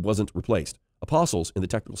 he wasn't replaced. Apostles, in the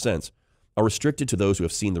technical sense, are restricted to those who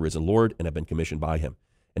have seen the risen Lord and have been commissioned by him.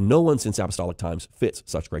 And no one since apostolic times fits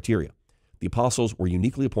such criteria. The apostles were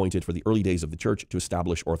uniquely appointed for the early days of the church to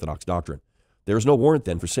establish orthodox doctrine. There is no warrant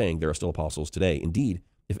then for saying there are still apostles today. Indeed,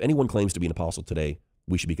 if anyone claims to be an apostle today,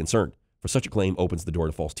 we should be concerned, for such a claim opens the door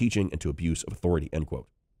to false teaching and to abuse of authority, end quote.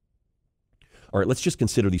 All right, let's just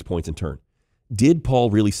consider these points in turn. Did Paul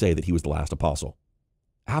really say that he was the last apostle?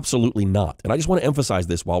 Absolutely not. And I just want to emphasize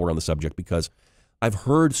this while we're on the subject because I've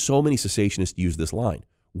heard so many cessationists use this line.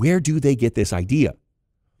 Where do they get this idea?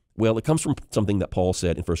 Well, it comes from something that Paul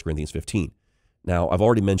said in 1 Corinthians 15. Now, I've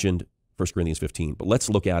already mentioned 1 Corinthians 15, but let's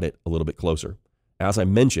look at it a little bit closer. As I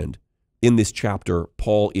mentioned, in this chapter,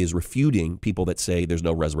 Paul is refuting people that say there's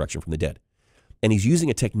no resurrection from the dead. And he's using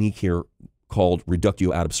a technique here called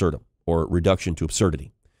reductio ad absurdum, or reduction to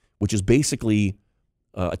absurdity, which is basically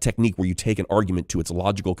a technique where you take an argument to its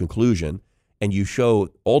logical conclusion and you show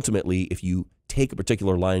ultimately if you take a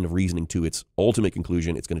particular line of reasoning to its ultimate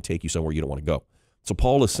conclusion, it's going to take you somewhere you don't want to go. So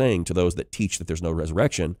Paul is saying to those that teach that there's no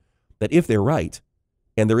resurrection, that if they're right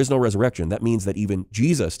and there is no resurrection, that means that even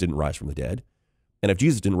Jesus didn't rise from the dead. And if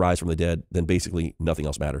Jesus didn't rise from the dead, then basically nothing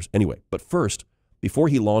else matters anyway. But first, before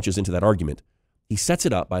he launches into that argument, he sets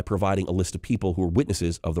it up by providing a list of people who are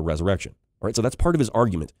witnesses of the resurrection. All right, so that's part of his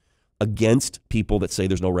argument against people that say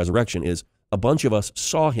there's no resurrection is a bunch of us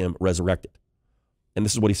saw him resurrected. And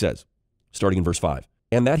this is what he says, starting in verse 5.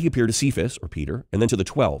 And that he appeared to Cephas, or Peter, and then to the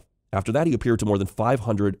 12. After that, he appeared to more than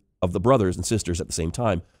 500 of the brothers and sisters at the same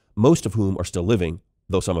time, most of whom are still living,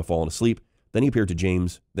 though some have fallen asleep. Then he appeared to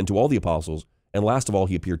James, then to all the apostles, and last of all,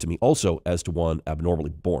 he appeared to me also as to one abnormally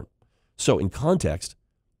born. So in context,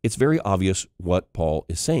 it's very obvious what Paul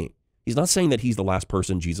is saying. He's not saying that he's the last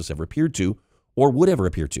person Jesus ever appeared to or would ever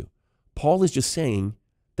appear to. Paul is just saying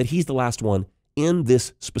that he's the last one in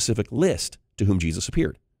this specific list to whom Jesus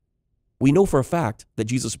appeared. We know for a fact that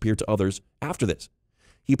Jesus appeared to others after this.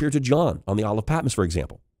 He appeared to John on the Isle of Patmos, for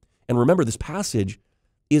example. And remember, this passage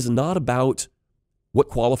is not about what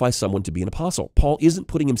qualifies someone to be an apostle. Paul isn't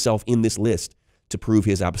putting himself in this list to prove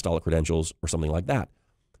his apostolic credentials or something like that.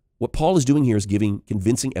 What Paul is doing here is giving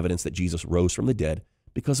convincing evidence that Jesus rose from the dead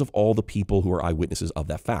because of all the people who are eyewitnesses of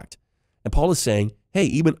that fact. And Paul is saying, hey,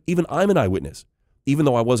 even I'm an eyewitness. Even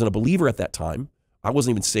though I wasn't a believer at that time, I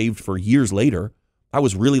wasn't even saved for years later. I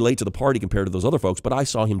was really late to the party compared to those other folks, but I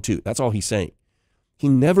saw him too. That's all he's saying. He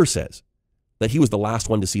never says that he was the last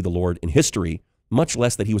one to see the Lord in history, much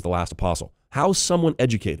less that he was the last apostle. How someone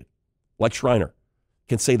educated, like Schreiner,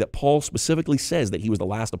 can say that Paul specifically says that he was the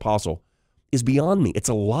last apostle is beyond me. It's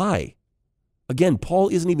a lie. Again, Paul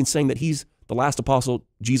isn't even saying that he's the last apostle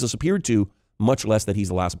Jesus appeared to, much less that he's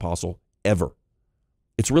the last apostle ever.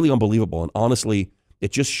 It's really unbelievable. And honestly,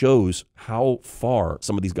 it just shows how far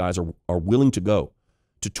some of these guys are willing to go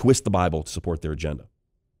to twist the Bible to support their agenda.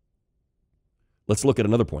 Let's look at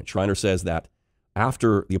another point. Schreiner says that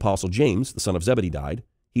after the apostle James, the son of Zebedee, died,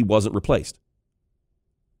 he wasn't replaced.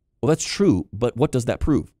 Well, that's true, but what does that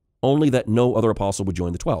prove? Only that no other apostle would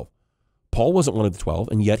join the 12. Paul wasn't one of the 12,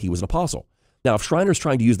 and yet he was an apostle. Now, if Schreiner's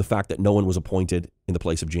trying to use the fact that no one was appointed in the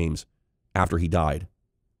place of James after he died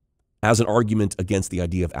as an argument against the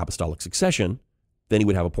idea of apostolic succession, then he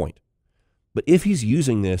would have a point. But if he's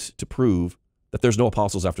using this to prove that there's no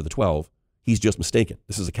apostles after the 12, he's just mistaken.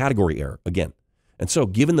 This is a category error, again. And so,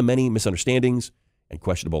 given the many misunderstandings and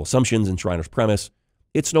questionable assumptions in Schreiner's premise,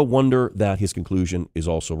 it's no wonder that his conclusion is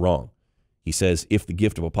also wrong. He says, if the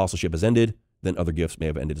gift of apostleship has ended, then other gifts may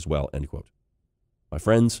have ended as well, end quote. My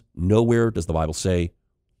friends, nowhere does the Bible say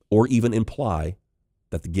or even imply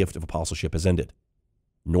that the gift of apostleship has ended.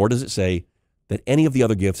 Nor does it say that any of the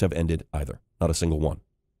other gifts have ended either, not a single one.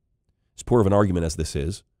 As poor of an argument as this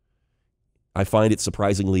is, I find it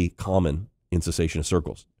surprisingly common in cessationist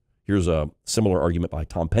circles. Here's a similar argument by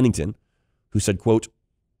Tom Pennington, who said, quote,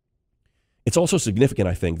 it's also significant,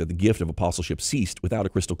 I think, that the gift of apostleship ceased without a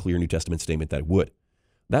crystal clear New Testament statement that it would.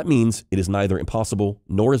 That means it is neither impossible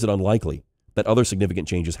nor is it unlikely that other significant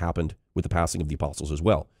changes happened with the passing of the apostles as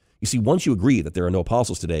well. You see, once you agree that there are no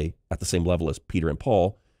apostles today at the same level as Peter and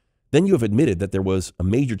Paul, then you have admitted that there was a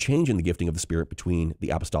major change in the gifting of the Spirit between the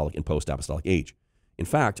apostolic and post-apostolic age. In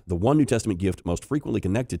fact, the one New Testament gift most frequently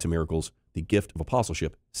connected to miracles, the gift of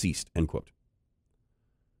apostleship, ceased, end quote.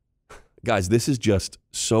 Guys, this is just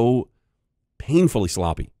so painfully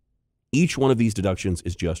sloppy. Each one of these deductions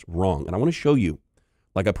is just wrong. And I want to show you,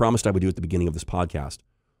 like I promised I would do at the beginning of this podcast,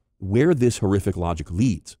 where this horrific logic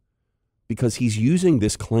leads. Because he's using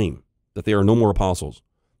this claim that there are no more apostles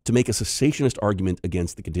to make a cessationist argument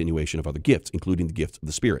against the continuation of other gifts, including the gifts of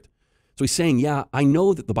the Spirit. So he's saying, yeah, I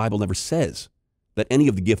know that the Bible never says that any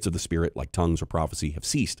of the gifts of the Spirit, like tongues or prophecy, have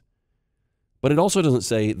ceased. But it also doesn't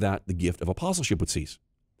say that the gift of apostleship would cease.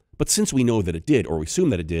 But since we know that it did, or we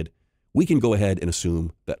assume that it did, we can go ahead and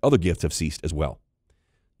assume that other gifts have ceased as well.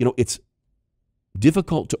 It's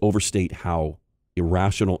difficult to overstate how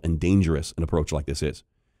irrational and dangerous an approach like this is.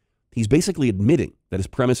 He's basically admitting that his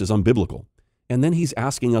premise is unbiblical, and then he's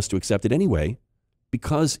asking us to accept it anyway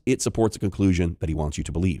because it supports a conclusion that he wants you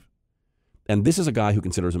to believe. And this is a guy who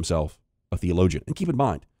considers himself a theologian. And keep in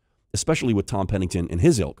mind, especially with Tom Pennington and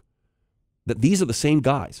his ilk, that these are the same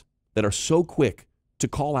guys that are so quick to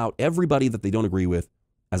call out everybody that they don't agree with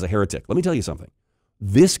as a heretic. Let me tell you something.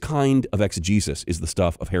 This kind of exegesis is the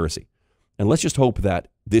stuff of heresy. And let's just hope that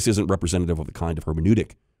this isn't representative of the kind of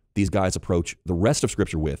hermeneutic these guys approach the rest of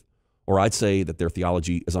Scripture with, or I'd say that their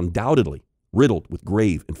theology is undoubtedly riddled with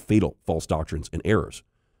grave and fatal false doctrines and errors.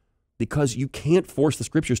 Because you can't force the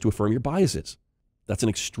Scriptures to affirm your biases. That's an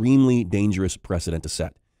extremely dangerous precedent to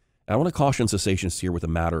set. And I want to caution cessationists here with a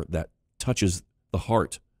matter that touches the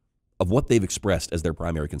heart of what they've expressed as their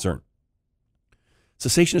primary concern.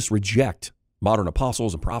 Cessationists reject modern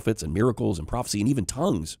apostles and prophets and miracles and prophecy and even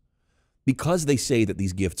tongues because they say that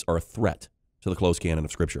these gifts are a threat to the closed canon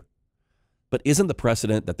of Scripture. But isn't the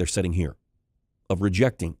precedent that they're setting here of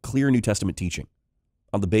rejecting clear New Testament teaching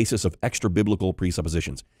on the basis of extra-biblical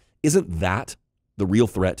presuppositions, isn't that the real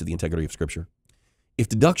threat to the integrity of Scripture? If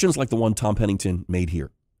deductions like the one Tom Pennington made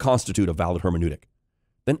here constitute a valid hermeneutic,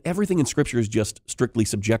 then everything in Scripture is just strictly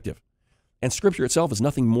subjective. And Scripture itself is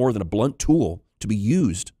nothing more than a blunt tool to be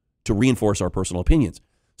used to reinforce our personal opinions.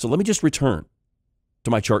 So let me just return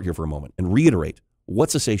to my chart here for a moment and reiterate what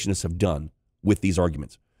cessationists have done with these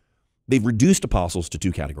arguments. They've reduced apostles to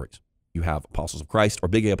two categories. You have apostles of Christ, or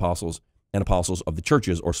big A apostles, and apostles of the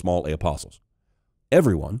churches, or small a apostles.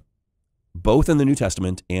 Everyone, both in the New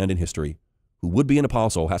Testament and in history, who would be an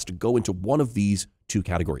apostle has to go into one of these two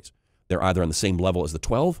categories. They're either on the same level as the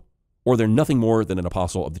 12, or they're nothing more than an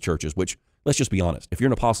apostle of the churches, which, let's just be honest, if you're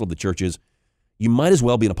an apostle of the churches, you might as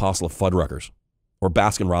well be an apostle of Fuddruckers or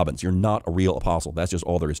Baskin-Robbins. You're not a real apostle. That's just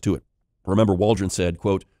all there is to it. Remember, Waldron said,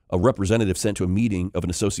 quote, "A representative sent to a meeting of an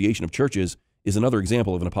association of churches is another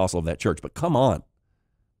example of an apostle of that church." But come on.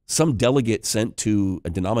 Some delegate sent to a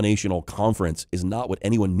denominational conference is not what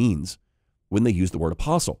anyone means when they use the word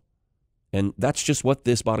apostle. And that's just what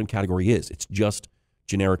this bottom category is. It's just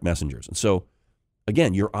generic messengers. And so,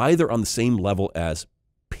 again, you're either on the same level as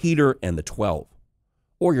Peter and the 12,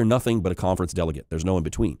 or you're nothing but a conference delegate. There's no in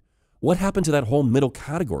between. What happened to that whole middle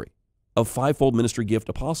category of fivefold ministry gift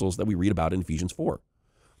apostles that we read about in Ephesians 4?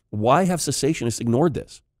 Why have cessationists ignored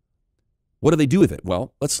this? What do they do with it?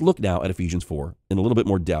 Well, let's look now at Ephesians 4 in a little bit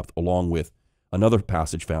more depth, along with another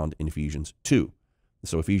passage found in Ephesians 2.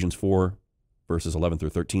 So Ephesians 4, verses 11 through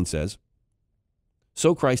 13 says,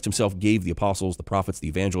 "So Christ himself gave the apostles, the prophets, the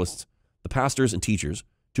evangelists, the pastors, and teachers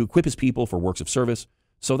to equip his people for works of service,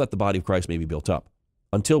 so that the body of Christ may be built up,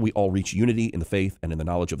 until we all reach unity in the faith and in the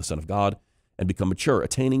knowledge of the Son of God, and become mature,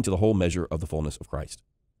 attaining to the whole measure of the fullness of Christ."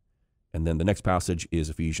 And then the next passage is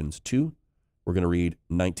Ephesians 2. We're going to read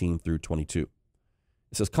 19 through 22.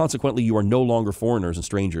 It says, "Consequently, you are no longer foreigners and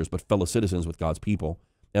strangers, but fellow citizens with God's people,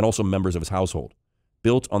 and also members of his household,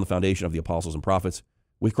 built on the foundation of the apostles and prophets,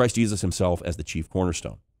 with Christ Jesus himself as the chief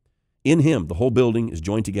cornerstone. In him, the whole building is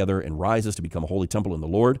joined together and rises to become a holy temple in the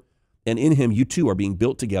Lord, and in him you too are being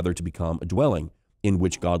built together to become a dwelling in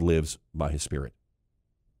which God lives by his Spirit."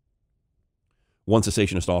 One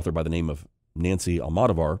cessationist author by the name of Nancy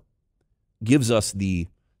Almodovar gives us the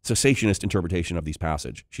cessationist interpretation of these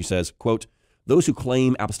passage. She says, quote, "Those who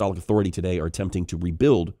claim apostolic authority today are attempting to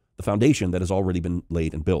rebuild the foundation that has already been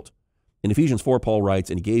laid and built. In Ephesians 4, Paul writes,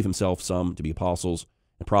 'And he gave himself some to be apostles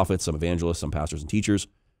and prophets, some evangelists, some pastors and teachers.'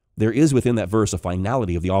 There is within that verse a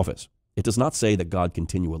finality of the office. It does not say that God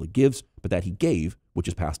continually gives, but that he gave, which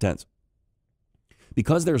is past tense.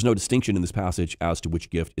 Because there is no distinction in this passage as to which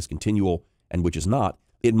gift is continual and which is not,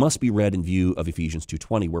 it must be read in view of Ephesians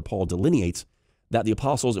 2:20, where Paul delineates that the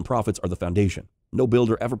apostles and prophets are the foundation. No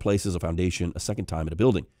builder ever places a foundation a second time in a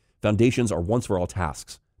building. Foundations are once for all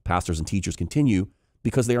tasks. Pastors and teachers continue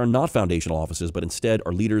because they are not foundational offices, but instead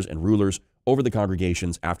are leaders and rulers over the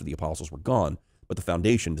congregations after the apostles were gone, but the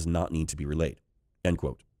foundation does not need to be relayed." End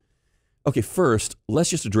quote. Okay, first, let's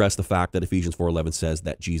just address the fact that Ephesians 4:11 says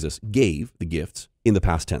that Jesus gave the gifts in the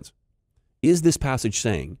past tense. Is this passage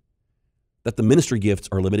saying that the ministry gifts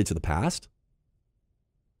are limited to the past?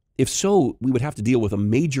 If so, we would have to deal with a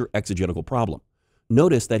major exegetical problem.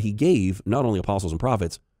 Notice that he gave not only apostles and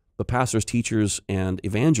prophets, but pastors, teachers, and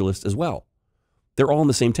evangelists as well. They're all in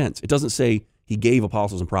the same tense. It doesn't say he gave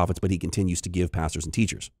apostles and prophets, but he continues to give pastors and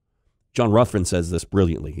teachers. John Ruthven says this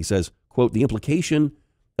brilliantly. He says, quote, "The implication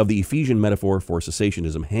of the Ephesian metaphor for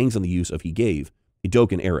cessationism hangs on the use of he gave,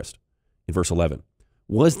 edoken aorist, in verse 11.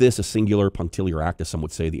 Was this a singular punctiliar act, as some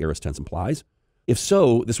would say the aorist tense implies? If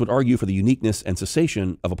so, this would argue for the uniqueness and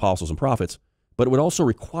cessation of apostles and prophets, but it would also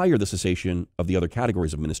require the cessation of the other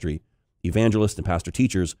categories of ministry, evangelists and pastor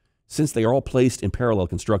teachers, since they are all placed in parallel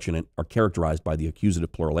construction and are characterized by the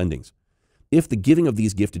accusative plural endings. If the giving of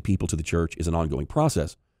these gifted people to the church is an ongoing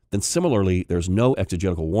process, then similarly, there's no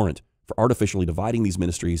exegetical warrant for artificially dividing these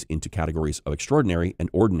ministries into categories of extraordinary and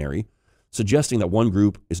ordinary, suggesting that one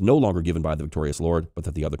group is no longer given by the victorious Lord, but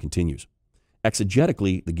that the other continues.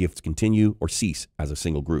 Exegetically, the gifts continue or cease as a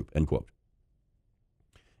single group, end quote.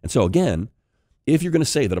 And so again, if you're going to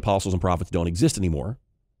say that apostles and prophets don't exist anymore,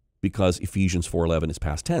 because Ephesians 4:11 is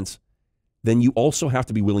past tense, then you also have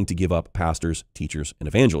to be willing to give up pastors, teachers, and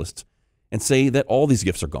evangelists and say that all these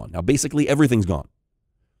gifts are gone. Now, basically, everything's gone.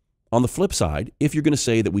 On the flip side, if you're going to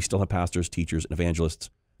say that we still have pastors, teachers, and evangelists,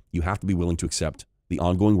 you have to be willing to accept the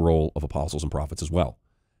ongoing role of apostles and prophets as well.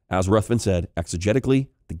 As Ruthven said, exegetically,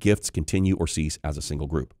 the gifts continue or cease as a single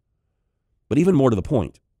group. But even more to the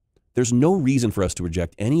point, there's no reason for us to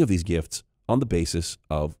reject any of these gifts on the basis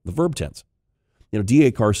of the verb tense.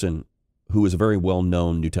 D.A. Carson, who is a very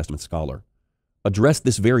well-known New Testament scholar, addressed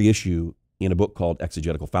this very issue in a book called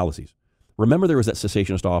Exegetical Fallacies. Remember there was that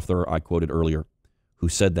cessationist author I quoted earlier who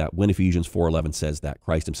said that when Ephesians 4:11 says that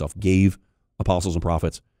Christ himself gave apostles and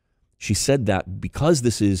prophets, she said that because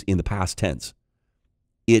this is in the past tense,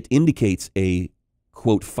 it indicates a,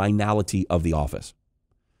 quote, finality of the office.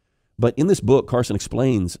 But in this book, Carson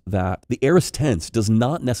explains that the aorist tense does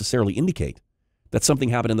not necessarily indicate that something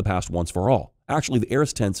happened in the past once for all. Actually, the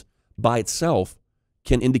aorist tense by itself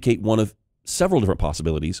can indicate one of several different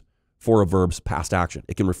possibilities for a verb's past action.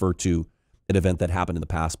 It can refer to an event that happened in the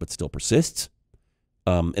past but still persists,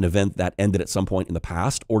 an event that ended at some point in the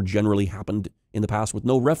past or generally happened in the past with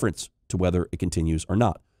no reference to whether it continues or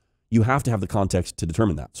not. You have to have the context to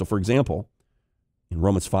determine that. So, for example, in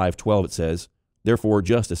Romans 5:12, it says, "Therefore,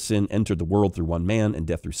 just as sin entered the world through one man and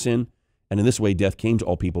death through sin, and in this way death came to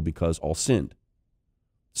all people because all sinned."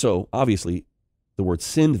 So, obviously, the word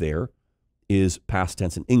sinned there is past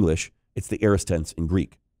tense in English. It's the aorist tense in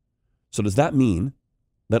Greek. So does that mean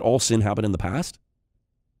that all sin happened in the past?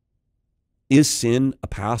 Is sin a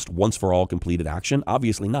past, once-for-all completed action?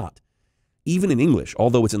 Obviously not. Even in English,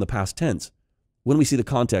 although it's in the past tense, when we see the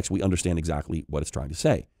context, we understand exactly what it's trying to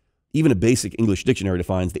say. Even a basic English dictionary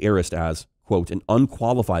defines the aorist as, quote, an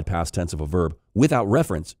unqualified past tense of a verb without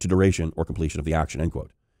reference to duration or completion of the action, end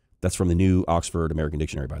quote. That's from the New Oxford American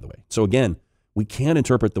Dictionary, by the way. So again, we can't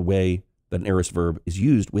interpret the way that an aorist verb is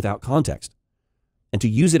used without context. And to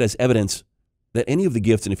use it as evidence that any of the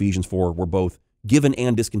gifts in Ephesians 4 were both given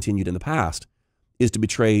and discontinued in the past is to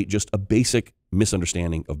betray just a basic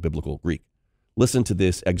misunderstanding of biblical Greek. Listen to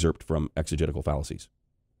this excerpt from Exegetical Fallacies.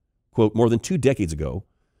 Quote, "More than 2 decades ago,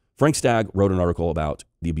 Frank Stagg wrote an article about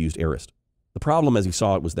the abused aorist. The problem as he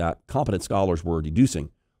saw it was that competent scholars were deducing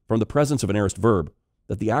from the presence of an aorist verb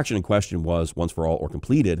that the action in question was once for all or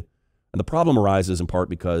completed, and the problem arises in part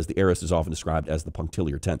because the aorist is often described as the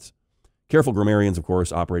punctiliar tense. Careful grammarians, of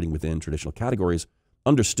course, operating within traditional categories,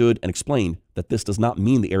 understood and explained that this does not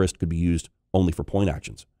mean the aorist could be used only for point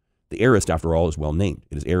actions. The aorist, after all, is well named.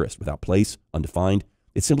 It is aorist, without place, undefined.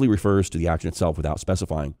 It simply refers to the action itself without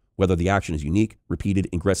specifying whether the action is unique, repeated,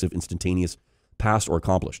 ingressive, instantaneous, past, or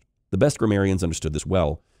accomplished. The best grammarians understood this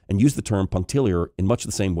well and used the term punctiliar in much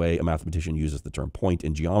the same way a mathematician uses the term point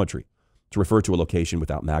in geometry, to refer to a location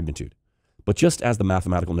without magnitude. But just as the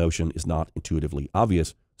mathematical notion is not intuitively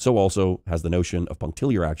obvious, so also has the notion of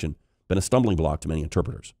punctiliar action been a stumbling block to many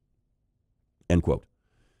interpreters." End quote.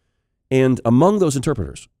 And among those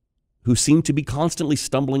interpreters who seem to be constantly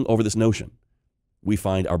stumbling over this notion, we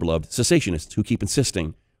find our beloved cessationists who keep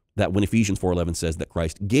insisting that when Ephesians 4:11 says that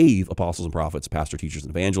Christ gave apostles and prophets, pastor, teachers, and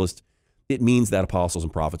evangelists, it means that apostles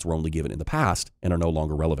and prophets were only given in the past and are no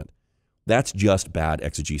longer relevant. That's just bad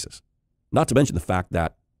exegesis. Not to mention the fact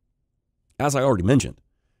that, as I already mentioned,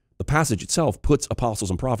 the passage itself puts apostles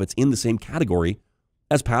and prophets in the same category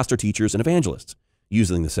as pastor, teachers, and evangelists,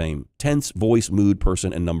 using the same tense, voice, mood,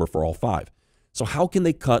 person, and number for all five. So how can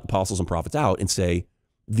they cut apostles and prophets out and say,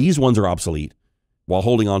 these ones are obsolete, while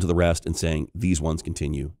holding on to the rest and saying, these ones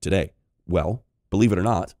continue today? Well, believe it or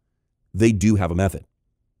not, they do have a method.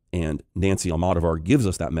 And Nancy Almodovar gives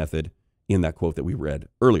us that method in that quote that we read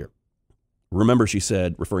earlier. Remember, she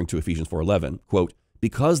said, referring to Ephesians 4:11, quote,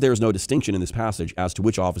 "Because there is no distinction in this passage as to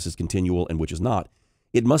which office is continual and which is not,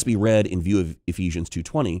 it must be read in view of Ephesians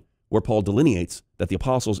 2:20, where Paul delineates that the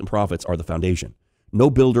apostles and prophets are the foundation. No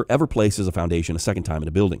builder ever places a foundation a second time in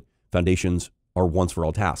a building. Foundations are once for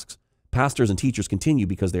all tasks. Pastors and teachers continue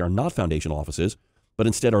because they are not foundational offices, but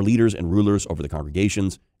instead are leaders and rulers over the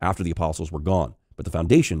congregations after the apostles were gone. But the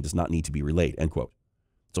foundation does not need to be relayed, end quote.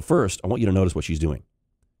 So first, I want you to notice what she's doing.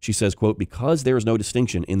 She says, quote, because there is no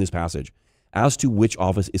distinction in this passage as to which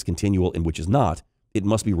office is continual and which is not, it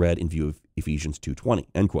must be read in view of Ephesians 2:20,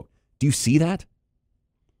 end quote. Do you see that?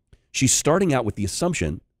 She's starting out with the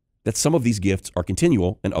assumption that some of these gifts are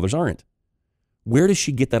continual and others aren't. Where does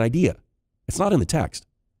she get that idea? It's not in the text.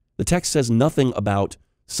 The text says nothing about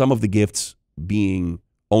some of the gifts being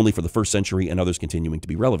only for the first century and others continuing to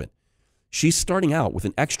be relevant. She's starting out with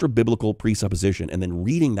an extra biblical presupposition and then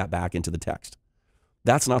reading that back into the text.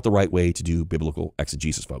 That's not the right way to do biblical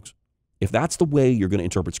exegesis, folks. If that's the way you're going to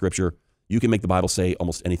interpret Scripture, you can make the Bible say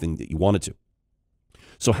almost anything that you want it to.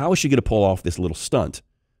 So how is she going to pull off this little stunt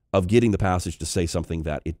of getting the passage to say something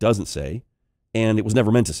that it doesn't say and it was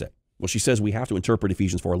never meant to say? Well, she says we have to interpret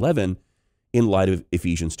Ephesians 4:11 in light of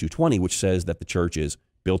Ephesians 2:20, which says that the church is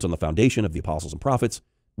built on the foundation of the apostles and prophets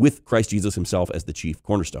with Christ Jesus himself as the chief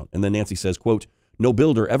cornerstone. And then Nancy says, quote, no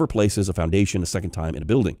builder ever places a foundation a second time in a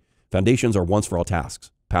building. Foundations are once for all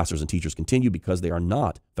tasks. Pastors and teachers continue because they are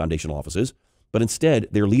not foundational offices, but instead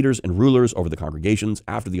they're leaders and rulers over the congregations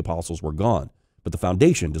after the apostles were gone. But the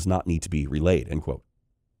foundation does not need to be relayed, end quote.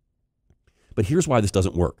 But here's why this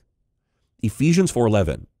doesn't work. Ephesians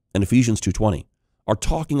 4:11 and Ephesians 2:20 are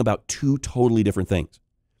talking about two totally different things.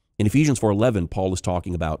 In Ephesians 4:11, Paul is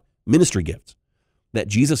talking about ministry gifts that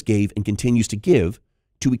Jesus gave and continues to give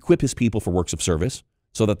to equip his people for works of service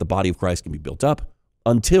so that the body of Christ can be built up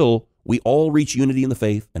until we all reach unity in the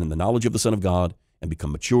faith and in the knowledge of the Son of God and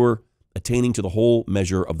become mature, attaining to the whole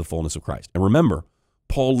measure of the fullness of Christ. And remember,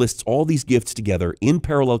 Paul lists all these gifts together in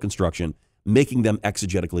parallel construction, making them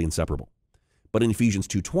exegetically inseparable. But in Ephesians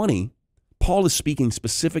 2:20, Paul is speaking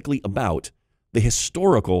specifically about the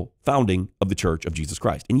historical founding of the church of Jesus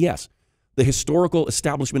Christ. And yes, the historical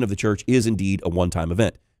establishment of the church is indeed a one-time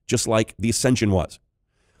event, just like the ascension was.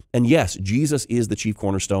 And yes, Jesus is the chief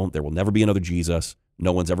cornerstone. There will never be another Jesus.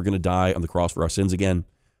 No one's ever going to die on the cross for our sins again.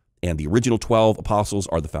 And the original 12 apostles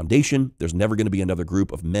are the foundation. There's never going to be another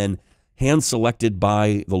group of men hand-selected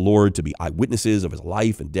by the Lord to be eyewitnesses of his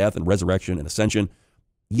life and death and resurrection and ascension.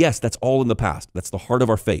 Yes, that's all in the past. That's the heart of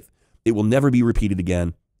our faith. It will never be repeated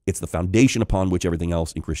again. It's the foundation upon which everything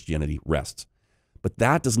else in Christianity rests. But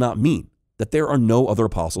that does not mean that there are no other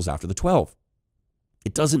apostles after the 12.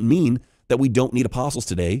 It doesn't mean that we don't need apostles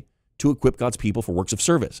today to equip God's people for works of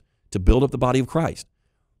service, to build up the body of Christ.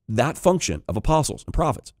 That function of apostles and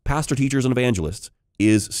prophets, pastor, teachers, and evangelists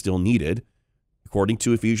is still needed, according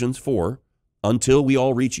to Ephesians 4, until we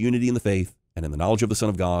all reach unity in the faith and in the knowledge of the Son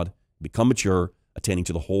of God, become mature, attaining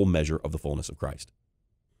to the whole measure of the fullness of Christ.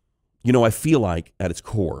 You know, I feel like at its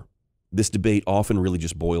core, this debate often really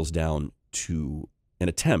just boils down to an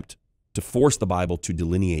attempt to force the Bible to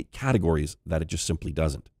delineate categories that it just simply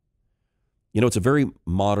doesn't. You know, it's a very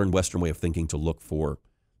modern Western way of thinking to look for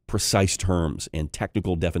precise terms and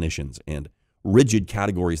technical definitions and rigid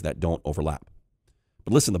categories that don't overlap.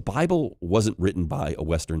 But listen, the Bible wasn't written by a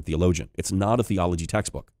Western theologian. It's not a theology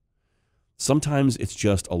textbook. Sometimes it's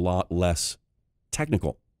just a lot less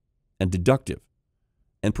technical and deductive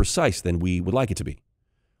and precise than we would like it to be.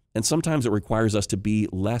 And sometimes it requires us to be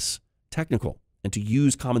less technical and to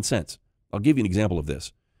use common sense. I'll give you an example of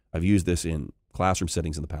this. I've used this in classroom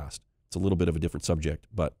settings in the past. It's a little bit of a different subject,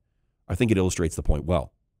 but I think it illustrates the point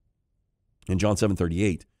well. In John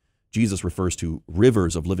 7:38, Jesus refers to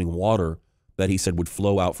rivers of living water that he said would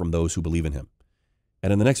flow out from those who believe in him.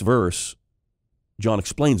 And in the next verse, John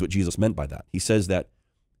explains what Jesus meant by that. He says that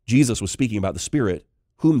Jesus was speaking about the Spirit,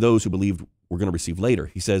 whom those who believed were going to receive later.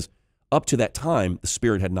 He says, up to that time, the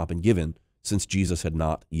Spirit had not been given since Jesus had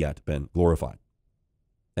not yet been glorified.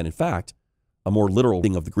 And in fact, a more literal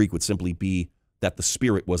thing of the Greek would simply be that the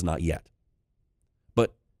Spirit was not yet.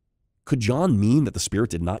 But could John mean that the Spirit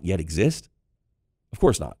did not yet exist? Of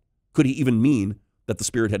course not. Could he even mean that the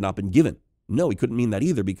Spirit had not been given? No, he couldn't mean that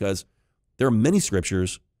either, because there are many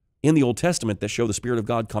scriptures in the Old Testament that show the Spirit of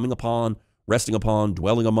God coming upon, resting upon,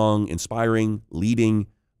 dwelling among, inspiring, leading,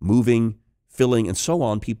 moving, filling, and so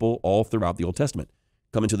on people all throughout the Old Testament.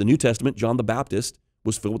 Come into the New Testament, John the Baptist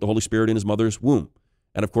was filled with the Holy Spirit in his mother's womb.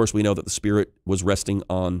 And of course, we know that the Spirit was resting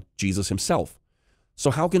on Jesus himself.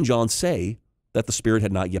 So how can John say that the Spirit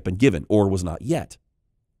had not yet been given or was not yet?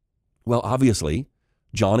 Well, obviously,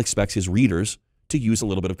 John expects his readers to use a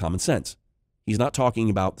little bit of common sense. He's not talking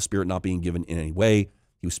about the Spirit not being given in any way.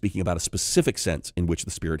 He was speaking about a specific sense in which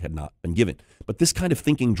the Spirit had not been given. But this kind of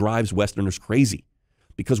thinking drives Westerners crazy,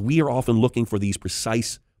 because we are often looking for these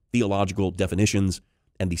precise theological definitions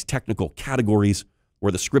and these technical categories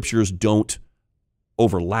where the scriptures don't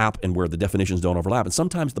overlap and where the definitions don't overlap. And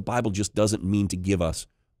sometimes the Bible just doesn't mean to give us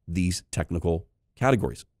these technical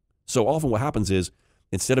categories. So often what happens is,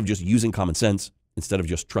 instead of just using common sense, instead of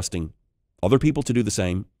just trusting other people to do the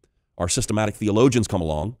same, our systematic theologians come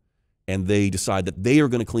along and they decide that they are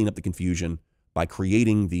going to clean up the confusion by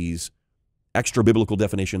creating these extra biblical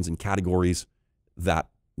definitions and categories that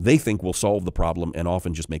they think will solve the problem and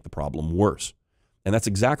often just make the problem worse. And that's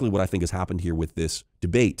exactly what I think has happened here with this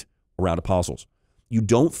debate around apostles. You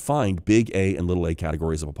don't find big A and little a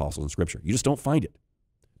categories of apostles in Scripture. You just don't find it.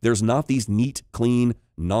 There's not these neat, clean,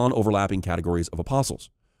 non-overlapping categories of apostles.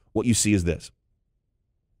 What you see is this.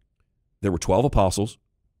 There were 12 apostles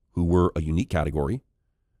who were a unique category.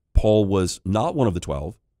 Paul was not one of the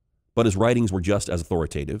 12, but his writings were just as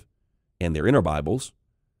authoritative, and they're in our Bibles.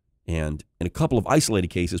 And in a couple of isolated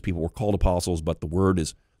cases, people were called apostles, but the word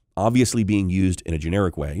is obviously being used in a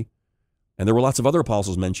generic way. And there were lots of other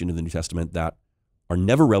apostles mentioned in the New Testament that are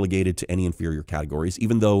never relegated to any inferior categories,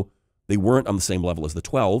 even though they weren't on the same level as the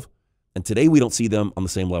 12. And today we don't see them on the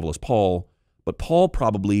same level as Paul, but Paul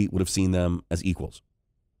probably would have seen them as equals.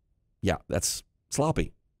 Yeah, that's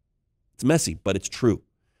sloppy. It's messy, but it's true.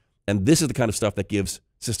 And this is the kind of stuff that gives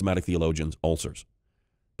systematic theologians ulcers.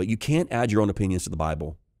 But you can't add your own opinions to the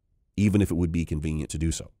Bible, even if it would be convenient to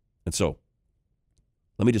do so. And so,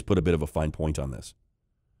 let me just put a bit of a fine point on this.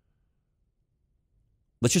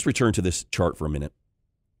 Let's just return to this chart for a minute.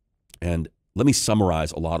 And let me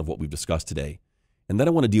summarize a lot of what we've discussed today. And then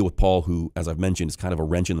I want to deal with Paul, who, as I've mentioned, is kind of a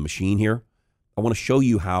wrench in the machine here. I want to show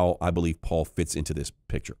you how I believe Paul fits into this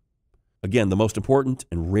picture. Again, the most important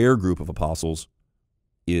and rare group of apostles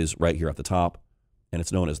is right here at the top, and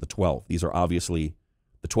it's known as the 12. These are obviously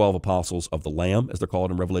the 12 apostles of the Lamb, as they're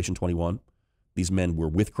called in Revelation 21. These men were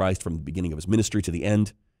with Christ from the beginning of his ministry to the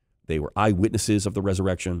end. They were eyewitnesses of the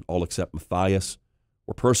resurrection, all except Matthias,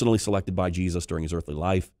 were personally selected by Jesus during his earthly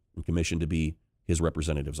life and commissioned to be his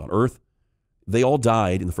representatives on earth. They all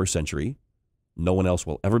died in the first century. No one else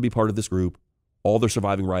will ever be part of this group. All their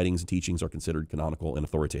surviving writings and teachings are considered canonical and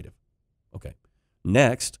authoritative. Okay.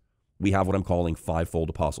 Next, we have what I'm calling fivefold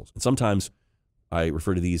apostles. And sometimes I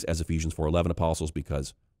refer to these as Ephesians 4:11 apostles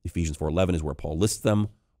because Ephesians 4:11 is where Paul lists them,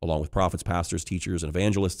 along with prophets, pastors, teachers, and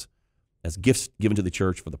evangelists, as gifts given to the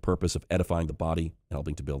church for the purpose of edifying the body and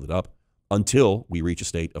helping to build it up until we reach a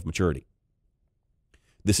state of maturity.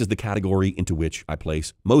 This is the category into which I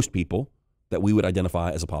place most people that we would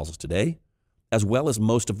identify as apostles today, as well as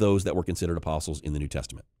most of those that were considered apostles in the New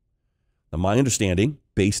Testament. Now, my understanding,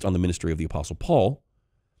 based on the ministry of the Apostle Paul,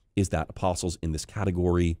 is that apostles in this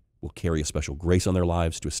category will carry a special grace on their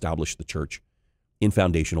lives to establish the church in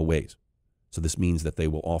foundational ways. So this means that they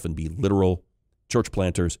will often be literal church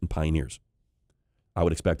planters and pioneers. I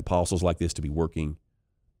would expect apostles like this to be working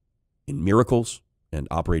in miracles and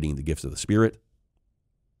operating in the gifts of the Spirit.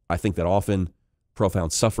 I think that often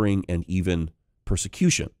profound suffering and even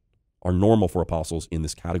persecution are normal for apostles in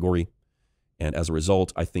this category. And as a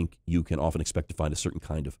result, I think you can often expect to find a certain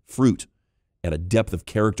kind of fruit and a depth of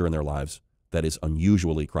character in their lives that is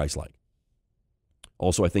unusually Christ-like.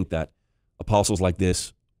 Also, I think that apostles like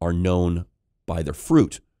this are known by their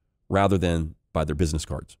fruit rather than by their business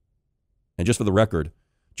cards. And just for the record,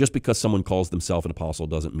 just because someone calls themselves an apostle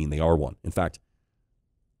doesn't mean they are one. In fact,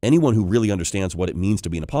 anyone who really understands what it means to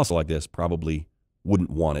be an apostle like this probably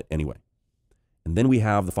wouldn't want it anyway. And then we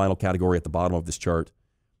have the final category at the bottom of this chart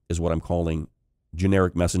is what I'm calling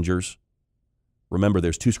generic messengers. Remember,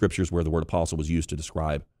 there's two scriptures where the word apostle was used to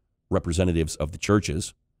describe representatives of the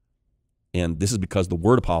churches. And this is because the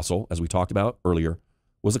word apostle, as we talked about earlier,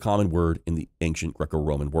 was a common word in the ancient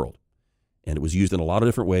Greco-Roman world. And it was used in a lot of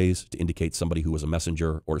different ways to indicate somebody who was a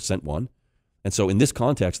messenger or sent one. And so in this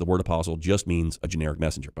context, the word apostle just means a generic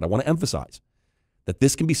messenger. But I want to emphasize that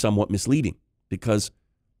this can be somewhat misleading because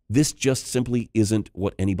this just simply isn't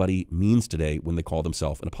what anybody means today when they call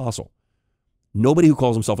themselves an apostle. Nobody who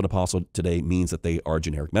calls himself an apostle today means that they are a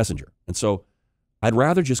generic messenger. And so I'd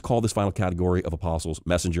rather just call this final category of apostles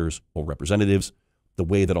messengers or representatives, the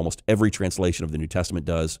way that almost every translation of the New Testament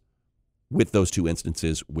does, with those two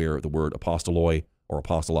instances where the word apostoloi or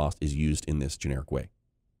apostolos is used in this generic way.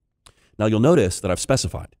 Now you'll notice that I've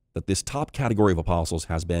specified that this top category of apostles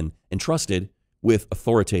has been entrusted with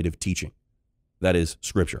authoritative teaching. That is,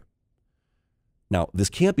 Scripture. Now, this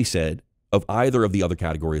can't be said of either of the other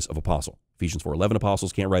categories of apostle. Ephesians 4:11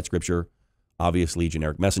 apostles can't write Scripture. Obviously,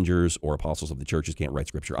 generic messengers or apostles of the churches can't write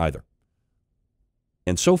Scripture either.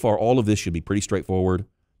 And so far, all of this should be pretty straightforward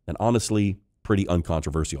and honestly pretty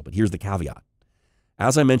uncontroversial. But here's the caveat.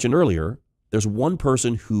 As I mentioned earlier, there's one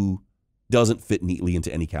person who doesn't fit neatly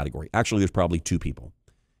into any category. Actually, there's probably two people.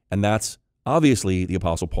 And that's Obviously, the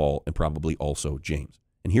Apostle Paul and probably also James.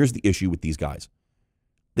 And here's the issue with these guys.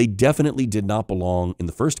 They definitely did not belong in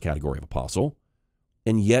the first category of apostle,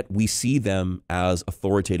 and yet we see them as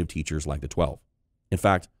authoritative teachers like the 12. In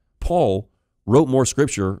fact, Paul wrote more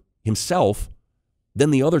scripture himself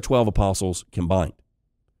than the other 12 apostles combined.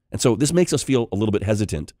 And so this makes us feel a little bit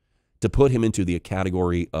hesitant to put him into the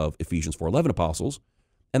category of Ephesians 4:11 apostles,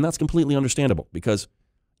 and that's completely understandable, because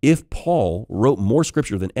if Paul wrote more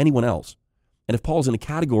scripture than anyone else, and if Paul's in a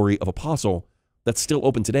category of apostle that's still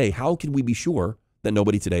open today, how can we be sure that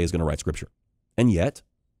nobody today is going to write scripture? And yet,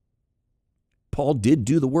 Paul did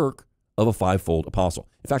do the work of a fivefold apostle.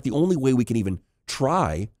 In fact, the only way we can even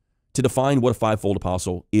try to define what a fivefold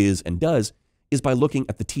apostle is and does is by looking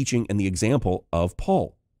at the teaching and the example of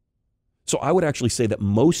Paul. So I would actually say that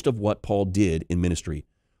most of what Paul did in ministry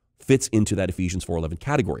fits into that Ephesians 4:11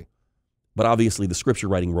 category. But obviously, the scripture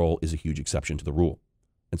writing role is a huge exception to the rule.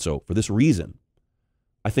 And so for this reason,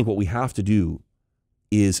 I think what we have to do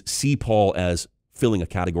is see Paul as filling a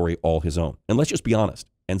category all his own. And let's just be honest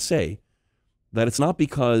and say that it's not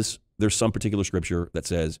because there's some particular scripture that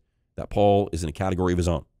says that Paul is in a category of his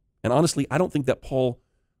own. And honestly, I don't think that Paul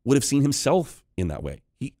would have seen himself in that way.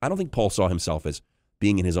 I don't think Paul saw himself as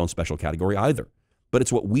being in his own special category either. But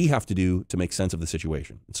it's what we have to do to make sense of the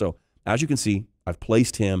situation. And so, as you can see, I've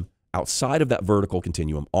placed him outside of that vertical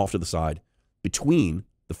continuum, off to the side, between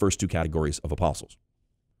the first two categories of apostles.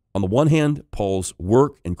 On the one hand, Paul's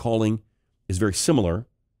work and calling is very similar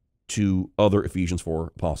to other Ephesians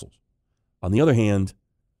 4 apostles. On the other hand,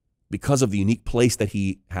 because of the unique place that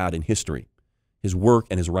he had in history, his work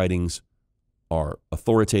and his writings are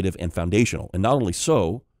authoritative and foundational. And not only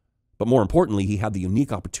so, but more importantly, he had the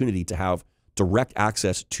unique opportunity to have direct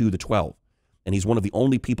access to the 12. And he's one of the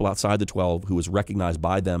only people outside the 12 who is recognized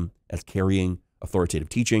by them as carrying authoritative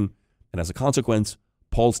teaching. And as a consequence,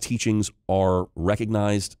 Paul's teachings are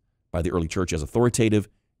recognized by the early church as authoritative,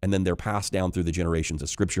 and then they're passed down through the generations as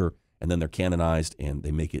scripture, and then they're canonized, and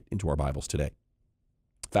they make it into our Bibles today.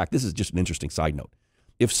 In fact, this is just an interesting side note.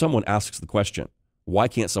 If someone asks the question, why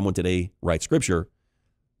can't someone today write scripture?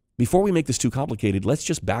 Before we make this too complicated, let's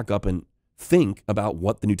just back up and think about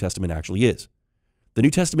what the New Testament actually is. The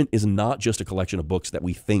New Testament is not just a collection of books that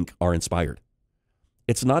we think are inspired.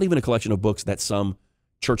 It's not even a collection of books that some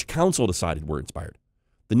church council decided were inspired.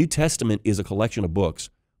 The New Testament is a collection of books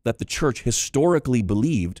that the church historically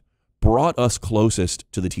believed brought us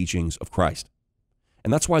closest to the teachings of Christ.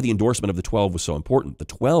 And that's why the endorsement of the 12 was so important. The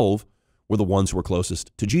 12 were the ones who were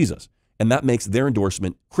closest to Jesus. And that makes their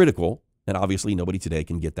endorsement critical. And obviously, nobody today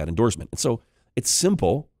can get that endorsement. And so it's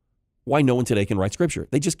simple why no one today can write scripture.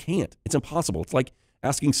 They just can't. It's impossible. It's like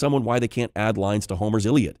asking someone why they can't add lines to Homer's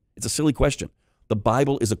Iliad. It's a silly question. The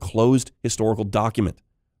Bible is a closed historical document,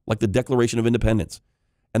 like the Declaration of Independence.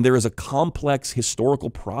 And there is a complex historical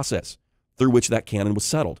process through which that canon was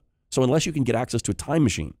settled. So unless you can get access to a time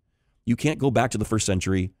machine, you can't go back to the first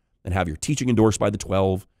century and have your teaching endorsed by the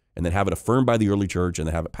 12 and then have it affirmed by the early church and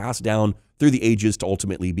then have it passed down through the ages to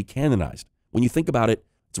ultimately be canonized. When you think about it,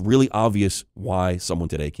 it's really obvious why someone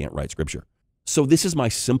today can't write scripture. So this is my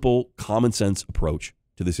simple, common sense approach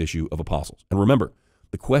to this issue of apostles. And remember,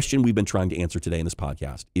 the question we've been trying to answer today in this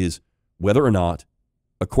podcast is whether or not,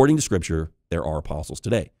 according to scripture, there are apostles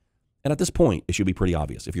today. And at this point, it should be pretty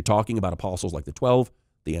obvious. If you're talking about apostles like the 12,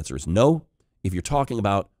 the answer is no. If you're talking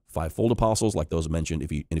about fivefold apostles like those mentioned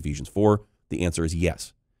in Ephesians 4, the answer is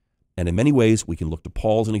yes. And in many ways, we can look to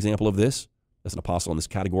Paul as an example of this, as an apostle in this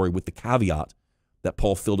category, with the caveat that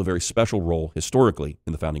Paul filled a very special role historically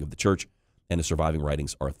in the founding of the church, and his surviving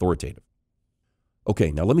writings are authoritative.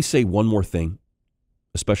 Okay, now let me say one more thing,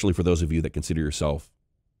 especially for those of you that consider yourself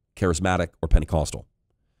charismatic or Pentecostal.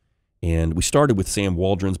 And we started with Sam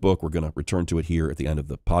Waldron's book. We're going to return to it here at the end of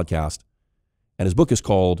the podcast. And his book is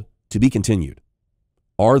called To Be Continued,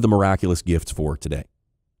 Are the Miraculous Gifts for Today?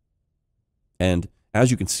 And as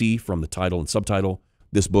you can see from the title and subtitle,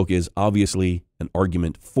 this book is obviously an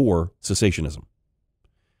argument for cessationism.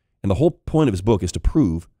 And the whole point of his book is to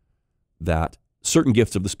prove that certain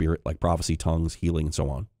gifts of the Spirit, like prophecy, tongues, healing, and so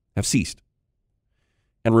on, have ceased.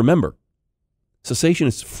 And remember,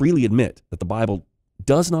 cessationists freely admit that the Bible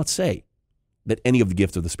does not say that any of the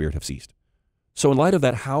gifts of the Spirit have ceased. So in light of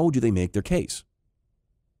that, how do they make their case?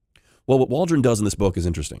 Well, what Waldron does in this book is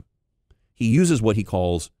interesting. He uses what he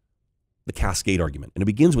calls the cascade argument. And it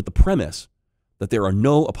begins with the premise that there are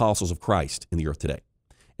no apostles of Christ in the earth today.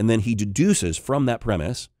 And then he deduces from that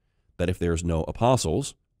premise that if there's no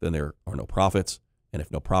apostles, then there are no prophets. And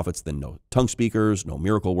if no prophets, then no tongue speakers, no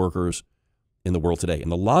miracle workers in the world today.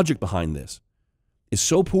 And the logic behind this is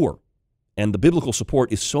so poor, and the biblical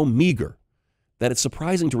support is so meager, that it's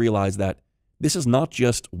surprising to realize that This is not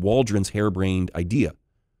just Waldron's harebrained idea.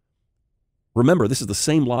 Remember, this is the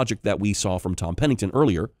same logic that we saw from Tom Pennington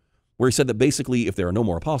earlier, where he said that basically if there are no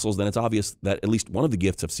more apostles, then it's obvious that at least one of the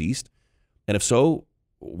gifts have ceased. And if so,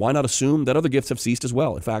 why not assume that other gifts have ceased as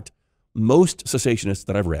well? In fact, most cessationists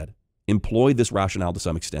that I've read employ this rationale to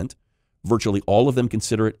some extent. Virtually all of them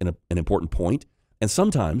consider it an important point. And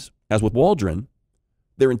sometimes, as with Waldron,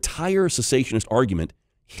 their entire cessationist argument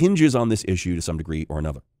hinges on this issue to some degree or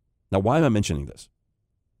another. Now, why am I mentioning this?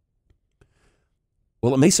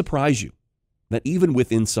 Well, it may surprise you that even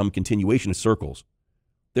within some continuationist circles,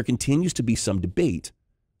 there continues to be some debate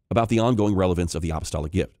about the ongoing relevance of the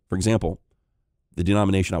apostolic gift. For example, the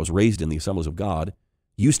denomination I was raised in, the Assemblies of God,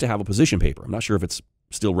 used to have a position paper. I'm not sure if it's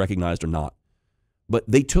still recognized or not, but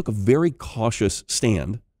they took a very cautious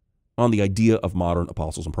stand on the idea of modern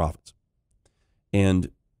apostles and prophets. And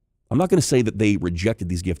I'm not going to say that they rejected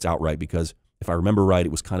these gifts outright because, if I remember right,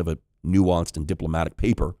 it was kind of a nuanced and diplomatic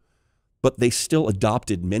paper, but they still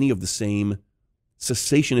adopted many of the same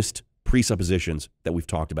cessationist presuppositions that we've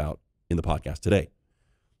talked about in the podcast today.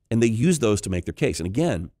 And they use those to make their case. And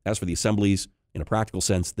again, as for the assemblies, in a practical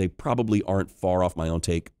sense, they probably aren't far off my own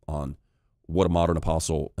take on what a modern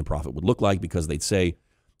apostle and prophet would look like, because they'd say,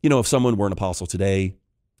 if someone were an apostle today,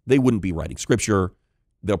 they wouldn't be writing scripture.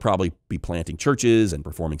 They'll probably be planting churches and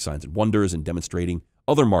performing signs and wonders and demonstrating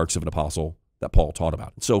other marks of an apostle that Paul taught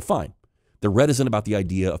about. So fine, they're reticent about the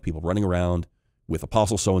idea of people running around with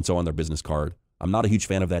apostle so-and-so on their business card. I'm not a huge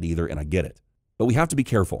fan of that either, and I get it. But we have to be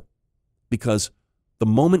careful, because the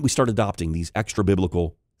moment we start adopting these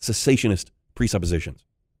extra-biblical cessationist presuppositions,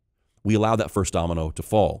 we allow that first domino to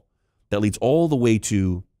fall. That leads all the way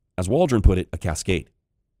to, as Waldron put it, a cascade.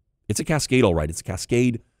 It's a cascade, all right. It's a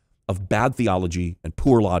cascade of bad theology and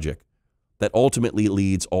poor logic that ultimately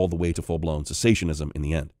leads all the way to full-blown cessationism in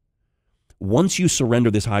the end. Once you surrender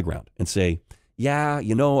this high ground and say, yeah,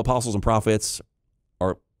 apostles and prophets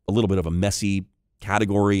are a little bit of a messy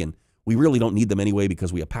category, and we really don't need them anyway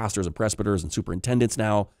because we have pastors and presbyters and superintendents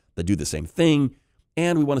now that do the same thing,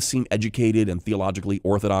 and we want to seem educated and theologically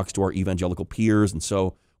orthodox to our evangelical peers, and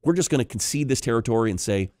so we're just going to concede this territory and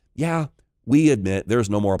say, yeah, we admit there's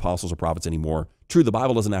no more apostles or prophets anymore. True, the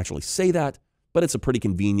Bible doesn't actually say that, but it's a pretty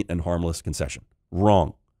convenient and harmless concession.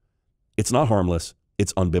 Wrong. It's not harmless,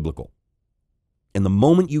 it's unbiblical. And the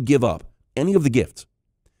moment you give up any of the gifts,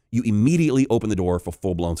 you immediately open the door for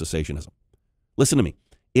full-blown cessationism. Listen to me.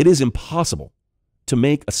 It is impossible to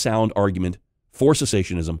make a sound argument for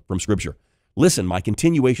cessationism from Scripture. Listen, my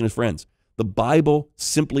continuationist friends, the Bible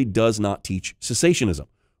simply does not teach cessationism.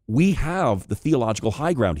 We have the theological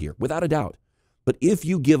high ground here, without a doubt. But if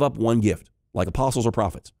you give up one gift, like apostles or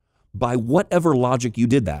prophets, by whatever logic you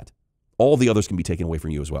did that, all the others can be taken away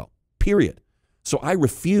from you as well. Period. So I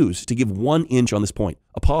refuse to give 1 inch on this point.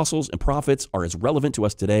 Apostles and prophets are as relevant to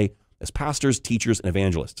us today as pastors, teachers, and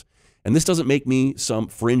evangelists. And this doesn't make me some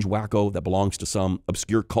fringe wacko that belongs to some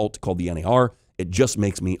obscure cult called the NAR. It just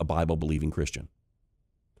makes me a Bible-believing Christian.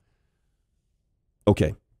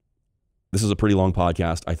 Okay, this is a pretty long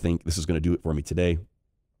podcast. I think this is going to do it for me today.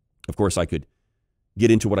 Of course, I could get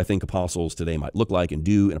into what I think apostles today might look like and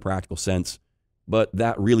do in a practical sense, but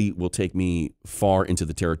that really will take me far into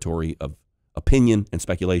the territory of opinion and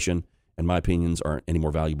speculation, and my opinions aren't any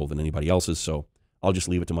more valuable than anybody else's, so I'll just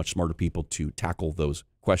leave it to much smarter people to tackle those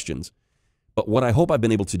questions. But what I hope I've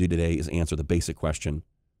been able to do today is answer the basic question,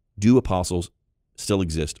 do apostles still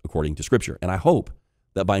exist according to Scripture? And I hope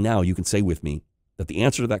that by now you can say with me that the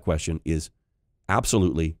answer to that question is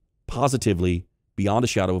absolutely, positively, beyond a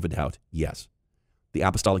shadow of a doubt, yes. The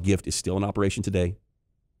apostolic gift is still in operation today.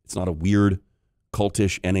 It's not a weird,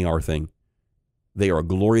 cultish NAR thing. They are a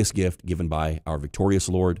glorious gift given by our victorious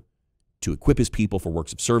Lord to equip his people for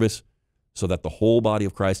works of service so that the whole body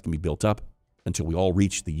of Christ can be built up until we all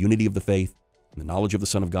reach the unity of the faith and the knowledge of the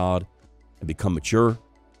Son of God and become mature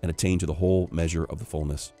and attain to the whole measure of the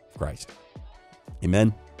fullness of Christ.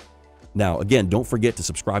 Amen. Now, again, don't forget to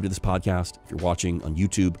subscribe to this podcast. If you're watching on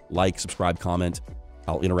YouTube, like, subscribe, comment.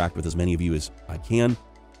 I'll interact with as many of you as I can.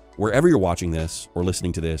 Wherever you're watching this or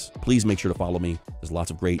listening to this, please make sure to follow me. There's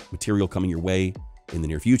lots of great material coming your way in the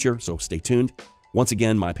near future, so stay tuned. Once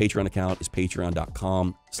again, my Patreon account is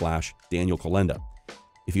patreon.com/Daniel Kolenda.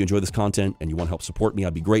 If you enjoy this content and you want to help support me,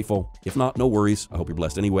 I'd be grateful. If not, no worries. I hope you're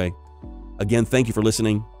blessed anyway. Again, thank you for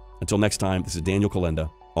listening. Until next time, this is Daniel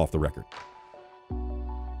Kolenda, off the record.